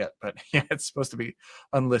got to it yet. But yeah, it's supposed to be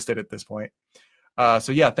unlisted at this point.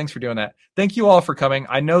 So yeah, thanks for doing that. Thank you all for coming.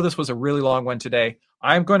 I know this was a really long one today.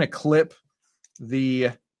 I'm going to clip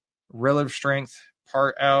the relative strength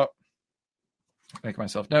part out, make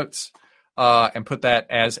myself notes, and put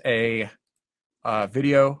that as a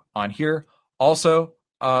video on here. Also,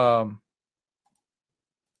 I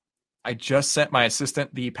just sent my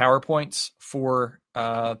assistant the PowerPoints for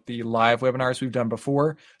the live webinars we've done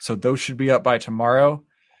before. So those should be up by tomorrow.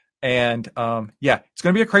 And yeah, it's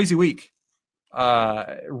going to be a crazy week.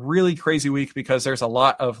 Really crazy week because there's a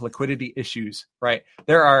lot of liquidity issues, right?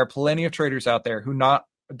 There are plenty of traders out there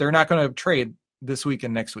they're not going to trade this week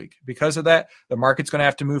and next week. Because of that, the market's going to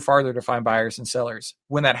have to move farther to find buyers and sellers.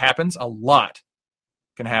 When that happens, a lot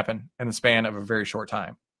can happen in the span of a very short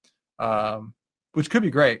time, which could be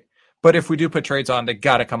great. But if we do put trades on, they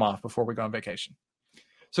got to come off before we go on vacation.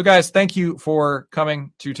 So guys, thank you for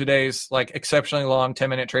coming to today's exceptionally long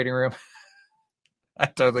 10-minute trading room. I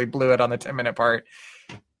totally blew it on the 10-minute part,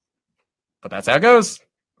 but that's how it goes.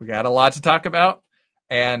 We got a lot to talk about.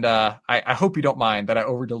 And I hope you don't mind that I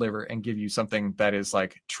over-deliver and give you something that is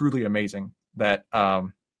truly amazing that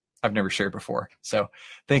I've never shared before. So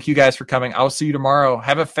thank you guys for coming. I'll see you tomorrow.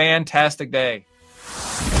 Have a fantastic day.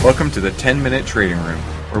 Welcome to the 10-Minute Trading Room,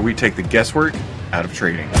 where we take the guesswork out of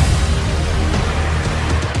trading.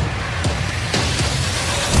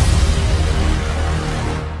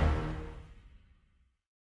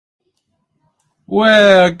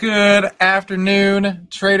 Well, good afternoon,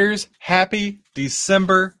 traders. Happy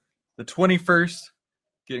December the 21st.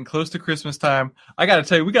 Getting close to Christmas time. I got to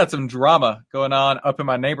tell you, we got some drama going on up in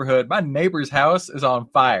my neighborhood. My neighbor's house is on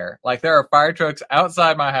fire. There are fire trucks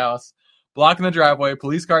outside my house, blocking the driveway,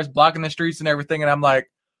 police cars blocking the streets and everything. And I'm like,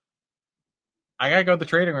 I got to go to the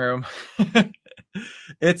trading room.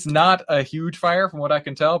 It's not a huge fire from what I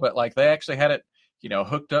can tell, but they actually had it,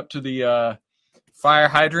 hooked up to the fire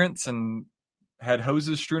hydrants and had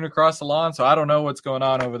hoses strewn across the lawn. So I don't know what's going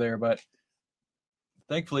on over there, but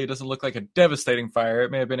Thankfully, it doesn't look like a devastating fire.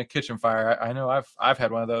 It may have been a kitchen fire. I know I've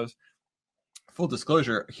had one of those. Full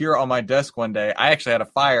disclosure, here on my desk one day, I actually had a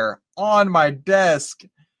fire on my desk.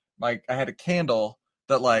 I had a candle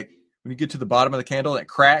that, like, when you get to the bottom of the candle, it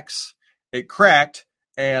cracks. It cracked,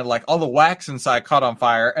 and like all the wax inside caught on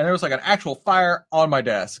fire, and there was like an actual fire on my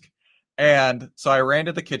desk. And so I ran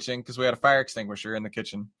to the kitchen because we had a fire extinguisher in the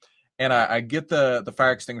kitchen, and I get the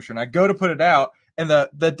fire extinguisher and I go to put it out, and the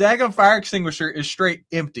daggone fire extinguisher is straight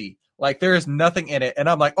empty. Like, there is nothing in it, and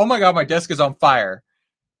I'm like, oh my god, my desk is on fire.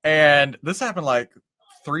 And this happened like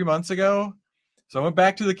 3 months ago. So I went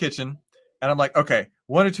back to the kitchen, and I'm like, okay,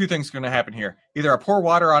 one of two things are going to happen here. Either I pour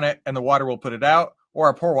water on it and the water will put it out, or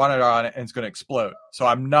I pour water on it and it's going to explode. So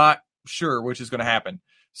I'm not sure which is going to happen.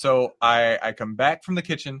 So I come back from the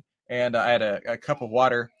kitchen, and I had a cup of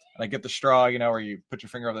water, and I get the straw, where you put your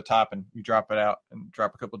finger over the top and you drop it out and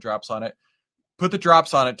drop a couple drops on it. Put the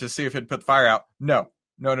drops on it to see if it'd put the fire out. No.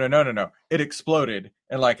 It exploded.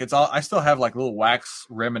 And like, I still have like little wax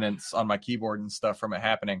remnants on my keyboard and stuff from it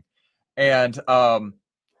happening. And I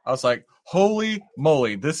was like, holy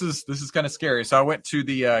moly, this is kind of scary. So I went to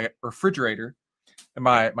the refrigerator, and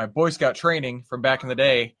my Boy Scout training from back in the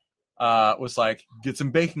day was like, get some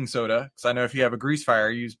baking soda, because I know if you have a grease fire,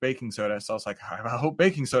 you use baking soda. So I was like, I hope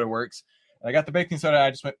baking soda works. And I got the baking soda.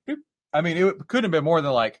 I just went, boop. I mean, it couldn't have been more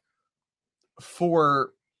than like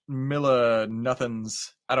 4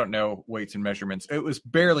 nothings. I don't know weights and measurements. It was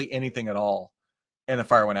barely anything at all. And the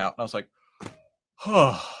fire went out. And I was like,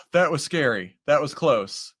 oh, that was scary. That was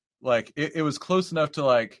close. Like, it was close enough to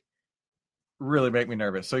like really make me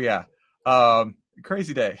nervous. So yeah,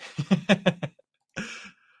 crazy day.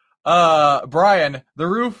 Brian, the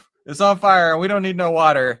roof is on fire and we don't need no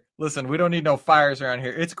water. Listen, we don't need no fires around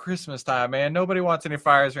here. It's Christmas time, man. Nobody wants any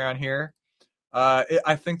fires around here.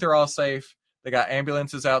 I think they're all safe. They got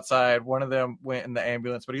ambulances outside. One of them went in the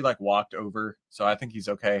ambulance, but he like walked over, so I think he's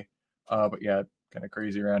okay. But yeah, kind of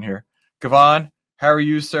crazy around here. Kavan, how are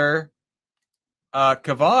you, sir?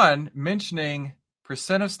 Kavan mentioning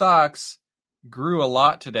percent of stocks grew a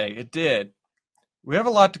lot today. It did. We have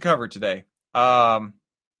a lot to cover today.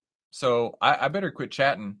 So I better quit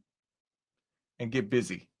chatting and get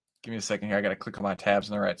busy. Give me a second here. I got to click on my tabs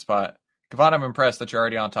in the right spot. Kavan, I'm impressed that you're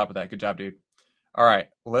already on top of that. Good job, dude. All right,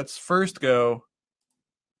 let's first go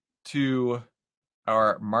to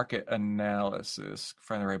our market analysis.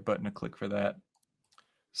 Find the right button to click for that.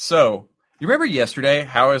 So, you remember yesterday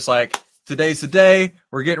how I was like, today's the day,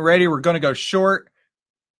 we're getting ready, we're going to go short.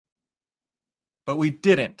 But we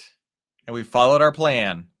didn't, and we followed our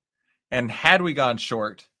plan. And had we gone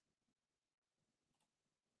short,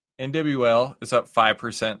 NWL is up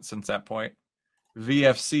 5% since that point.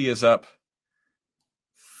 VFC is up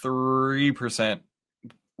 3%,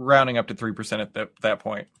 rounding up to 3% at that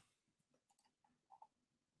point.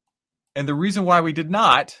 And the reason why we did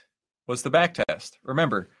not was the back test.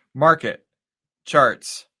 Remember, market,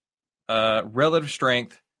 charts, relative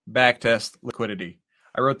strength, back test, liquidity.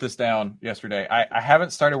 I wrote this down yesterday. I haven't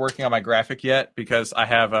started working on my graphic yet because I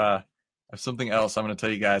have something else I'm going to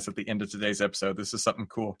tell you guys at the end of today's episode. This is something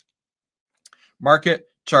cool. Market,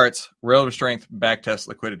 charts, relative strength, back test,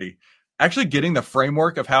 liquidity. Actually getting the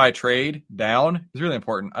framework of how I trade down is really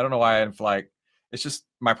important. I don't know why I'm like, it's just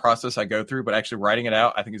my process I go through, but actually writing it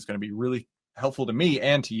out, I think is going to be really helpful to me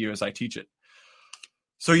and to you as I teach it.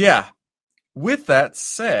 So yeah, with that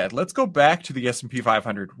said, let's go back to the S&P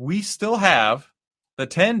 500. We still have the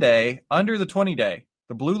 10-day under the 20-day.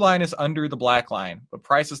 The blue line is under the black line, but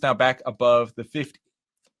price is now back above the 50.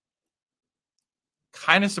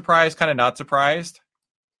 Kind of surprised, kind of not surprised.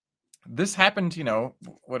 This happened,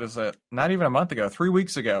 what is it? Not even a month ago, 3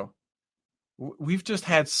 weeks ago. We've just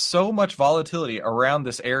had so much volatility around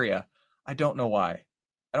this area. I don't know why.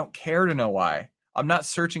 I don't care to know why. I'm not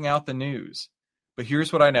searching out the news. But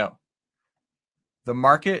here's what I know. The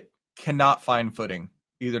market cannot find footing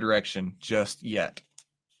either direction just yet.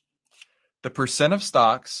 The percent of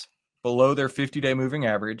stocks below their 50-day moving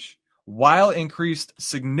average, while increased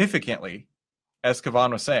significantly, as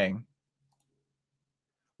Kavan was saying,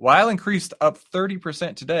 while increased up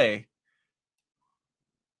 30% today,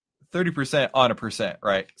 30% on a percent,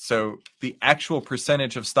 right? So the actual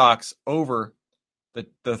percentage of stocks over the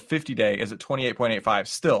 50-day is at 28.85.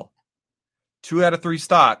 Still, 2 out of 3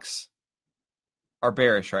 stocks are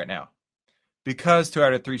bearish right now. Because 2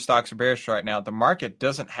 out of 3 stocks are bearish right now, the market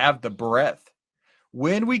doesn't have the breadth.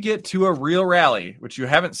 When we get to a real rally, which you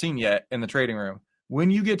haven't seen yet in the trading room, when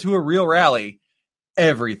you get to a real rally,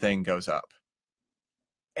 everything goes up.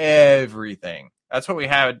 Everything. That's what we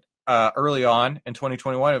had early on in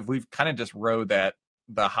 2021. We've kind of just rode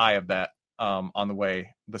the high of that on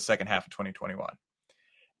the second half of 2021.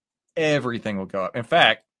 everything will go up. In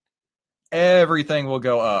fact, everything will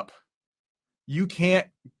go up. You can't,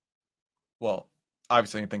 well,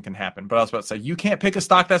 obviously anything can happen, but I was about to say, you can't pick a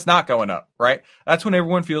stock that's not going up, right? That's when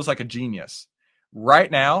everyone feels like a genius. Right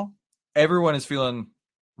now, everyone is feeling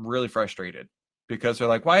really frustrated because they're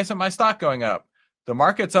like, why isn't my stock going up? The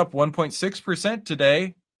market's up 1.6%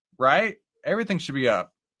 today, right? Everything should be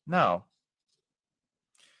up. No.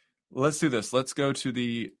 Let's do this. Let's go to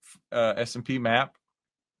the S&P map.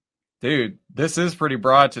 Dude, this is pretty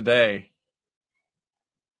broad today.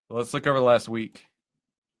 Let's look over the last week.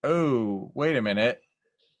 Oh, wait a minute.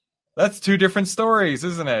 That's two different stories,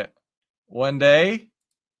 isn't it? One day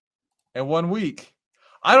and 1 week.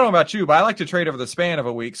 I don't know about you, but I like to trade over the span of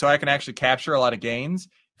a week so I can actually capture a lot of gains.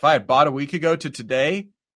 If I had bought a week ago to today,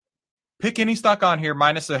 pick any stock on here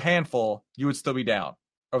minus a handful, you would still be down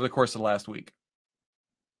over the course of the last week.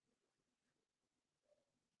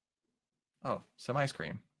 Oh, some ice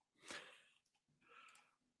cream.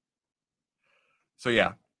 So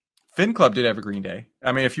yeah, FinClub did have a green day.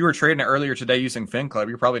 I mean, if you were trading it earlier today using FinClub,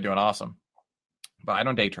 you're probably doing awesome. But I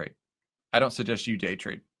don't day trade. I don't suggest you day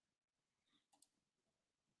trade.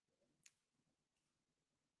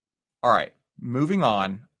 All right, moving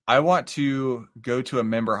on. I want to go to a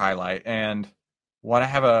member highlight and want to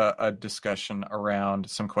have a discussion around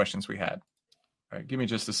some questions we had. All right, give me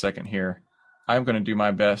just a second here. I'm going to do my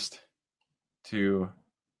best to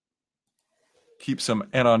keep some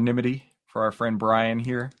anonymity for our friend Brian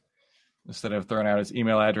here, instead of throwing out his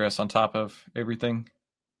email address on top of everything.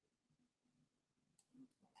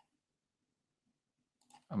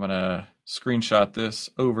 I'm going to screenshot this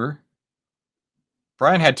over.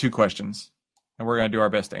 Brian had 2 questions, and we're going to do our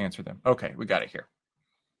best to answer them. Okay, we got it here.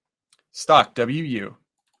 Stock WU.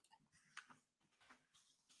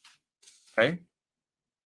 Okay.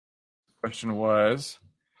 Question was,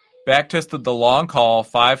 backtested the long call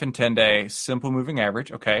 5 and 10 day simple moving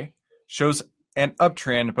average. Okay. Shows an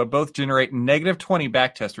uptrend, but both generate negative 20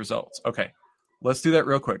 backtest results. Okay. Let's do that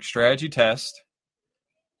real quick. Strategy test,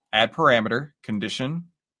 add parameter, condition,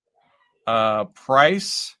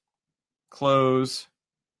 price, close,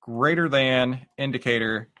 greater than,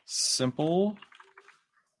 indicator, simple,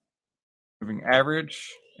 moving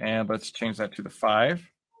average, and let's change that to the 5.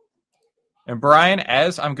 And Brian,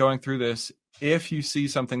 as I'm going through this, if you see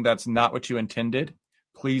something that's not what you intended,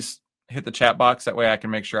 please hit the chat box. That way I can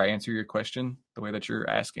make sure I answer your question the way that you're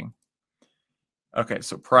asking. Okay,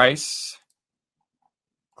 so price,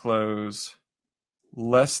 close,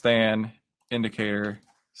 less than, indicator,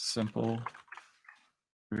 simple,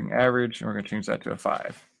 moving average, and we're going to change that to a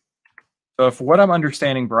 5. So if what I'm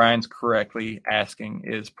understanding Brian's correctly asking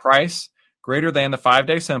is price greater than the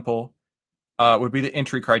 5-day simple would be the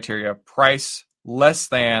entry criteria, price less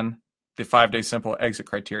than the 5-day simple exit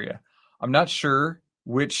criteria. I'm not sure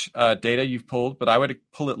which data you've pulled, but I would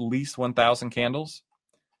pull at least 1,000 candles.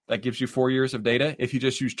 That gives you 4 years of data. If you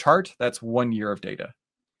just use chart, that's 1 year of data.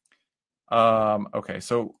 Okay,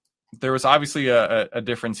 so there was obviously a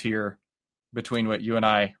difference here between what you and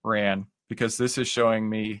I ran, because this is showing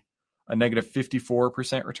me a negative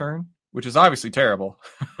 54% return, which is obviously terrible.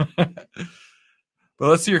 But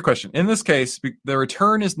let's see your question. In this case, the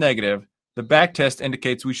return is negative. The back test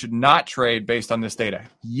indicates we should not trade based on this data.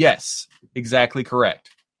 Yes, exactly correct.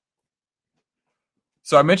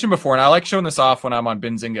 So I mentioned before, and I like showing this off when I'm on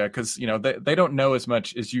Benzinga, because they don't know as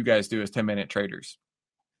much as you guys do as 10-minute traders.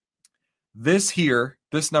 This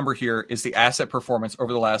number here is the asset performance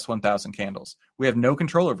over the last 1,000 candles. We have no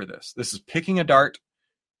control over this. This is getting a dart,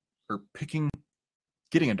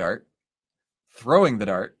 throwing the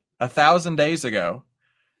dart 1,000 days ago,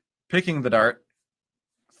 picking the dart,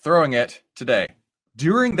 throwing it today.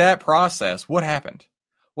 During that process, what happened?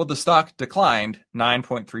 Well, the stock declined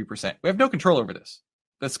 9.3%. We have no control over this.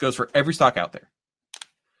 This goes for every stock out there.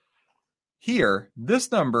 Here,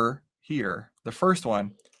 this number here, the first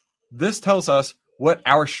one, this tells us what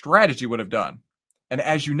our strategy would have done. And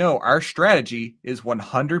as you know, our strategy is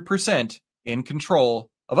 100% in control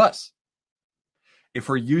of us. If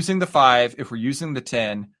we're using the 5, if we're using the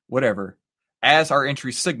 10, whatever, as our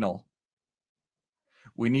entry signal,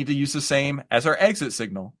 we need to use the same as our exit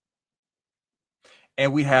signal.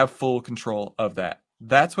 And we have full control of that.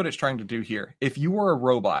 That's what it's trying to do here. If you were a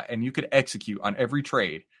robot and you could execute on every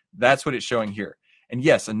trade, that's what it's showing here. And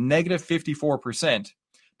yes, a negative 54%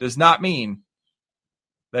 does not mean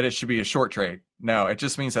that it should be a short trade. No, it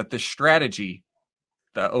just means that this strategy,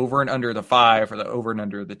 the over and under the 5 or the over and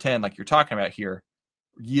under the 10, like you're talking about here,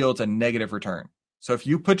 yields a negative return. So if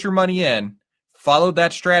you put your money in, followed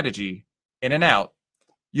that strategy in and out,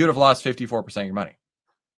 you'd have lost 54% of your money.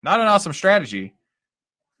 Not an awesome strategy,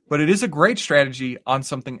 but it is a great strategy on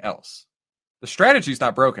something else. The strategy is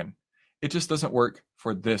not broken. It just doesn't work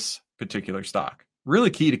for this particular stock. Really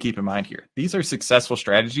key to keep in mind here. These are successful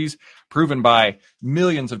strategies proven by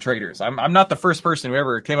millions of traders. I'm not the first person who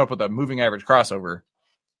ever came up with a moving average crossover,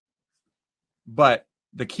 but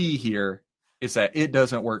the key here is that it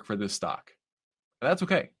doesn't work for this stock. That's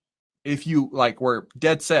okay. If you were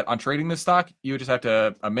dead set on trading this stock, you would just have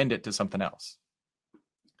to amend it to something else.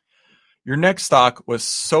 Your next stock was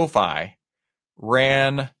SoFi.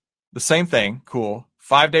 Ran the same thing. Cool.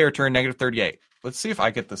 5-day return, negative 38. Let's see if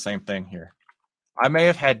I get the same thing here. I may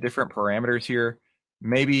have had different parameters here.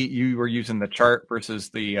 Maybe you were using the chart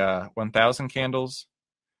versus the 1,000 candles.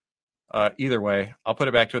 Either way, I'll put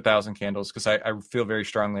it back to 1,000 candles because I feel very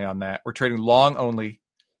strongly on that. We're trading long only.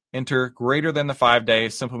 Enter greater than the 5-day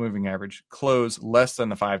simple moving average. Close less than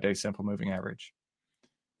the 5-day simple moving average.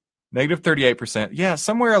 Negative 38%. Yeah,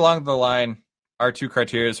 somewhere along the line, our two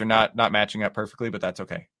criteria are not matching up perfectly, but that's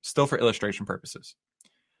okay. Still for illustration purposes.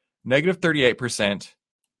 Negative 38%,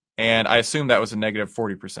 and I assume that was a negative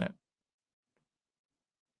 40%.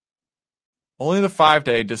 Only the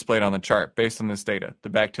 5-day displayed on the chart based on this data. The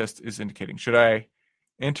backtest is indicating. Should I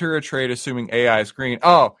enter a trade assuming AI is green?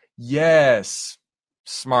 Oh, yes.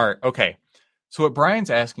 Smart. Okay. So what Brian's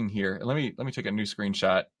asking here, let me take a new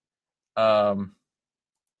screenshot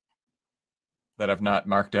that I've not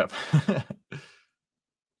marked up.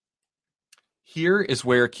 Here is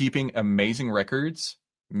where keeping amazing records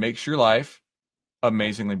makes your life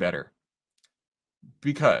amazingly better.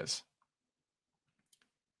 Because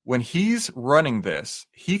when he's running this,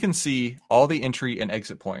 he can see all the entry and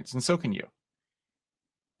exit points, and so can you.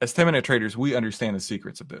 As 10-minute traders, we understand the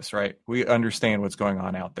secrets of this, right? We understand what's going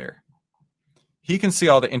on out there. He can see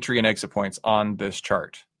all the entry and exit points on this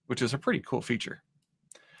chart, which is a pretty cool feature.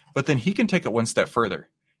 But then he can take it one step further,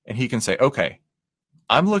 and he can say, okay,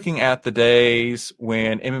 I'm looking at the days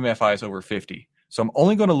when MMFI is over 50. So I'm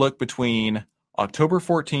only going to look between October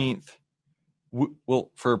 14th.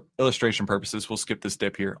 Well, for illustration purposes, we'll skip this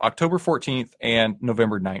dip here. October 14th and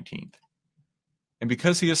November 19th. And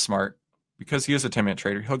because he is smart, because he is a 10-minute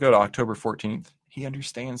trader, he'll go to October 14th. He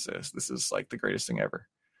understands this. This is like the greatest thing ever.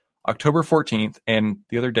 October 14th, and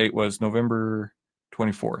the other date was November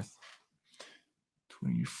 24th.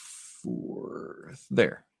 24th.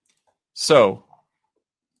 There. So,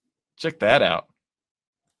 check that out.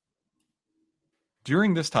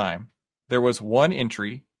 During this time, there was one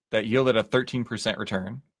entry that yielded a 13%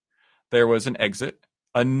 return. There was an exit,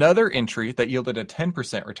 another entry that yielded a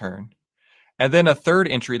 10% return, and then a third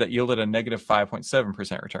entry that yielded a negative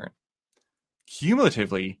 5.7% return.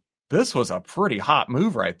 Cumulatively, this was a pretty hot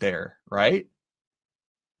move right there, right?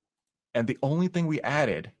 And the only thing we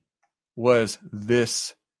added was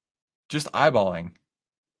this, just eyeballing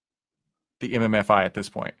the MMFI at this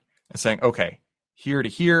point and saying, okay, here to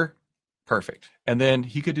here, perfect. And then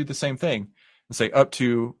he could do the same thing and say up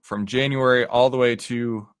to from January all the way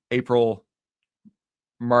to April,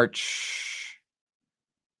 March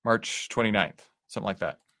 29th, something like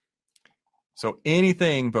that. So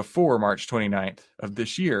anything before March 29th of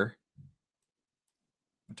this year,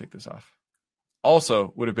 I'll take this off,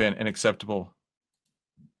 also would have been an acceptable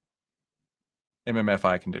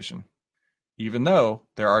MMFI condition. Even though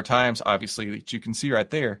there are times, obviously, that you can see right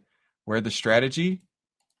there where the strategy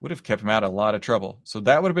would have kept him out of a lot of trouble. So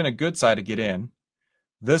that would have been a good side to get in.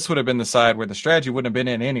 This would have been the side where the strategy wouldn't have been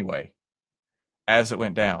in anyway as it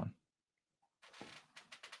went down.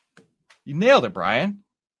 You nailed it, Brian.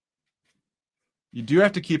 You do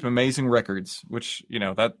have to keep amazing records, which,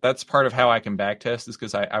 that's part of how I can backtest is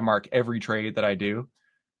because I mark every trade that I do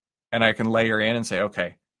and I can layer in and say,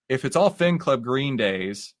 okay, if it's all Fin Club green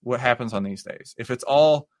days, what happens on these days? If it's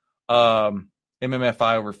all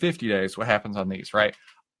MMFI over 50 days, what happens on these, right?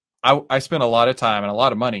 I spent a lot of time and a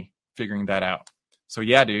lot of money figuring that out. So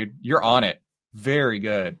yeah, dude, you're on it. Very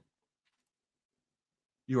good.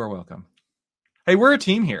 You are welcome. Hey, we're a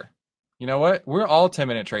team here. You know what? We're all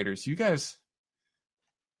 10-minute traders. You guys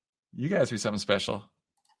are something special.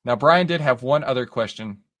 Now, Brian did have one other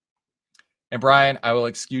question. And Brian, I will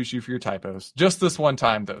excuse you for your typos. Just this one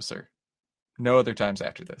time, though, sir. No other times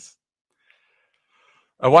after this.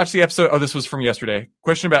 I watched the episode. Oh, this was from yesterday.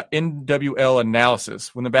 Question about NWL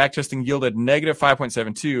analysis. When the backtesting yielded negative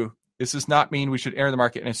 5.72, this does not mean we should enter the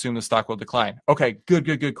market and assume the stock will decline. Okay,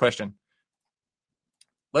 good question.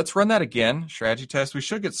 Let's run that again. Strategy test. We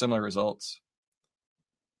should get similar results.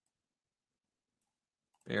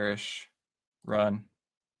 Bearish. Run.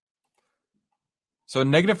 So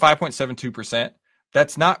negative 5.72%.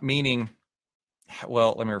 That's not meaning,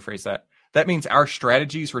 well, let me rephrase that. That means our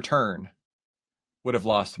strategy's return would have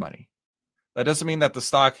lost money. That doesn't mean that the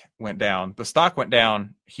stock went down. The stock went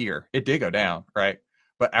down here. It did go down, right?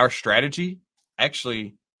 But our strategy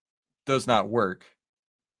actually does not work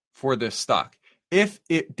for this stock. If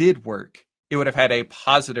it did work, it would have had a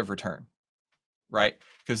positive return, right?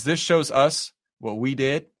 Because this shows us what we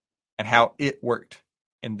did and how it worked.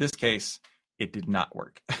 In this case, it did not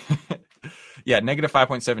work. Yeah, negative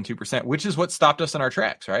 5.72%, which is what stopped us in our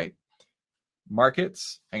tracks, right?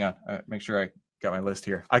 Markets. Hang on. Make sure I got my list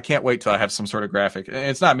here. I can't wait till I have some sort of graphic.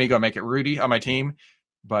 It's not me going to make it. Rudy on my team.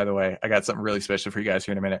 By the way, I got something really special for you guys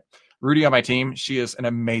here in a minute. Rudy on my team, she is an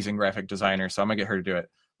amazing graphic designer, so I'm going to get her to do it.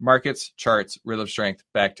 Markets, charts, relative strength,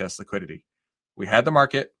 backtest, liquidity. We had the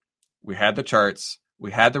market. We had the charts.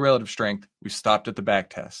 We had the relative strength. We stopped at the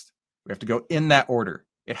backtest. We have to go in that order.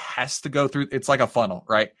 It has to go through. It's like a funnel,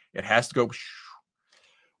 right? It has to go.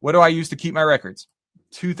 What do I use to keep my records?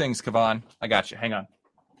 Two things, Kavan. I got you. Hang on.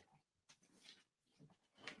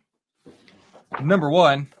 Number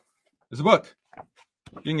one is a book.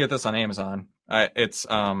 You can get this on Amazon. It's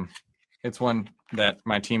one that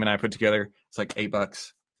my team and I put together. It's like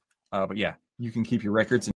 $8. But yeah, you can keep your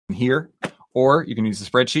records in here, or you can use a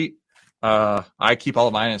spreadsheet. I keep all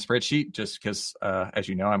of mine in a spreadsheet just because, as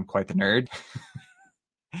you know, I'm quite the nerd.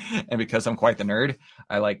 And because I'm quite the nerd,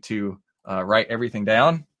 I like to write everything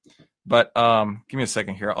down. But give me a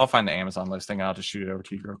second here. I'll find the Amazon listing. And I'll just shoot it over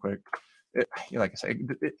to you real quick. Like I say,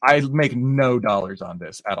 I make no dollars on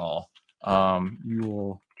this at all.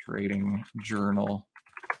 Ewell Trading Journal.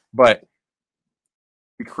 But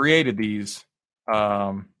we created these.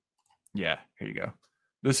 Yeah, here you go.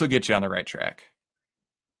 This will get you on the right track.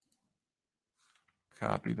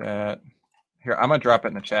 Copy that. Here, I'm going to drop it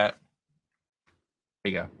in the chat.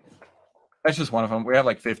 There you go. That's just one of them. We have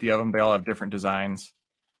like 50 of them. They all have different designs.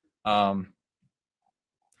 There's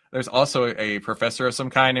also a professor of some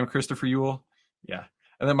kind named Christopher Ewell. Yeah.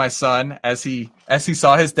 And then my son, as he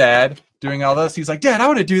saw his dad doing all this, he's like, Dad, I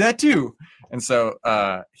want to do that too. And so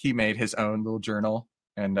he made his own little journal,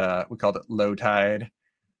 and we called it Low Tide.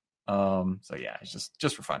 So yeah, it's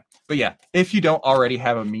just for fun. But yeah, if you don't already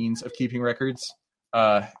have a means of keeping records,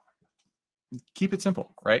 keep it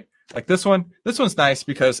simple, right? Like this one's nice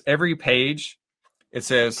because every page it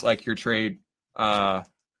says like your trade, the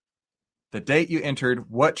date you entered,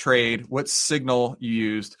 what trade, what signal you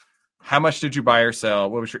used, how much did you buy or sell,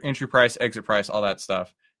 what was your entry price, exit price, all that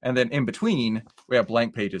stuff. And then in between, we have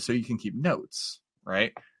blank pages so you can keep notes,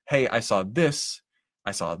 right? Hey, I saw this,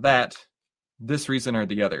 I saw that, this reason or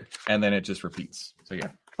the other. And then it just repeats. So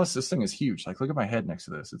yeah. Plus this thing is huge. Like look at my head next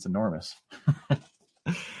to this. It's enormous.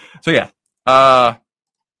 So yeah,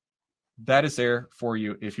 that is there for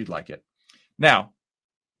you if you'd like it. Now,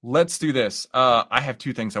 let's do this. I have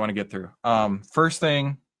two things I want to get through. First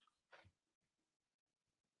thing,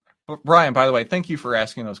 Brian, by the way, thank you for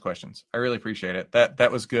asking those questions. I really appreciate it.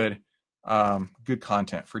 That was good, good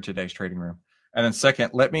content for today's trading room. And then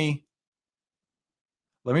second, let me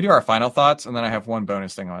do our final thoughts, and then I have one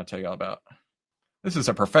bonus thing I want to tell you all about. This is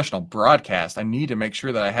a professional broadcast. I need to make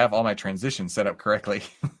sure that I have all my transitions set up correctly.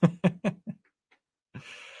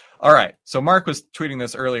 All right. So Mark was tweeting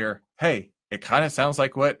this earlier. Hey, it kind of sounds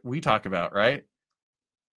like what we talk about, right?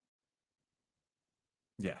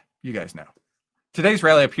 Yeah, you guys know. Today's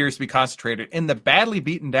rally appears to be concentrated in the badly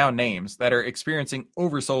beaten down names that are experiencing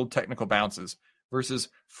oversold technical bounces versus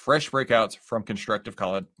fresh breakouts from constructive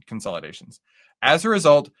consolidations. As a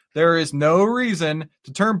result, there is no reason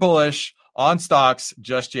to turn bullish on stocks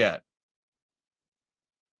just yet.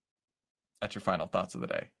 That's your final thoughts of the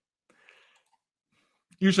day.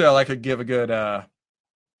 Usually I like to give a good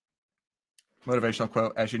motivational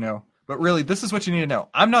quote, as you know. But really, this is what you need to know.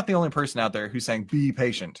 I'm not the only person out there who's saying, be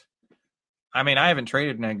patient. I mean, I haven't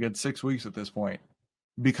traded in a good 6 weeks at this point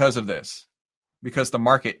because of this. Because the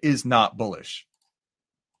market is not bullish.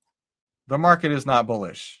 The market is not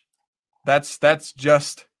bullish. That's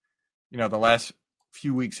just, the last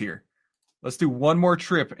few weeks here. Let's do one more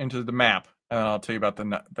trip into the map, and I'll tell you about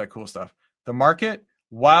that cool stuff. The market,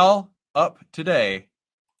 while up today,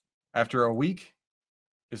 after a week,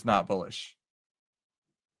 is not bullish.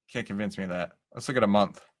 Can't convince me of that. Let's look at a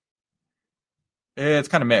month. It's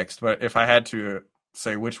kind of mixed, but if I had to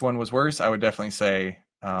say which one was worse, I would definitely say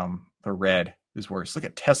the red is worse. Look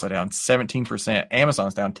at Tesla down 17%.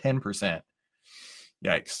 Amazon's down 10%.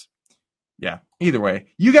 Yikes. Yeah, either way,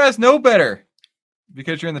 you guys know better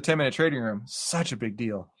because you're in the 10-minute trading room. Such a big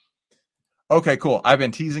deal. Okay, cool. I've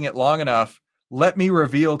been teasing it long enough. Let me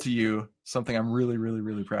reveal to you something I'm really, really,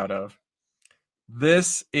 really proud of.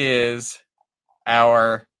 This is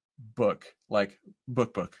our book, like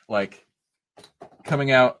coming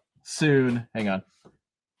out soon. Hang on.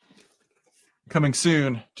 coming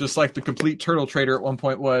soon, just like the Complete Turtle Trader at one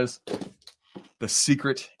point was, the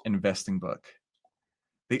Secret Investing Book.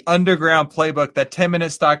 The underground playbook that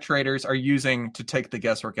 10-minute stock traders are using to take the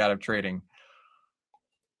guesswork out of trading.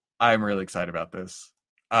 I'm really excited about this.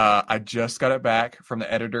 I just got it back from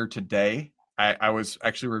the editor today. I was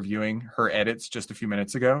actually reviewing her edits just a few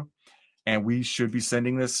minutes ago, and we should be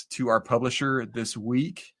sending this to our publisher this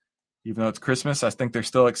week. Even though it's Christmas, I think they're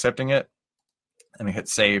still accepting it. Let me hit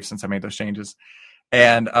save since I made those changes.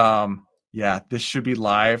 And yeah, this should be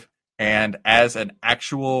live and as an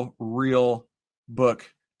actual real book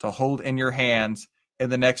to hold in your hands in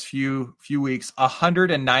the next few weeks.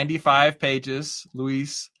 195 pages,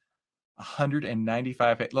 Luis.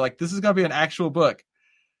 195 pages. Like, this is going to be an actual book.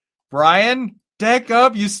 Brian, deck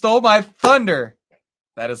up. You stole my thunder.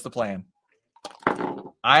 That is the plan.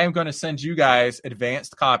 I am going to send you guys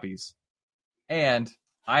advanced copies, and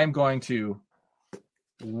I am going to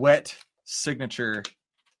wet signature.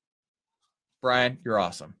 Brian, you're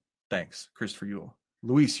awesome. Thanks, Christopher Ewell.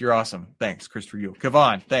 Luis, you're awesome. Thanks, Christopher Ewell.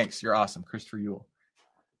 Kevon, thanks. You're awesome, Christopher Ewell.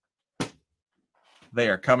 They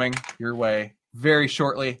are coming your way very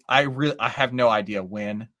shortly. I have no idea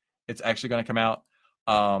when it's actually going to come out.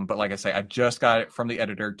 But like I say, I just got it from the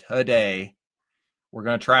editor today. We're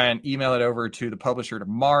going to try and email it over to the publisher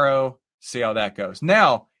tomorrow, see how that goes.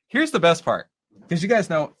 Now, here's the best part, because you guys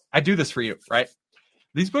know I do this for you, right?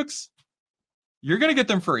 These books, you're going to get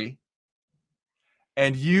them free,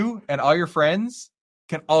 and you and all your friends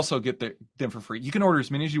can also get them for free. You can order as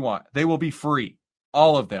many as you want. They will be free,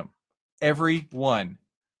 all of them, every one.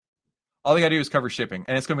 All they got to do is cover shipping,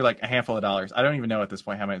 and it's going to be like a handful of dollars. I don't even know at this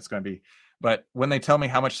point how much it's going to be. But when they tell me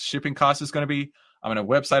how much shipping cost is going to be, I'm going to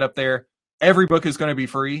website up there. Every book is going to be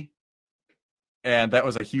free. And that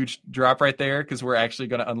was a huge drop right there, because we're actually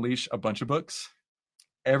going to unleash a bunch of books.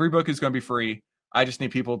 Every book is going to be free. I just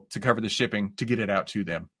need people to cover the shipping to get it out to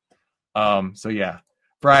them. So yeah,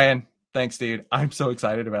 Brian, thanks, dude. I'm so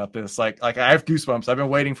excited about this. Like I have goosebumps. I've been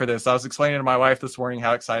waiting for this. I was explaining to my wife this morning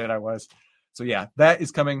how excited I was. So yeah, that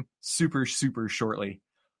is coming super, super shortly.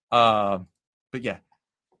 But yeah,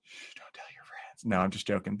 don't tell your friends. No, I'm just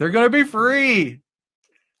joking. They're going to be free.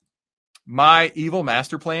 My evil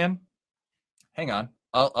master plan. Hang on.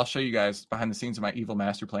 I'll show you guys behind the scenes of my evil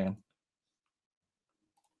master plan.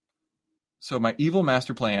 So my evil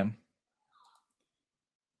master plan,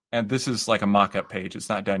 and this is like a mock-up page. It's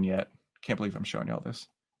not done yet. Can't believe I'm showing you all this.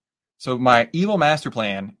 So my evil master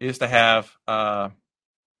plan is to have, I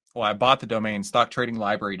bought the domain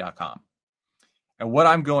stocktradinglibrary.com. And what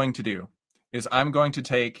I'm going to do is I'm going to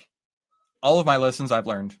take all of my lessons I've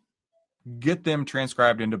learned, get them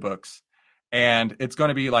transcribed into books, and it's going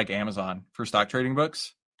to be like Amazon for stock trading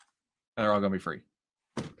books, and they're all going to be free.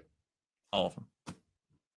 All of them.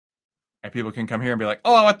 And people can come here and be like,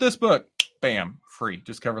 oh, I want this book. Bam, free.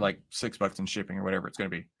 Just cover like $6 in shipping or whatever it's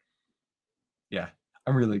going to be. Yeah,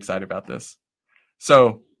 I'm really excited about this.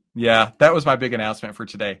 So yeah, that was my big announcement for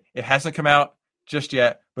today. It hasn't come out just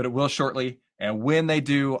yet, but it will shortly. And when they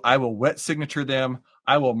do, I will wet signature them.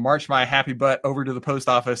 I will march my happy butt over to the post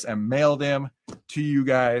office and mail them to you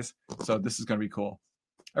guys. So this is going to be cool.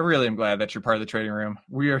 I really am glad that you're part of the trading room.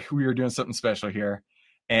 We are doing something special here.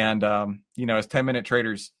 And, as 10-minute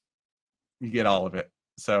traders, you get all of it.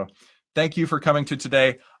 So thank you for coming to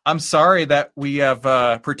today. I'm sorry that we have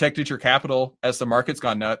protected your capital as the market's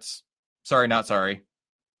gone nuts. Sorry, not sorry.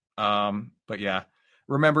 But yeah,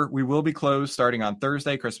 remember, we will be closed starting on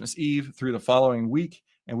Thursday, Christmas Eve, through the following week,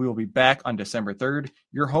 and we will be back on December 3rd.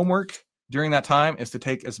 Your homework during that time is to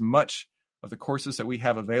take as much of the courses that we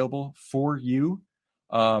have available for you.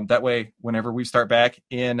 That way, whenever we start back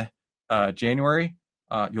in January,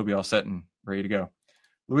 you'll be all set and ready to go.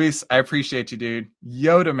 Luis, I appreciate you, dude.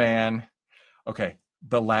 Yoda, man. Okay,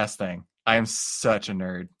 the last thing. I am such a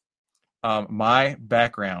nerd. My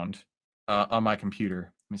background on my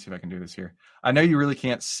computer. Let me see if I can do this here. I know you really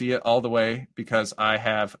can't see it all the way because I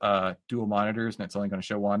have dual monitors and it's only going to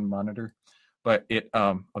show one monitor. But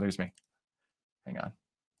there's me. Hang on.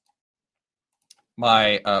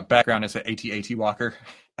 My background is an AT-AT walker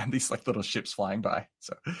and these like little ships flying by.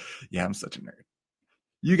 So yeah, I'm such a nerd.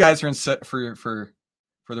 You guys are in set for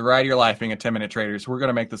the ride of your life being a 10-minute traders. We're going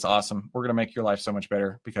to make this awesome. We're going to make your life so much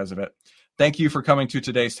better because of it. Thank you for coming to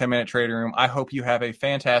today's 10-minute trading room. I hope you have a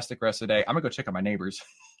fantastic rest of the day. I'm going to go check on my neighbors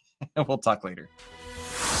and we'll talk later.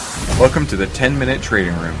 Welcome to the 10-minute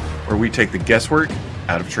trading room, where we take the guesswork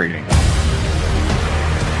out of trading.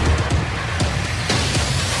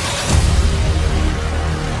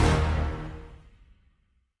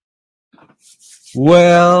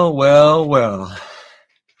 Well.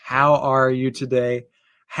 How are you today?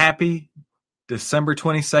 Happy December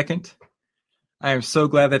 22nd. I am so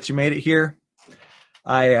glad that you made it here.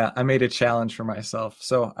 I made a challenge for myself.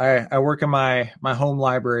 So I work in my home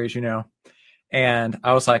library, as you know, and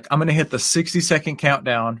I was like, I'm going to hit the 60-second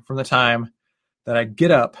countdown from the time that I get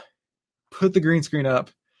up, put the green screen up,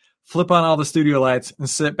 flip on all the studio lights, and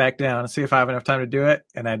sit back down and see if I have enough time to do it.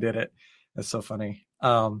 And I did it. That's so funny.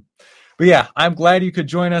 But yeah, I'm glad you could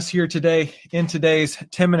join us here today in today's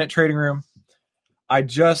 10-minute trading room. I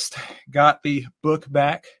just got the book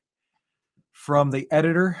back from the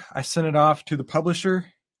editor. I sent it off to the publisher,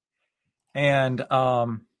 and I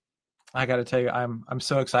got to tell you, I'm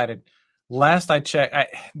so excited. Last I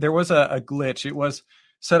checked, there was a glitch. It was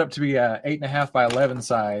set up to be a 8.5 by 11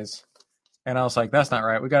 size, and I was like, that's not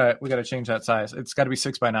right. We gotta change that size. It's got to be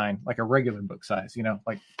 6 by 9, like a regular book size,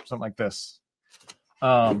 like something like this.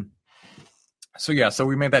 So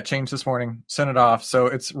we made that change this morning, sent it off. So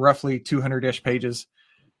it's roughly 200-ish pages.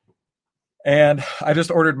 And I just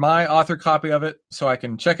ordered my author copy of it so I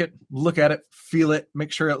can check it, look at it, feel it,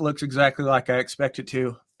 make sure it looks exactly like I expect it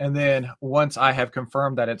to. And then once I have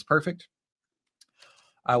confirmed that it's perfect,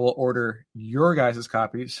 I will order your guys'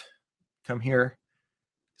 copies, come here,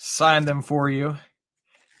 sign them for you.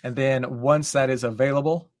 And then once that is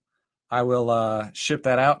available, I will ship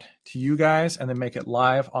that out to you guys and then make it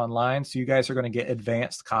live online. So you guys are going to get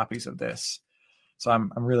advanced copies of this. So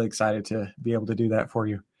I'm really excited to be able to do that for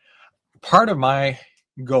you. Part of my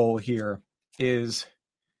goal here is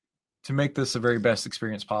to make this the very best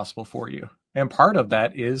experience possible for you. And part of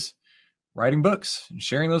that is writing books and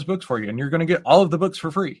sharing those books for you. And you're going to get all of the books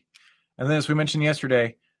for free. And then as we mentioned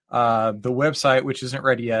yesterday, the website, which isn't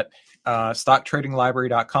ready yet,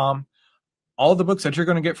 stocktradinglibrary.com, all of the books that you're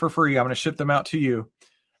going to get for free, I'm going to ship them out to you.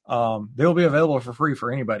 They'll be available for free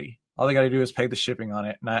for anybody. All they got to do is pay the shipping on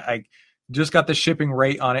it. And I just got the shipping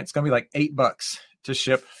rate on it. It's going to be like $8 to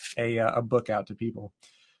ship a book out to people,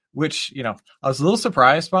 which, I was a little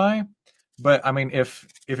surprised by, but I mean, if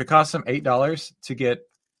it costs them $8 to get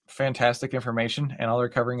fantastic information and all they're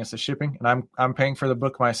covering is the shipping, and I'm paying for the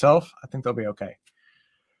book myself, I think they'll be okay.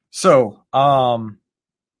 So,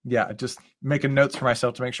 just making notes for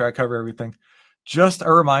myself to make sure I cover everything. Just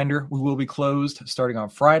a reminder, we will be closed starting on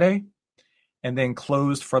Friday and then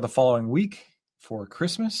closed for the following week for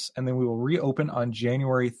Christmas. And then we will reopen on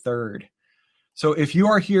January 3rd. So if you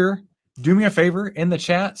are here, do me a favor in the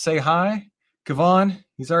chat, say hi. Kevon,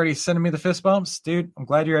 he's already sending me the fist bumps. Dude, I'm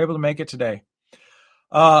glad you're able to make it today.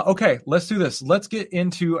 Okay, let's do this. Let's get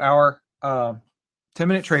into our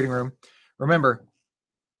 10-minute trading room. Remember,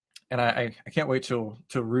 and I can't wait till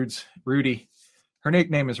Rudy, her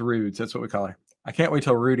nickname is Rudes. That's what we call her. I can't wait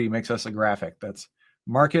till Rudy makes us a graphic. That's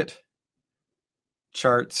market,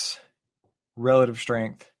 charts, relative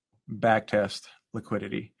strength, backtest,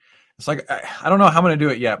 liquidity. It's like, I don't know how I'm going to do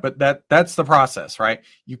it yet, but that's the process, right?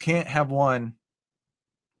 You can't have one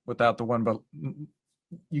without the one, but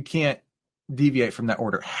you can't deviate from that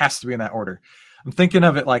order. It has to be in that order. I'm thinking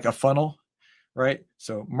of it like a funnel, right?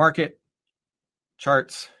 So market,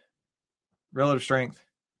 charts, relative strength,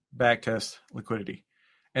 backtest, liquidity.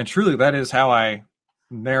 And truly, that is how I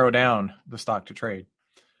narrow down the stock to trade.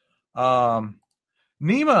 Nima,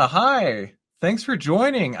 hi. Thanks for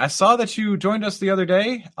joining. I saw that you joined us the other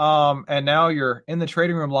day, and now you're in the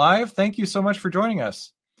trading room live. Thank you so much for joining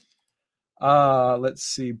us. Let's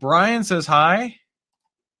see. Brian says hi.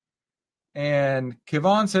 And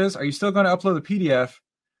Kevon says, are you still going to upload the PDF?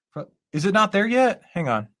 Is it not there yet? Hang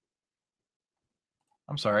on.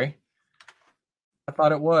 I'm sorry. I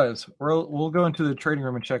thought it was. We'll go into the trading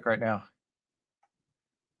room and check right now.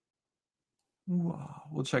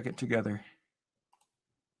 We'll check it together.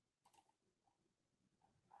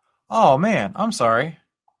 Oh, man. I'm sorry.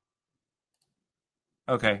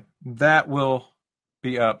 Okay. That will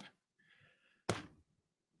be up.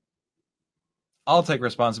 I'll take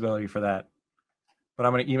responsibility for that. But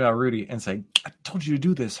I'm going to email Rudy and say, I told you to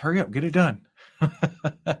do this. Hurry up. Get it done.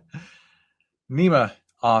 Nima,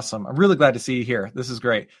 awesome. I'm really glad to see you here. This is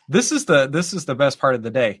great. This is the best part of the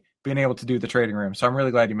day, being able to do the trading room. So I'm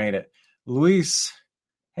really glad you made it. Luis,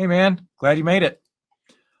 hey, man. Glad you made it.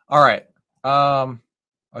 All right.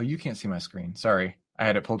 Oh, you can't see my screen. Sorry. I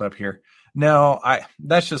had it pulled up here. No,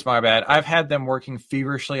 that's just my bad. I've had them working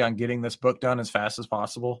feverishly on getting this book done as fast as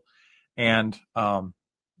possible. And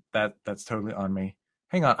that's totally on me.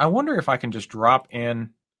 Hang on. I wonder if I can just drop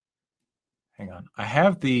in. Hang on. I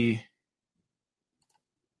have the.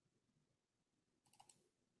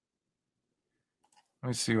 Let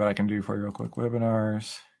me see what I can do for you real quick.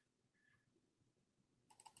 Webinars.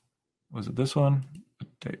 Was it this one?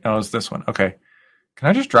 No, it was this one. Okay. Can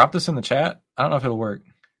I just drop this in the chat? I don't know if it'll work.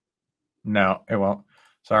 No, it won't.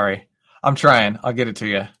 Sorry. I'm trying. I'll get it to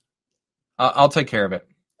you. I'll take care of it.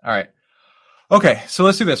 All right. Okay, so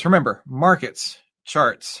let's do this. Remember, markets,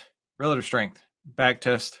 charts, relative strength,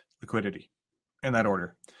 backtest, liquidity, in that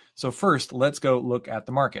order. So first, let's go look at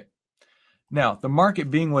the market. Now, the market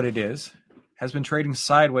being what it is, has been trading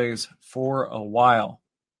sideways for a while.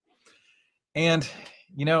 And,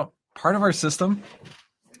 part of our system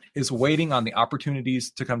is waiting on the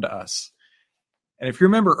opportunities to come to us. And if you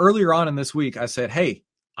remember earlier on in this week, I said, hey,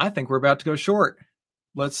 I think we're about to go short.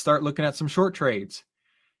 Let's start looking at some short trades.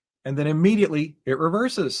 And then immediately it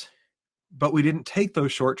reverses. But we didn't take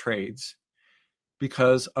those short trades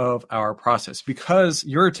because of our process. Because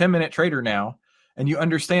you're a 10-minute trader now, and you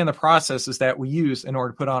understand the processes that we use in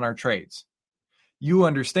order to put on our trades. You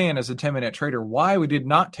understand as a 10-minute trader why we did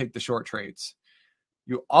not take the short trades.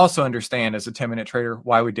 You also understand as a 10-minute trader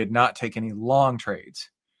why we did not take any long trades.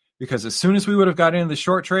 Because as soon as we would have got into the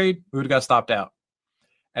short trade, we would have got stopped out.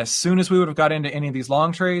 As soon as we would have got into any of these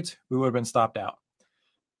long trades, we would have been stopped out.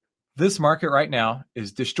 This market right now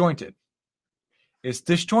is disjointed. It's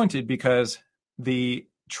disjointed because the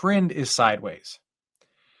trend is sideways.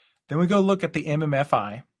 Then we go look at the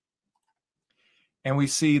MMFI, and we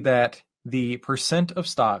see that the percent of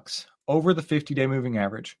stocks over the 50-day moving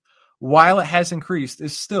average, while it has increased,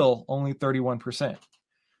 is still only 31%.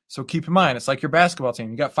 So keep in mind, it's like your basketball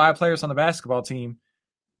team. You got 5 players on the basketball team,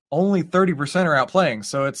 only 30% are out playing.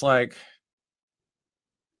 So it's like,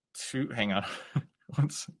 hang on.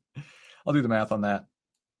 I'll do the math on that.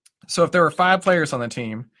 So if there were 5 players on the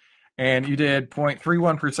team and you did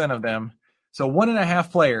 0.31% of them, so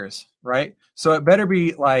 1.5 players, right? So it better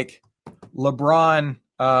be like LeBron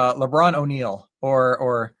O'Neal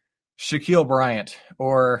or Shaquille Bryant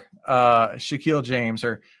or Shaquille James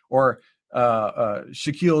or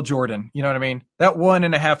Shaquille Jordan. You know what I mean? That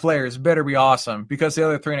 1.5 players better be awesome because the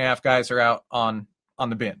other 3.5 guys are out on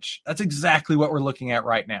the bench. That's exactly what we're looking at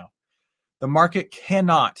right now. The market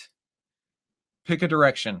cannot pick a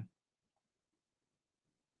direction.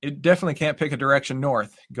 It definitely can't pick a direction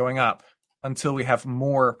north going up until we have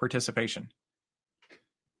more participation.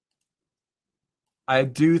 I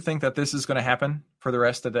do think that this is going to happen for the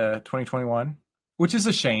rest of the 2021, which is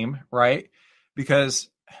a shame, right? Because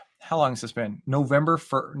how long has this been? November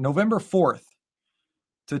 4th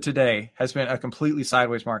to today has been a completely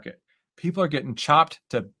sideways market. People are getting chopped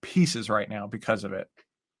to pieces right now because of it.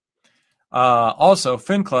 Also,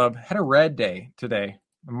 FinClub had a red day today.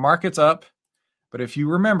 The market's up, but if you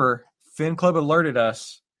remember, FinClub alerted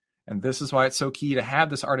us, and this is why it's so key to have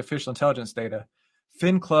this artificial intelligence data.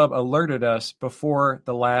 FinClub alerted us before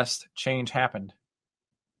the last change happened.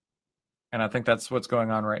 And I think that's what's going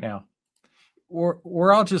on right now.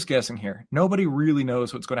 We're all just guessing here. Nobody really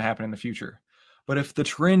knows what's going to happen in the future. But if the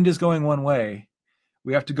trend is going one way,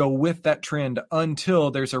 we have to go with that trend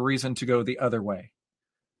until there's a reason to go the other way.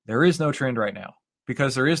 There is no trend right now.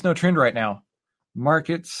 Because there is no trend right now,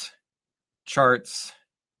 markets, charts,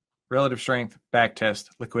 relative strength, backtest,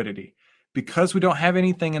 liquidity. Because we don't have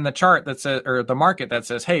anything in the chart that says, or the market that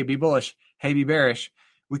says, hey, be bullish, hey, be bearish,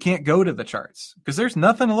 we can't go to the charts because there's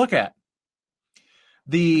nothing to look at.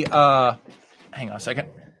 Hang on a second.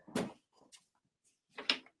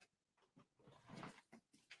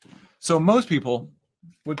 So most people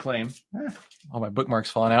would claim, all my bookmarks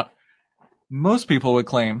falling out. Most people would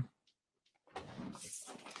claim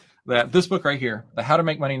that this book right here, The How to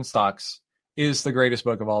Make Money in Stocks, is the greatest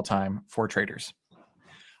book of all time for traders.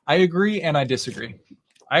 I agree and I disagree.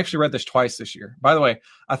 I actually read this twice this year. By the way,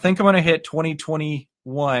 I think I'm going to hit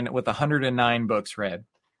 2021 with 109 books read.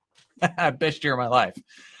 Best year of my life.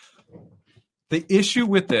 The issue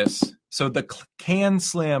with this, so the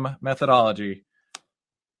CAN-SLIM methodology,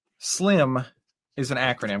 SLIM is an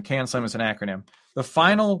acronym. CAN-SLIM is an acronym. The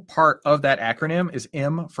final part of that acronym is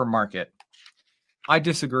M for market. I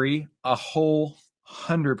disagree a whole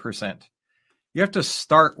 100%. You have to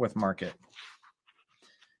start with market.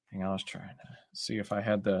 Hang on, I was trying to see if I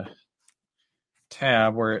had the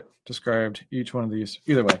tab where it described each one of these.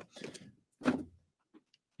 Either way,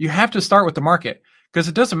 you have to start with the market because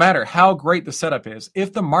it doesn't matter how great the setup is.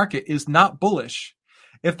 If the market is not bullish,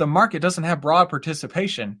 if the market doesn't have broad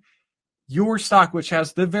participation, your stock, which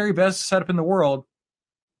has the very best setup in the world,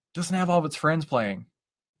 doesn't have all of its friends playing.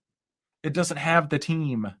 It doesn't have the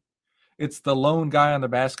team. It's the lone guy on the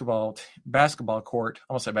basketball court. I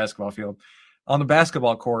almost say basketball field. On the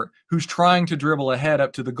basketball court, who's trying to dribble ahead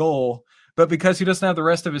up to the goal, but because he doesn't have the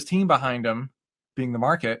rest of his team behind him, being the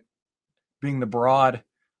market, being the broad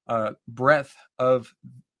breadth of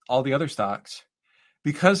all the other stocks,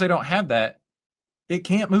 because they don't have that, it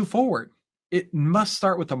can't move forward. It must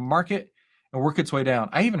start with the market and work its way down.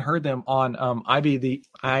 I even heard them on IBD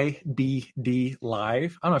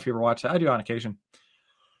Live. I don't know if you ever watched that. I do on occasion.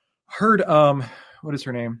 Heard what is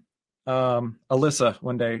her name? Alyssa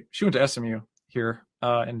one day. She went to SMU here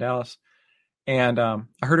in Dallas. And I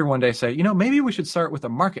heard her one day say, maybe we should start with the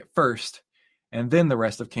market first and then the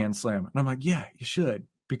rest of Can Slim. And I'm like, yeah, you should,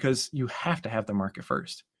 because you have to have the market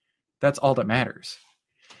first. That's all that matters.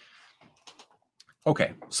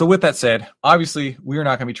 Okay, so with that said, obviously we are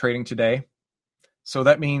not going to be trading today. So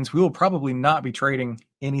that means we will probably not be trading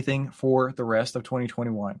anything for the rest of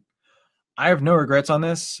 2021. I have no regrets on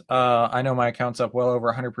this. I know my account's up well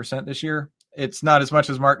over 100% this year. It's not as much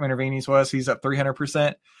as Mark Minervini's was. He's up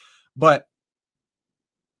 300%. But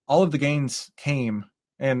all of the gains came,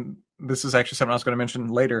 and this is actually something I was going to mention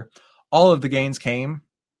later, all of the gains came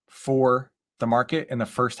for the market in the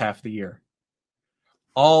first half of the year.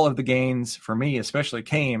 All of the gains for me especially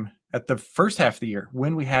came at the first half of the year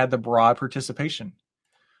when we had the broad participation.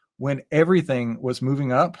 When everything was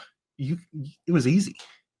moving up, it was easy.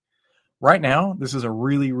 Right now, this is a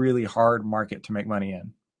really, really hard market to make money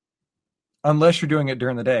in. Unless you're doing it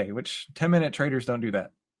during the day, which 10-minute traders don't do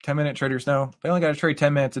that. 10-minute traders know they only got to trade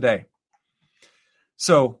 10 minutes a day.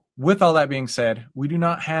 So with all that being said, we do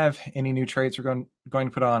not have any new trades we're going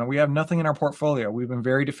to put on. We have nothing in our portfolio. We've been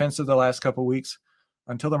very defensive the last couple of weeks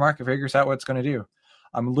until the market figures out what it's going to do.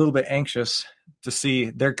 I'm a little bit anxious to see.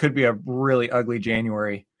 There could be a really ugly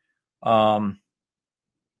January.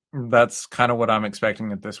 That's kind of what I'm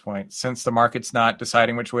expecting at this point. Since the market's not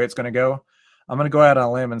deciding which way it's going to go, I'm going to go out on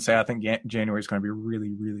a limb and say I think January is going to be really,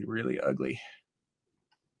 really, really ugly.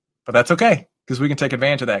 But that's okay, because we can take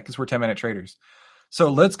advantage of that because we're 10-minute traders. So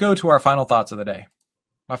let's go to our final thoughts of the day.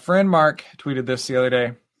 My friend Mark tweeted this the other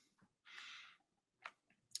day,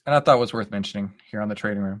 and I thought it was worth mentioning here on the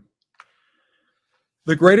Trading Room.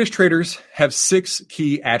 The greatest traders have 6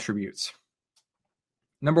 key attributes.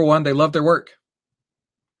 Number 1, they love their work.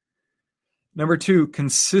 Number 2,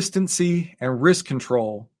 consistency and risk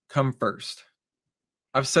control come first.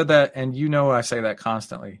 I've said that, and I say that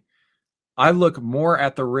constantly. I look more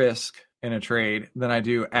at the risk in a trade than I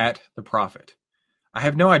do at the profit. I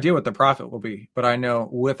have no idea what the profit will be, but I know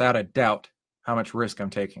without a doubt how much risk I'm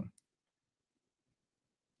taking.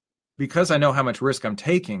 Because I know how much risk I'm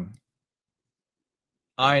taking,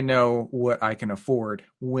 I know what I can afford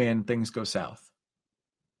when things go south.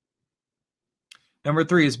 Number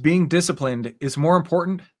 3 is being disciplined is more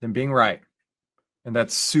important than being right. And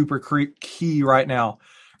that's super key right now.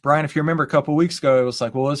 Brian, if you remember a couple of weeks ago, it was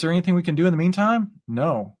like, well, is there anything we can do in the meantime?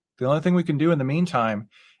 No. The only thing we can do in the meantime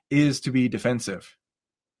is to be defensive.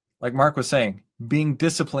 Like Mark was saying, being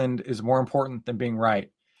disciplined is more important than being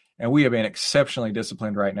right. And we have been exceptionally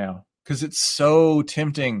disciplined right now because it's so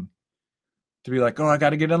tempting to be like, oh, I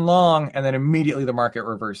got to get in long, and then immediately the market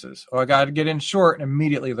reverses. Oh, I got to get in short, and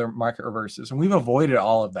immediately the market reverses. And we've avoided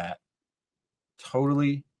all of that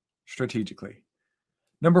totally strategically.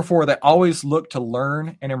 Number 4, they always look to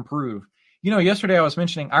learn and improve. Yesterday I was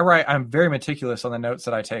mentioning, I'm very meticulous on the notes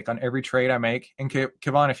that I take on every trade I make. And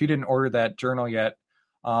Kevon, if you didn't order that journal yet,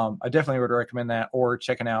 I definitely would recommend that, or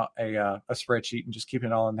checking out a spreadsheet and just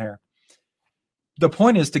keeping it all in there. The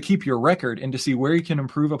point is to keep your record and to see where you can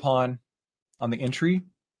improve upon on the entry,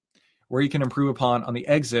 where you can improve upon on the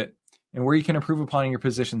exit, and where you can improve upon your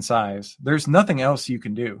position size. There's nothing else you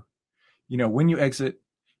can do. When you exit,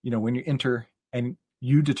 when you enter, and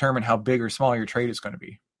you determine how big or small your trade is going to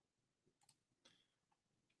be.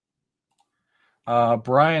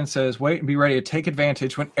 Brian says, wait and be ready to take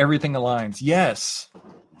advantage when everything aligns. Yes.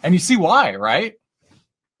 And you see why, right?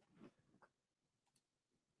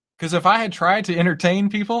 Because if I had tried to entertain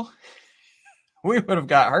people, we would have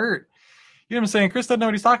got hurt. You know what I'm saying? Chris doesn't know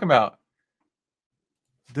what he's talking about.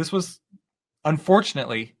 This was,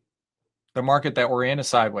 unfortunately, the market that we're in is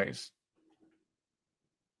sideways.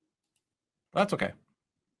 But that's okay.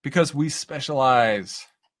 Because we specialize.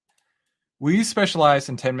 We specialize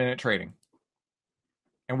in 10-minute trading.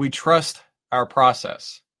 And we trust our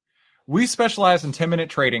process. We specialize in 10-minute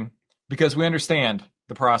trading because we understand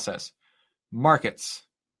the process. Markets,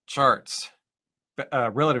 charts,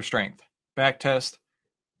 relative strength, backtest,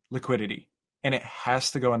 liquidity. And it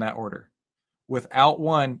has to go in that order. Without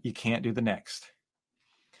one, you can't do the next.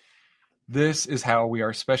 This is how we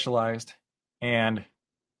are specialized. And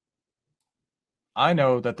I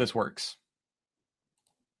know that this works.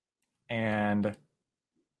 And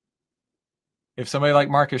if somebody like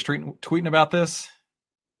Mark is tweeting about this,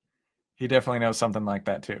 he definitely knows something like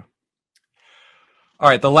that too. All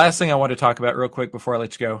right, the last thing I want to talk about real quick before I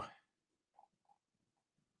let you go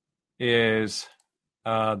is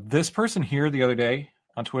this person here the other day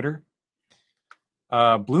on Twitter.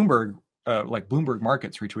 Bloomberg like Bloomberg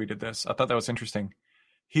Markets retweeted this. I thought that was interesting.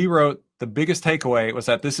 He wrote, the biggest takeaway was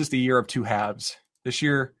that this is the year of two halves. This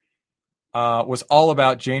year was all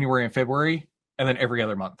about January and February, and then every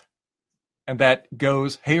other month. And that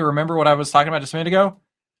goes, hey, remember what I was talking about just a minute ago?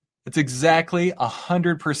 It's exactly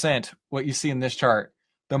 100% what you see in this chart.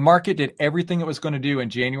 The market did everything it was going to do in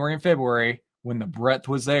January and February when the breadth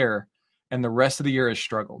was there, and the rest of the year has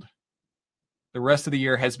struggled. The rest of the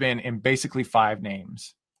year has been in basically 5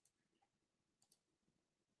 names.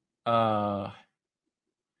 I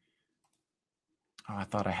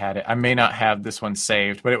thought I had it. I may not have this one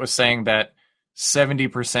saved, but it was saying that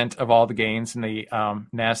 70% of all the gains in the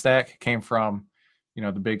NASDAQ came from,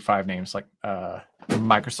 the big 5 names like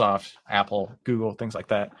Microsoft, Apple, Google, things like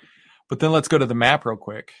that. But then let's go to the map real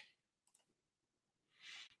quick.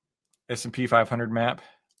 S&P 500 map.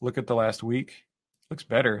 Look at the last week. Looks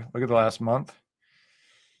better. Look at the last month.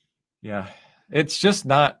 Yeah, it's just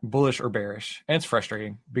not bullish or bearish. And it's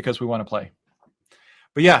frustrating because we want to play.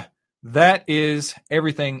 But yeah, that is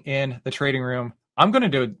everything in the trading room. I'm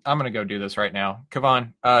going to go do this right now.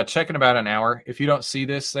 Kavan, check in about an hour. If you don't see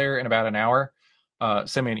this there in about an hour,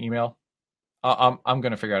 send me an email. I'm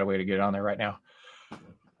going to figure out a way to get it on there right now.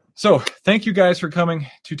 So thank you guys for coming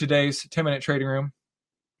to today's 10-minute trading room.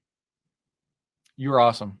 You're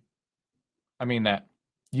awesome. I mean that.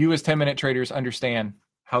 You as 10-minute traders understand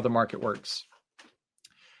how the market works.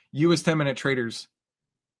 You as 10-minute traders,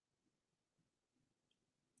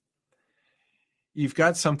 you've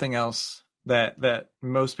got something else that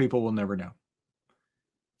most people will never know.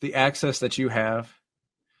 The access that you have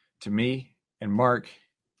to me and Mark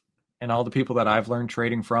and all the people that I've learned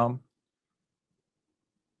trading from,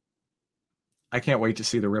 I can't wait to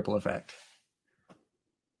see the ripple effect.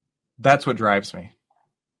 That's what drives me.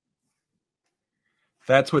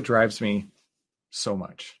 That's what drives me so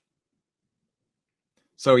much.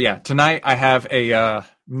 So yeah, tonight I have a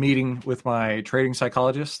meeting with my trading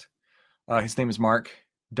psychologist. His name is Mark,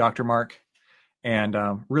 Dr. Mark, and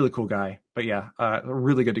really cool guy. But yeah,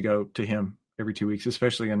 really good to go to him every 2 weeks,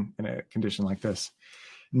 especially in a condition like this.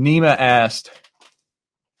 Nima asked,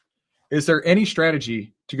 is there any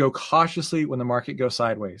strategy to go cautiously when the market goes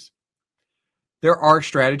sideways? There are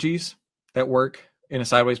strategies that work in a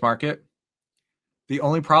sideways market. The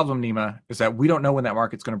only problem, Nima, is that we don't know when that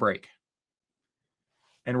market's going to break.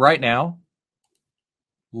 And right now,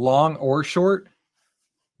 long or short,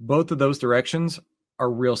 both of those directions are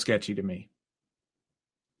real sketchy to me.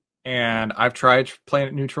 And I've tried playing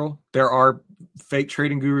it neutral. There are fake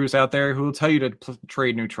trading gurus out there who will tell you to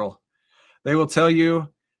trade neutral. They will tell you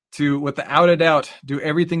to, without a doubt, do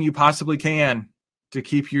everything you possibly can to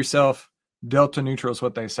keep yourself delta neutral is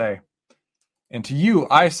what they say. And to you,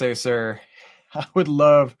 I say, sir, I would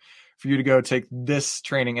love for you to go take this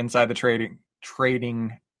training inside the trading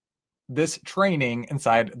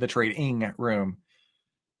inside the trading room,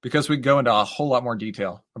 because we go into a whole lot more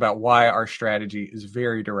detail about why our strategy is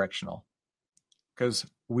very directional. Because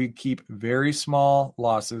we keep very small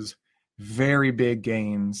losses, very big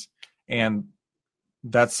gains, and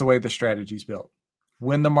that's the way the strategy is built.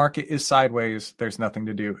 When the market is sideways, there's nothing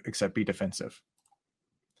to do except be defensive.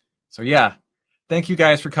 So yeah, thank you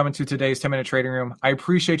guys for coming to today's 10-minute trading room. I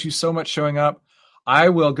appreciate you so much showing up. I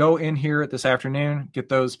will go in here this afternoon, get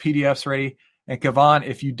those PDFs ready. And Kavan,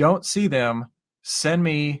 if you don't see them, send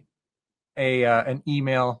me an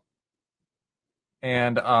email,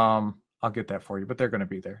 and I'll get that for you. But they're going to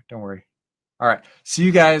be there. Don't worry. All right. See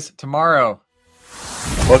you guys tomorrow.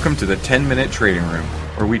 Welcome to the 10-minute trading room,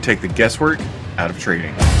 where we take the guesswork out of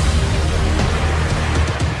trading.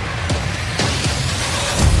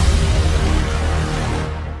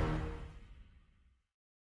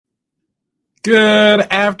 Good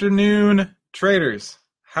afternoon, traders.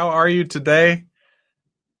 How are you today?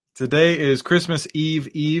 Today is Christmas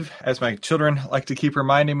Eve, as my children like to keep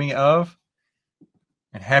reminding me of.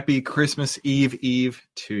 And happy Christmas Eve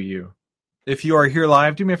to you. If you are here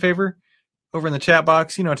live, do me a favor. Over in the chat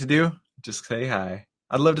box, you know what to do. Just say hi.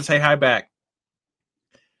 I'd love to say hi back.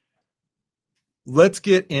 Let's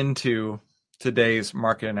get into today's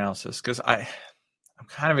market analysis, because I'm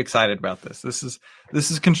kind of excited about this. This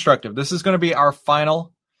is constructive. This is going to be our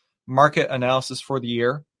final market analysis for the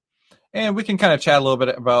year. And we can kind of chat a little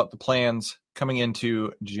bit about the plans coming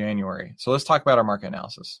into January. So let's talk about our market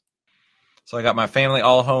analysis. So I got my family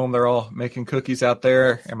all home. They're all making cookies out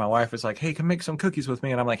there. And my wife is like, hey, come make some cookies with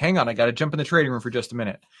me. And I'm like, hang on, I got to jump in the trading room for just a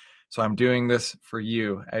minute. So I'm doing this for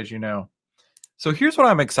you, as you know. So here's what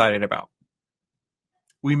I'm excited about.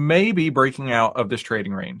 We may be breaking out of this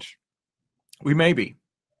trading range. We may be.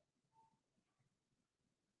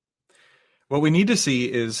 What we need to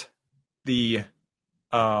see is the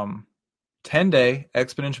 10-day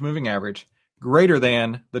exponential moving average greater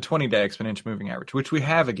than the 20-day exponential moving average, which we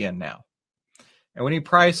have again now. And we need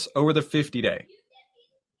price over the 50-day.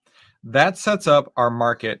 That sets up our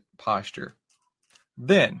market posture.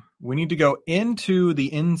 Then we need to go into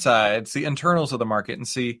the insides, the internals of the market, and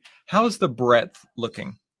see how is the breadth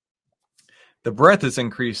looking. The breadth has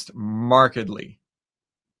increased markedly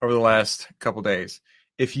over the last couple days.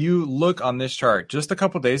 If you look on this chart, just a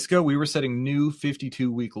couple days ago, we were setting new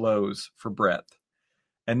 52-week lows for breadth.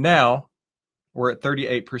 And now we're at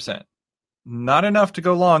 38%. Not enough to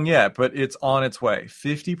go long yet, but it's on its way.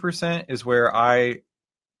 50% is where I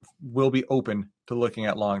will be open to looking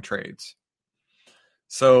at long trades.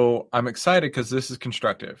 So I'm excited because this is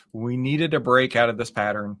constructive. We needed to break out of this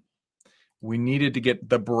pattern. We needed to get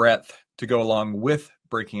the breadth to go along with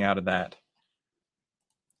breaking out of that.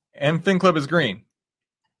 And FinClub is green.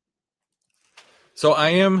 So I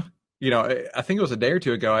am, I think it was a day or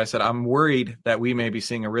two ago, I said, I'm worried that we may be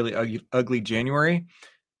seeing a really ugly January.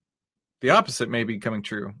 The opposite may be coming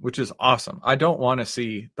true, which is awesome. I don't want to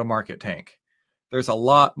see the market tank. There's a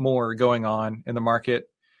lot more going on in the market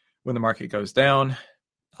when the market goes down,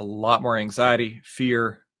 a lot more anxiety,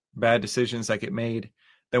 fear, bad decisions that get made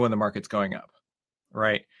than when the market's going up,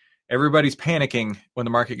 right? Everybody's panicking when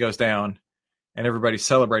the market goes down and everybody's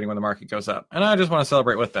celebrating when the market goes up. And I just want to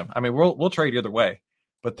celebrate with them. I mean, we'll trade either way,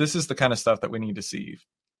 but this is the kind of stuff that we need to see.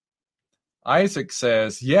 Isaac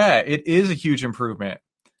says, yeah, it is a huge improvement.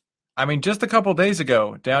 I mean, just a couple days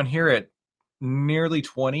ago, down here at nearly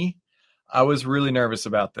 20, I was really nervous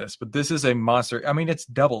about this, but this is a monster. I mean, it's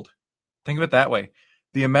doubled. Think of it that way.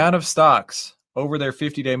 The amount of stocks over their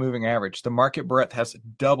 50-day moving average, the market breadth has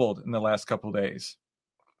doubled in the last couple of days.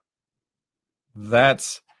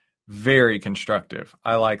 That's very constructive.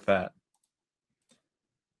 I like that.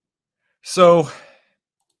 So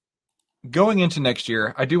going into next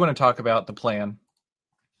year, I do want to talk about the plan.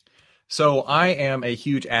 So I am a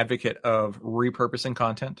huge advocate of repurposing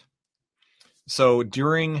content. So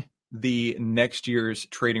during the next year's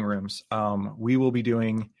trading rooms, we will be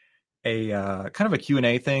doing a kind of a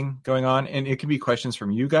Q&A thing going on, and it can be questions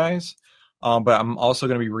from you guys. But I'm also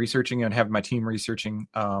going to be researching and having my team researching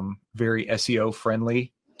very SEO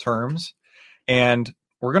friendly terms. And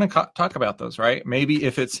we're going to talk about those, right? Maybe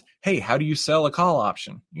if it's, hey, how do you sell a call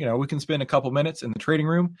option? We can spend a couple minutes in the trading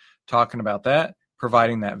room talking about that,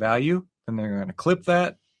 providing that value. And they're going to clip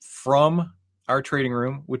that from our trading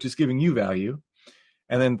room, which is giving you value,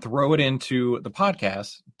 and then throw it into the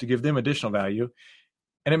podcast to give them additional value.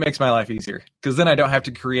 And it makes my life easier because then I don't have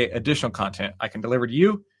to create additional content. I can deliver to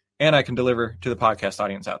you and I can deliver to the podcast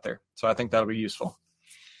audience out there. So I think that'll be useful.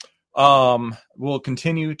 We'll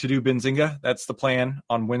continue to do Benzinga. That's the plan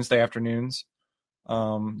on Wednesday afternoons.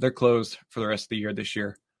 They're closed for the rest of the year this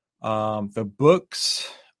year. The books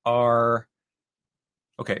are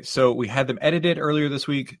okay. So we had them edited earlier this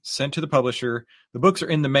week, sent to the publisher. The books are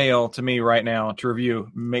in the mail to me right now to review,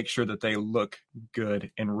 make sure that they look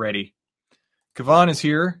good and ready. Kavan is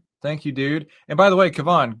here. Thank you, dude. And by the way,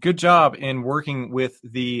 Kavan, good job in working with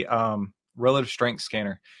the relative strength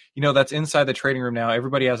scanner. That's inside the trading room now.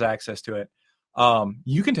 Everybody has access to it.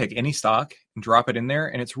 You can take any stock and drop it in there,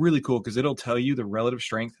 and it's really cool because it'll tell you the relative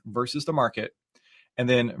strength versus the market, and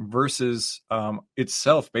then versus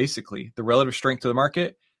itself, basically, the relative strength to the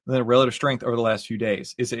market, and then the relative strength over the last few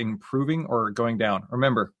days. Is it improving or going down?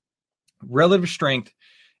 Remember, relative strength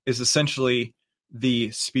is essentially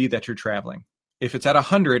the speed that you're traveling. If it's at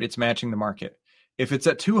 100, it's matching the market. If it's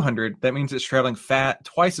at 200, that means it's traveling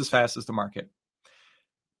twice as fast as the market.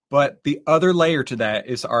 But the other layer to that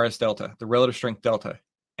is RS delta, the relative strength delta.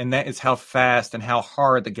 And that is how fast and how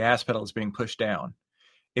hard the gas pedal is being pushed down.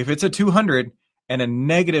 If it's a 200 and a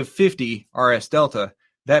negative 50 RS delta,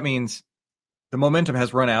 that means the momentum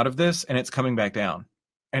has run out of this and it's coming back down.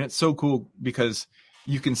 And it's so cool because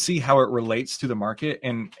you can see how it relates to the market.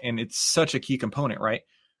 And it's such a key component, right?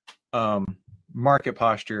 Market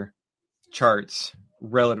posture, charts,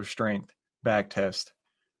 relative strength, back test,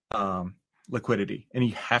 liquidity, and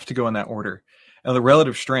you have to go in that order. Now, the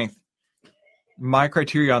relative strength, my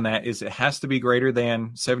criteria on that is it has to be greater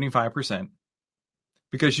than 75%,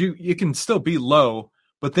 because you can still be low,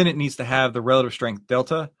 but then it needs to have the relative strength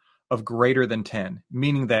delta of greater than 10,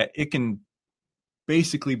 meaning that it can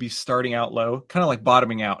basically be starting out low, kind of like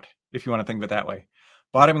bottoming out, if you want to think of it that way.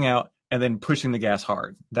 Bottoming out and then pushing the gas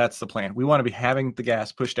hard. That's the plan. We want to be having the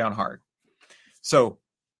gas pushed down hard. So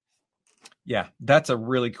yeah, that's a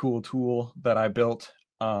really cool tool that I built.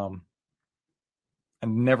 I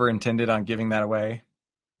never intended on giving that away,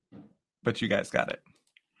 but you guys got it.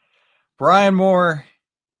 Brian Moore,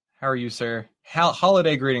 how are you, sir?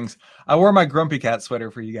 Holiday greetings. I wore my Grumpy Cat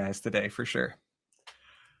sweater for you guys today, for sure.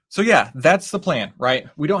 So yeah, that's the plan, right?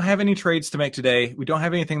 We don't have any trades to make today. We don't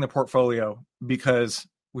have anything in the portfolio because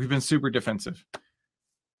we've been super defensive.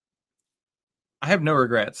 I have no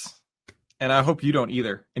regrets, and I hope you don't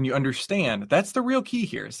either. And you understand. That's the real key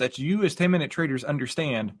here, is that you as 10-minute traders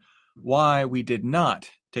understand why we did not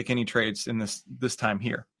take any trades in this time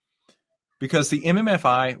here. Because the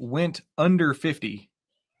MMFI went under 50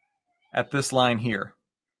 at this line here.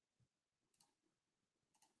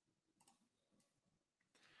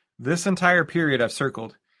 This entire period I've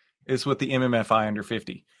circled is with the MMFI under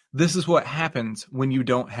 50. This is what happens when you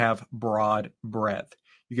don't have broad breadth.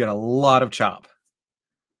 You get a lot of chop.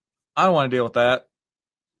 I don't want to deal with that.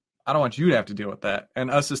 I don't want you to have to deal with that.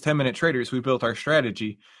 And us as 10-minute traders, we built our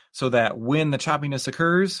strategy so that when the choppiness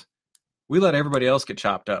occurs, we let everybody else get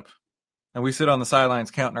chopped up. And we sit on the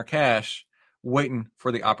sidelines counting our cash, waiting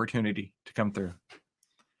for the opportunity to come through.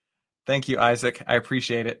 Thank you, Isaac. I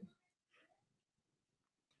appreciate it.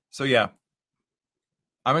 So yeah,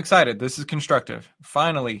 I'm excited. This is constructive.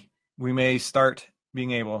 Finally, we may start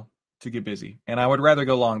being able to get busy. And I would rather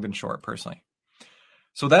go long than short, personally.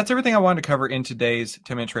 So that's everything I wanted to cover in today's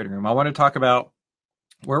 10-minute trading room. I want to talk about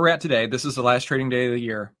where we're at today. This is the last trading day of the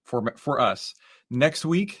year for us. Next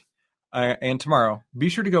week and tomorrow, be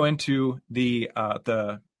sure to go into the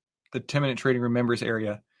 10-minute trading room members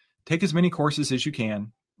area. Take as many courses as you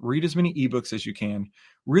can. Read as many ebooks as you can.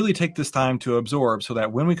 Really take this time to absorb so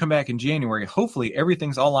that when we come back in January, hopefully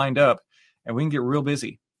everything's all lined up and we can get real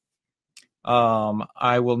busy.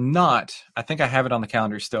 I will not, I think I have it on the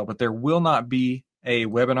calendar still, but there will not be a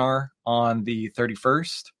webinar on the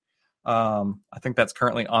 31st. I think that's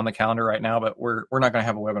currently on the calendar right now, but we're not going to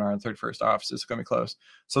have a webinar on the 31st. Our office is going to be closed.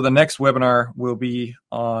 So the next webinar will be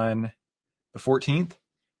on the 14th.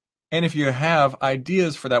 And if you have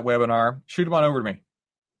ideas for that webinar, shoot them on over to me.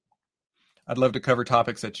 I'd love to cover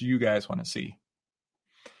topics that you guys want to see.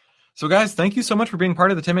 So guys, thank you so much for being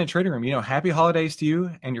part of the 10-minute trading room. Happy holidays to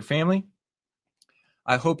you and your family.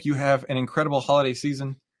 I hope you have an incredible holiday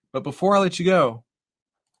season. But before I let you go,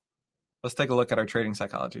 let's take a look at our trading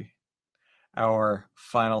psychology. Our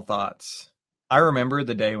final thoughts. I remember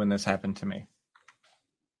the day when this happened to me.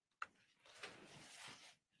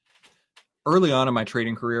 Early on in my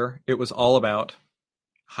trading career, it was all about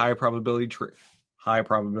high probability trades. I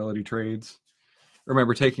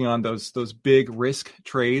remember taking on those big risk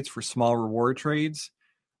trades for small reward trades.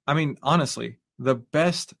 I mean, honestly, the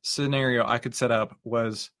best scenario I could set up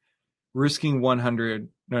was risking 400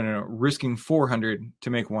 to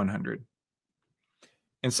make 100.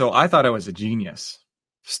 And so I thought I was a genius.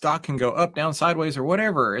 Stock can go up, down, sideways, or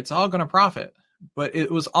whatever. It's all going to profit. But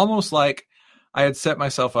it was almost like I had set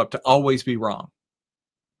myself up to always be wrong.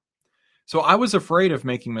 So I was afraid of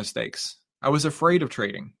making mistakes. I was afraid of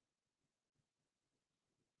trading.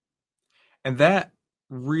 And that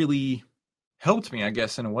really helped me, I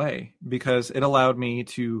guess, in a way, because it allowed me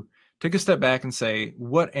to take a step back and say,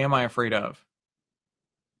 what am I afraid of?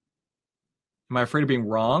 Am I afraid of being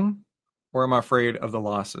wrong, or am I afraid of the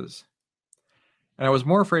losses? And I was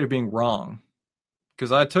more afraid of being wrong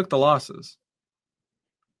because I took the losses.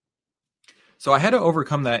 So I had to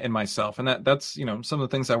overcome that in myself. And that's some of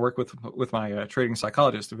the things I work with my trading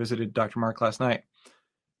psychologist who visited Dr. Mark last night.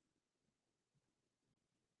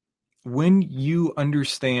 When you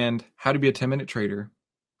understand how to be a 10-minute trader,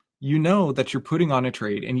 you know that you're putting on a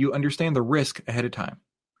trade and you understand the risk ahead of time.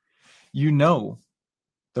 You know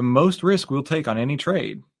the most risk we'll take on any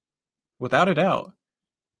trade, without a doubt,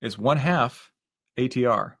 is 1/2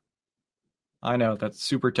 ATR. I know that's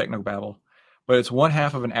super technobabble, but it's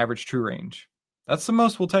 1/2 of an average true range. That's the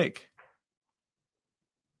most we'll take.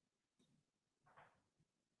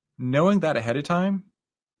 Knowing that ahead of time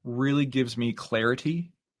really gives me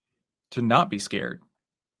clarity to not be scared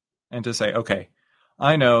and to say, okay,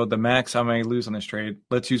 I know the max I may lose on this trade,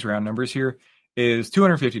 let's use round numbers here, is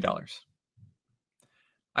 $250.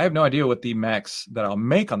 I have no idea what the max that I'll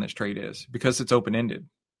make on this trade is because it's open-ended.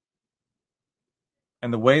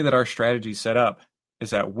 And the way that our strategy is set up is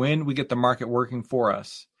that when we get the market working for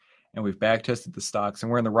us and we've back-tested the stocks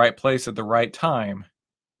and we're in the right place at the right time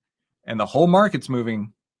and the whole market's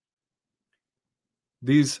moving,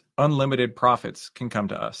 these unlimited profits can come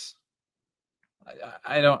to us.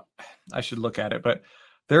 I should look at it, but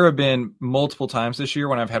there have been multiple times this year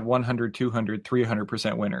when I've had 100, 200,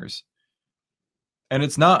 300% winners. And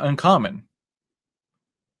it's not uncommon.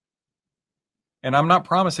 And I'm not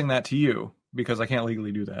promising that to you because I can't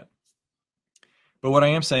legally do that. But what I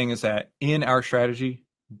am saying is that in our strategy,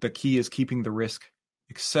 the key is keeping the risk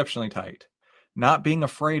exceptionally tight, not being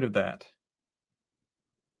afraid of that.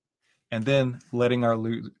 and then letting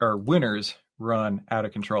our winners run out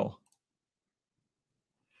of control.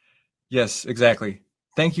 Yes, exactly.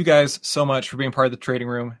 Thank you guys so much for being part of the trading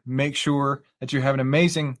room. Make sure that you have an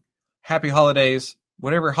amazing, happy holidays.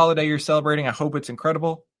 Whatever holiday you're celebrating, I hope it's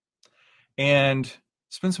incredible. And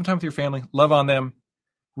spend some time with your family. Love on them.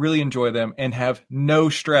 Really enjoy them. And have no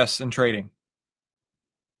stress in trading.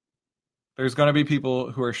 There's going to be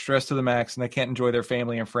people who are stressed to the max and they can't enjoy their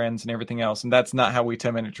family and friends and everything else. And that's not how we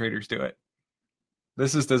 10-minute traders do it.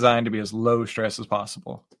 This is designed to be as low stress as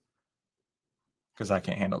possible. Because I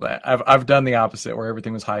can't handle that. I've done the opposite where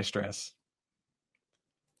everything was high stress.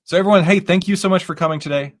 So everyone, hey, thank you so much for coming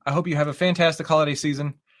today. I hope you have a fantastic holiday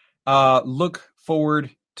season. Look forward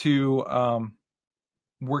to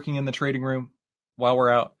working in the trading room while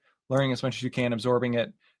we're out, learning as much as you can, absorbing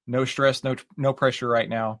it. No stress, no pressure right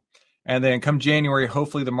now. And then come January,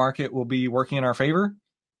 hopefully the market will be working in our favor.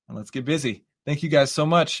 And let's get busy. Thank you guys so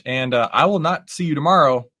much. And I will not see you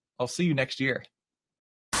tomorrow. I'll see you next year.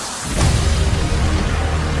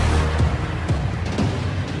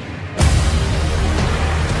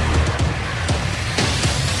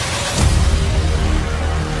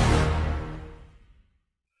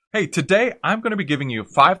 Hey, today I'm going to be giving you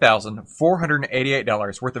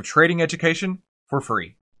 $5,488 worth of trading education for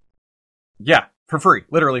free. Yeah, for free.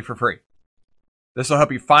 Literally for free. This will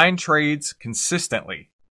help you find trades consistently.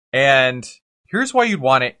 And here's why you'd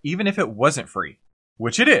want it even if it wasn't free,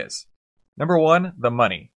 which it is. Number one, the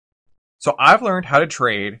money. So I've learned how to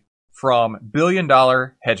trade from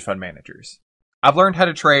billion-dollar hedge fund managers. I've learned how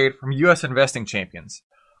to trade from U.S. investing champions.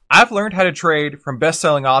 I've learned how to trade from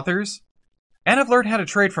best-selling authors. And I've learned how to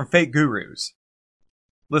trade from fake gurus.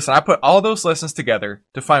 Listen, I put all those lessons together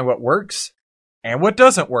to find what works and what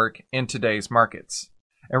doesn't work in today's markets.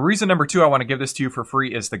 And reason number two I want to give this to you for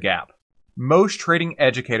free is the gap. Most trading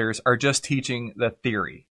educators are just teaching the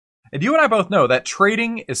theory. And you and I both know that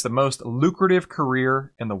trading is the most lucrative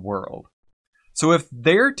career in the world. So if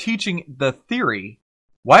they're teaching the theory,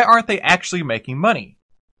 why aren't they actually making money?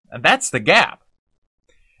 And that's the gap.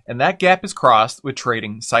 And that gap is crossed with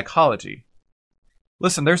trading psychology.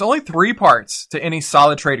 Listen, there's only 3 parts to any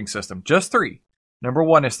solid trading system. Just 3. Number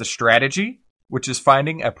 1 is the strategy, which is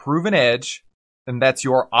finding a proven edge, and that's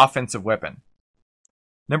your offensive weapon.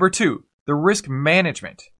 Number 2, the risk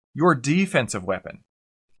management, your defensive weapon.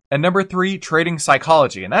 And number 3, trading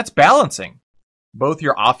psychology, and that's balancing both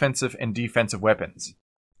your offensive and defensive weapons.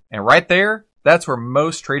 And right there, that's where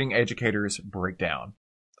most trading educators break down.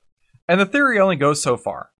 And the theory only goes so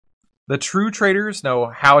far. The true traders know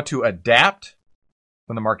how to adapt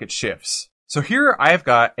when the market shifts. So here I've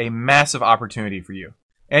got a massive opportunity for you.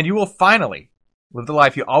 And you will finally live the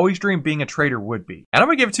life you always dreamed being a trader would be. And I'm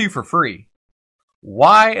going to give it to you for free.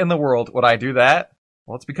 Why in the world would I do that?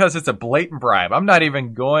 Well, it's because it's a blatant bribe. I'm not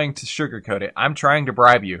even going to sugarcoat it. I'm trying to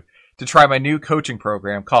bribe you to try my new coaching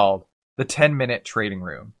program called the 10-Minute Trading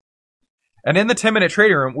Room. And in the 10-Minute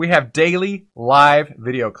Trading Room, we have daily live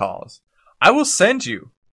video calls. I will send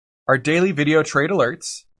you our daily video trade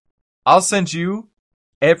alerts. I'll send you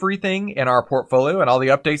everything in our portfolio and all the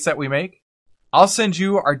updates that we make. I'll send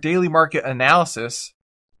you our daily market analysis.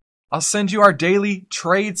 I'll send you our daily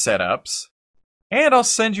trade setups. And I'll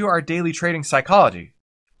send you our daily trading psychology.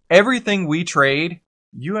 Everything we trade,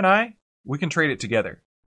 you and I, we can trade it together.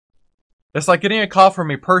 It's like getting a call from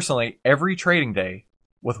me personally every trading day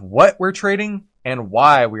with what we're trading and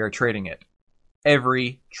why we are trading it.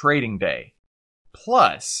 Every trading day.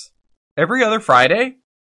 Plus, every other Friday,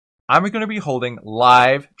 I'm going to be holding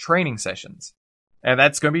live training sessions. And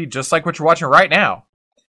that's going to be just like what you're watching right now.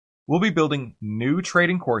 We'll be building new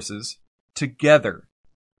trading courses together.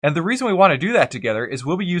 And the reason we want to do that together is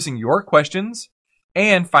we'll be using your questions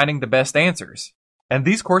and finding the best answers. And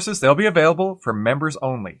these courses, they'll be available for members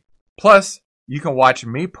only. Plus, you can watch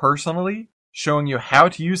me personally showing you how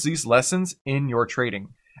to use these lessons in your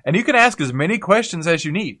trading. And you can ask as many questions as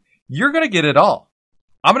you need. You're going to get it all.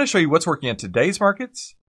 I'm going to show you what's working in today's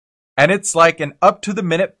markets. And it's like an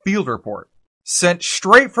up-to-the-minute field report sent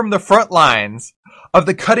straight from the front lines of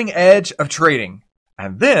the cutting edge of trading.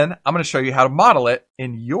 And then I'm going to show you how to model it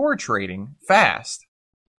in your trading fast.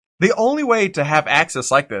 The only way to have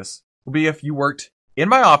access like this will be if you worked in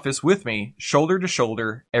my office with me, shoulder to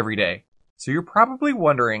shoulder, every day. So you're probably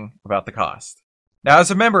wondering about the cost. Now, as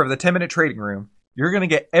a member of the 10-Minute Trading Room, you're going to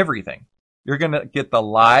get everything. You're going to get the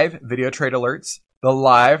live video trade alerts, the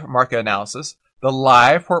live market analysis, the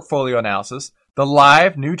live portfolio analysis, the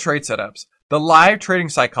live new trade setups, the live trading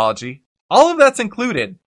psychology. All of that's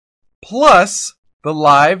included. Plus the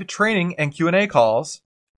live training and Q&A calls,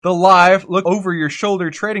 the live look over your shoulder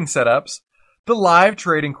trading setups, the live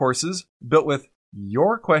trading courses built with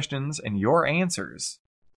your questions and your answers.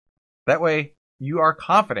 That way, you are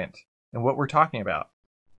confident in what we're talking about.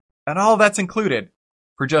 And all that's included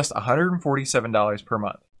for just $147 per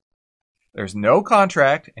month. There's no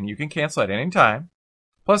contract, and you can cancel at any time.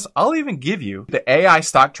 Plus, I'll even give you the AI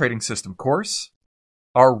stock trading system course,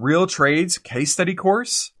 our real trades case study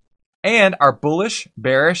course, and our bullish,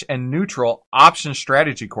 bearish, and neutral option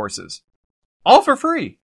strategy courses. All for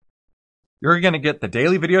free. You're going to get the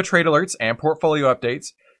daily video trade alerts and portfolio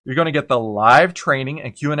updates. You're going to get the live training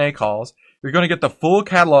and Q&A calls. You're going to get the full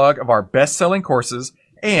catalog of our best-selling courses.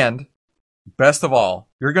 And best of all,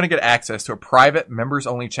 you're going to get access to a private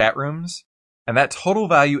members-only chat rooms. And that total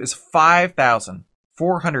value is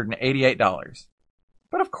 $5,488.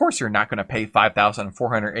 But of course, you're not going to pay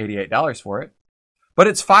 $5,488 for it. But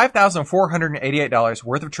it's $5,488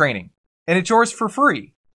 worth of training. And it's yours for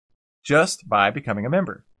free, just by becoming a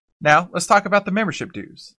member. Now, let's talk about the membership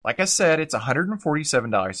dues. Like I said, it's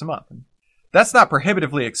 $147 a month. That's not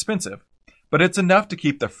prohibitively expensive, but it's enough to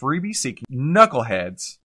keep the freebie-seeking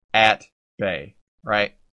knuckleheads at bay,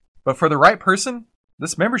 right? But for the right person,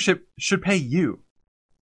 this membership should pay you.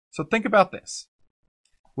 So think about this.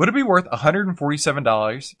 Would it be worth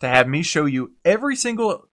 $147 to have me show you every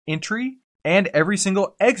single entry and every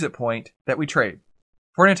single exit point that we trade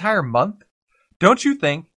for an entire month? Don't you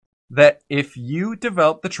think that if you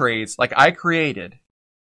develop the trades like I created,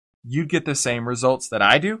 you'd get the same results that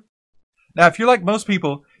I do? Now, if you're like most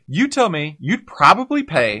people, you tell me you'd probably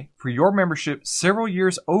pay for your membership several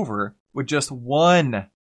years over with just one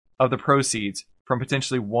of the proceeds from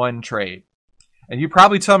potentially one trade. And you'd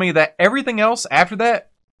probably tell me that everything else after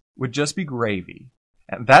that would just be gravy.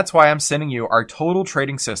 And that's why I'm sending you our total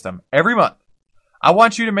trading system every month. I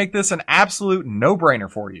want you to make this an absolute no-brainer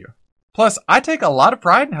for you. Plus, I take a lot of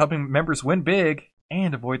pride in helping members win big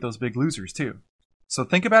and avoid those big losers too. So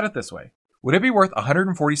think about it this way. Would it be worth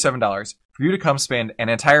 $147 for you to come spend an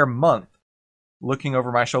entire month looking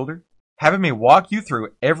over my shoulder, having me walk you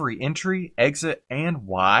through every entry, exit, and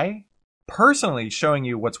why? Personally showing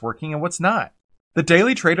you what's working and what's not. The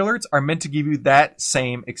daily trade alerts are meant to give you that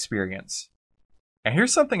same experience. And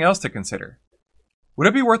here's something else to consider. Would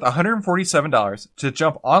it be worth $147 to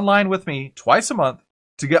jump online with me twice a month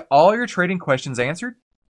to get all your trading questions answered?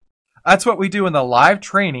 That's what we do in the live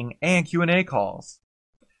training and Q&A calls.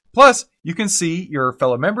 Plus, you can see your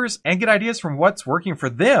fellow members and get ideas from what's working for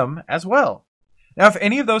them as well. Now, if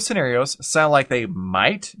any of those scenarios sound like they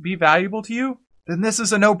might be valuable to you, then this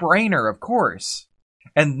is a no-brainer, of course.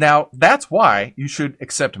 And now that's why you should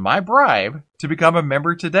accept my bribe to become a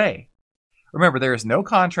member today. Remember, there is no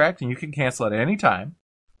contract and you can cancel at any time.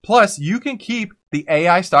 Plus, you can keep the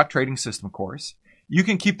AI stock trading system course. You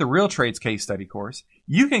can keep the real trades case study course.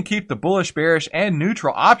 You can keep the bullish, bearish, and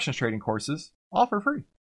neutral options trading courses all for free.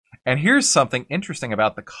 And here's something interesting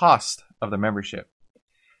about the cost of the membership.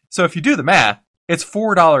 So if you do the math, it's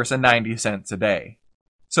 $4.90 a day.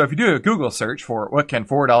 So if you do a Google search for what can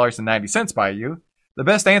 $4.90 buy you, the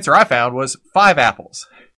best answer I found was 5 apples.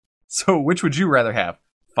 So which would you rather have?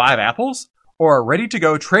 5 apples or a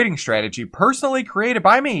ready-to-go trading strategy personally created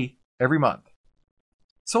by me every month?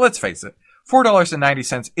 So let's face it,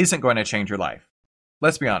 $4.90 isn't going to change your life.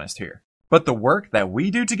 Let's be honest here. But the work that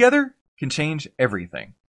we do together can change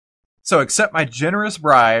everything. So accept my generous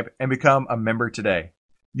bribe and become a member today.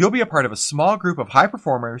 You'll be a part of a small group of high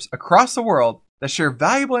performers across the world that share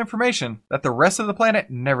valuable information that the rest of the planet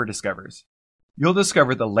never discovers. You'll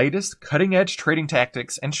discover the latest cutting-edge trading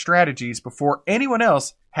tactics and strategies before anyone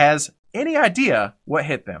else has any idea what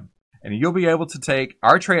hit them. And you'll be able to take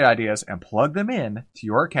our trade ideas and plug them in to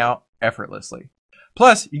your account effortlessly.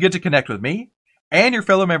 Plus, you get to connect with me and your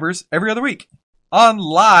fellow members every other week on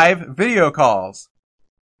live video calls.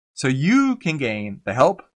 So you can gain the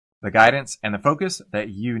help, the guidance, and the focus that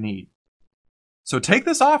you need. So take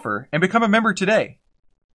this offer and become a member today.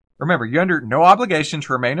 Remember, you're under no obligation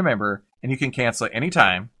to remain a member, and you can cancel at any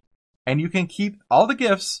time, and you can keep all the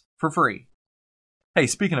gifts for free. Hey,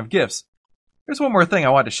 speaking of gifts, there's one more thing I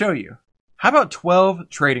wanted to show you. How about 12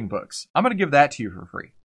 trading books? I'm going to give that to you for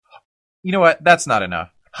free. You know what? That's not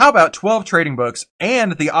enough. How about 12 trading books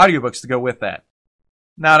and the audiobooks to go with that?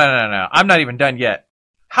 No. I'm not even done yet.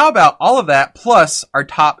 How about all of that plus our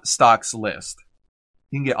top stocks list?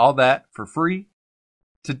 You can get all that for free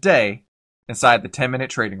today inside the 10-Minute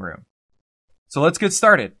Trading Room. So let's get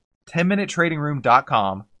started.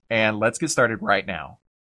 10minutetradingroom.com, and let's get started right now.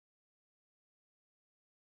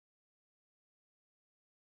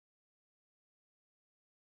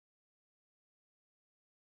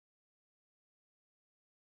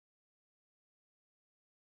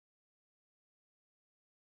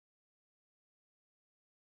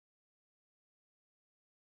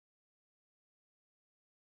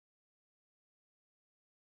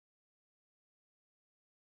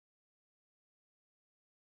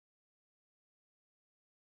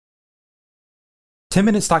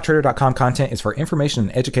 10MinuteStockTrader.com content is for information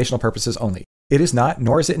and educational purposes only. It is not,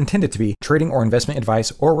 nor is it intended to be, trading or investment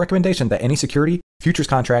advice or recommendation that any security, futures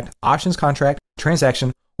contract, options contract,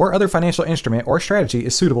 transaction, or other financial instrument or strategy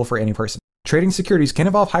is suitable for any person. Trading securities can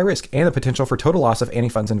involve high risk and the potential for total loss of any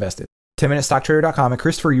funds invested. 10MinuteStockTrader.com and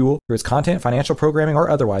Christopher Uhl, through its content, financial programming, or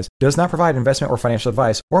otherwise, does not provide investment or financial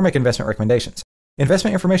advice or make investment recommendations.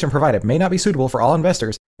 Investment information provided may not be suitable for all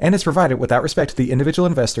investors and is provided without respect to the individual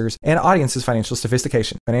investors and audience's financial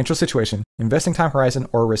sophistication, financial situation, investing time horizon,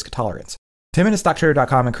 or risk tolerance.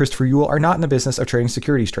 10MinuteStockTrader.com and Christopher Uhl are not in the business of trading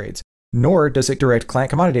securities trades, nor does it direct client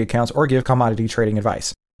commodity accounts or give commodity trading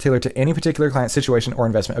advice tailored to any particular client situation or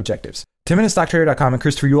investment objectives. 10MinuteStockTrader.com and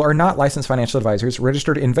Christopher Uhl are not licensed financial advisors,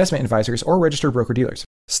 registered investment advisors, or registered broker-dealers.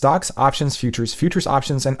 Stocks, options, futures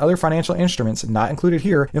options, and other financial instruments not included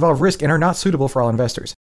here involve risk and are not suitable for all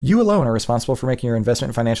investors. You alone are responsible for making your investment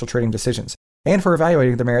and financial trading decisions, and for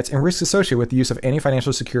evaluating the merits and risks associated with the use of any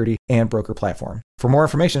financial security and broker platform. For more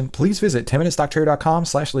information, please visit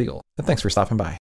 10MinuteStockTrader.com/legal. And thanks for stopping by.